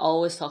might not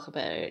always talk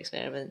about our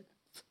experiment.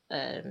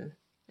 And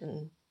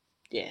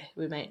yeah,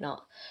 we might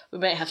not. We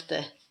might have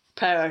to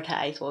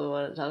prioritise what we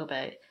want to talk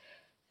about.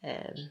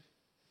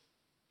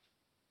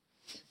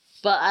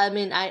 But I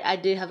mean, I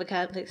do have a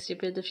Can't Fix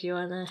Stupid if you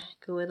wanna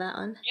go with that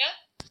one. Yeah,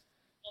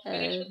 I'll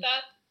finish with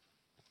that.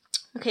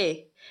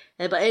 Okay,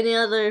 but any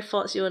other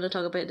thoughts you want to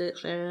talk about the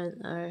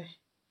experiment or?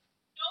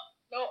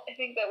 No, I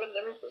think that was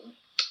everything.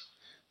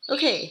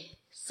 Okay,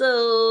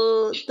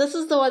 so this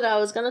is the one I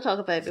was gonna talk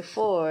about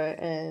before.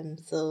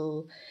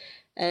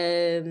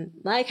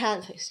 My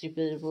Can't Fix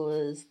Stupid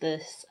was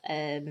this.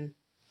 I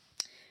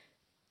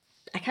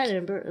can't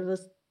remember. It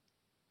was.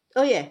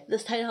 Oh yeah,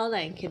 this Town Hall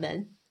 9 came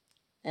in.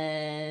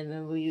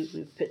 And we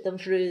put them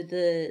through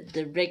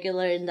the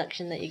regular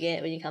induction that you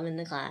get when you come in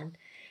the clan.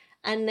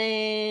 And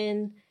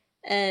then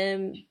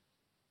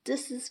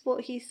this is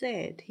what he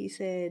said. He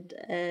said,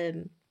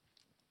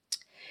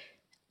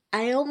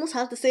 I almost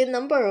have the same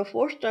number of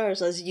 4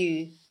 stars as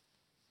you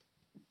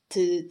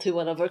to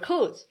one of our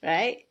codes,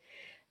 right?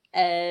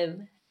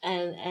 And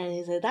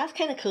he said, that's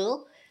kind of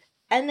cool.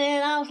 And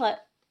then I was like,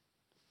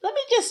 let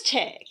me just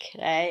check,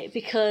 right?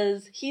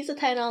 Because he's a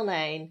Town Hall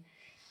 9.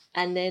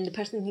 And then the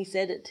person he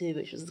said it to,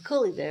 which was the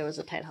colleague there, was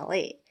a Town Hall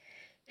 8.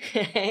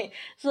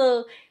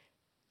 So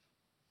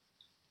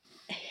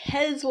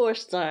his war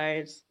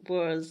stars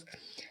was,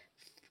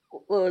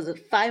 what was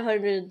it,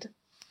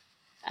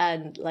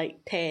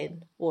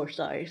 510 war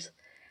stars.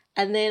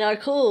 And then our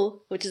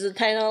co, which is a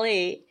Town Hall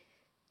 8,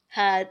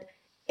 had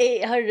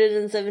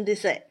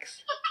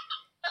 876.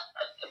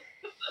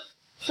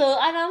 So,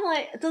 and I'm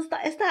like, does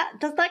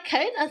that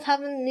count as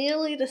having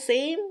nearly the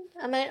same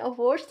amount of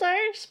war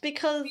stars?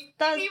 Because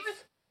that's... Maybe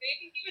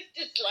he was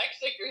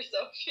dyslexic or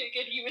something,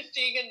 and he was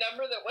seeing a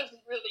number that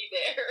wasn't really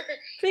there.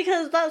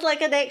 Because that's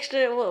like an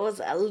extra, what was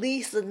it, at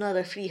least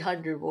another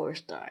 300 war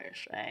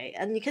stars, right?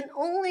 And you can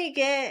only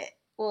get,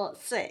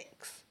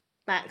 6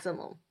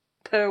 maximum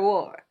per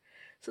war.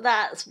 So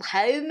that's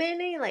how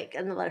many? Like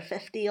another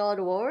 50 odd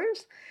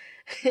wars?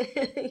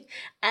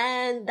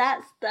 And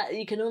that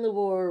you can only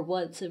war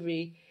once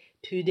every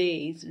 2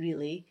 days,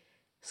 really.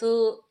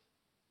 So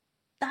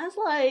that's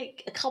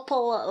like a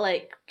couple,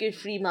 like good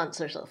 3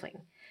 months or something.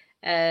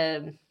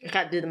 I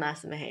can't do the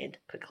math in my head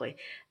quickly.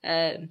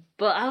 But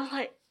I was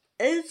like,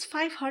 is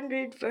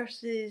 500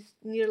 versus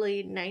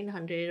nearly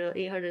 900 or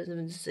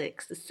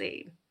 876 the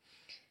same?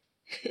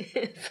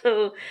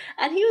 So,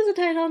 and he was a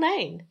Town Hall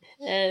 9.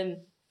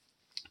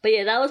 But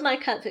yeah, that was my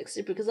Can't Fix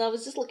Stupid, because I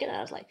was just looking at it,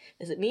 I was like,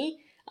 is it me?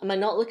 Am I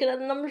not looking at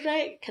the numbers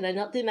right? Can I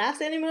not do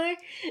maths anymore?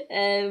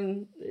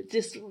 I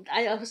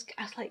was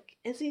like,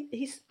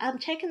 I'm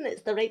checking that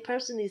it's the right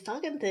person he's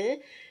talking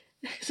to.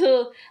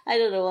 So I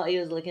don't know what he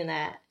was looking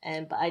at,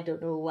 but I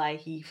don't know why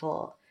he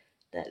thought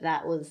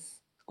that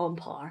was on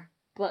par.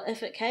 But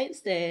if it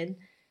counts, then,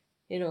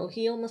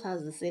 he almost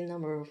has the same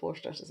number of 4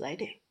 stars as I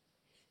do.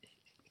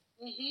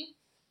 Mm-hmm.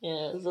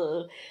 Yeah,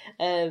 so,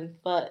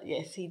 but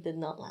yes, he did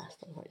not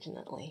last,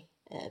 unfortunately,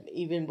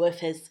 even with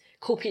his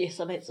copious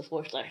amounts of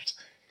 4 stars.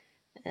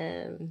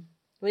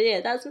 But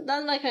yeah, that's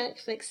my Can't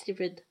Fix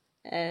Stupid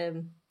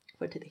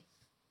for today.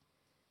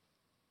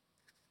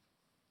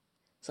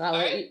 So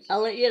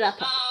I'll let you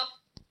wrap up.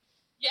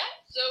 Yeah,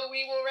 so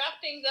we will wrap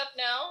things up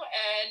now,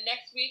 and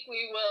next week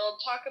we will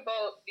talk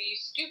about the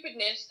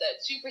stupidness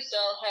that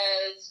Supercell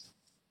has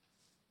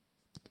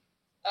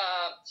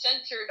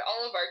censored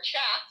all of our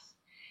chats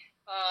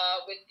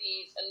with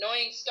these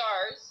annoying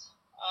stars.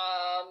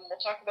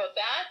 We'll talk about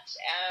that,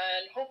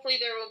 and hopefully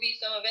there will be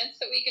some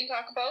events that we can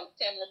talk about,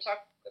 and we'll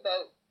talk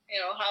about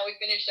how we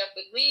finished up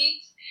with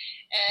leagues,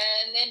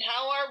 and then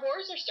how our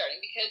wars are starting,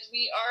 because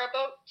we are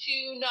about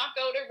to knock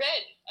out a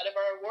red out of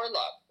our war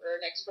log for our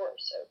next war,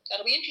 so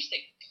that'll be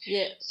interesting.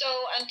 Yeah. So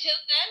until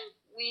then,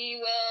 we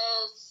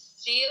will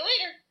see you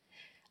later.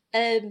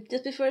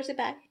 Just before I say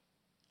bye,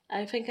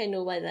 I think I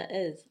know why that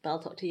is, but I'll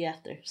talk to you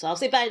after. So I'll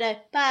say bye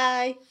now.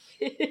 Bye.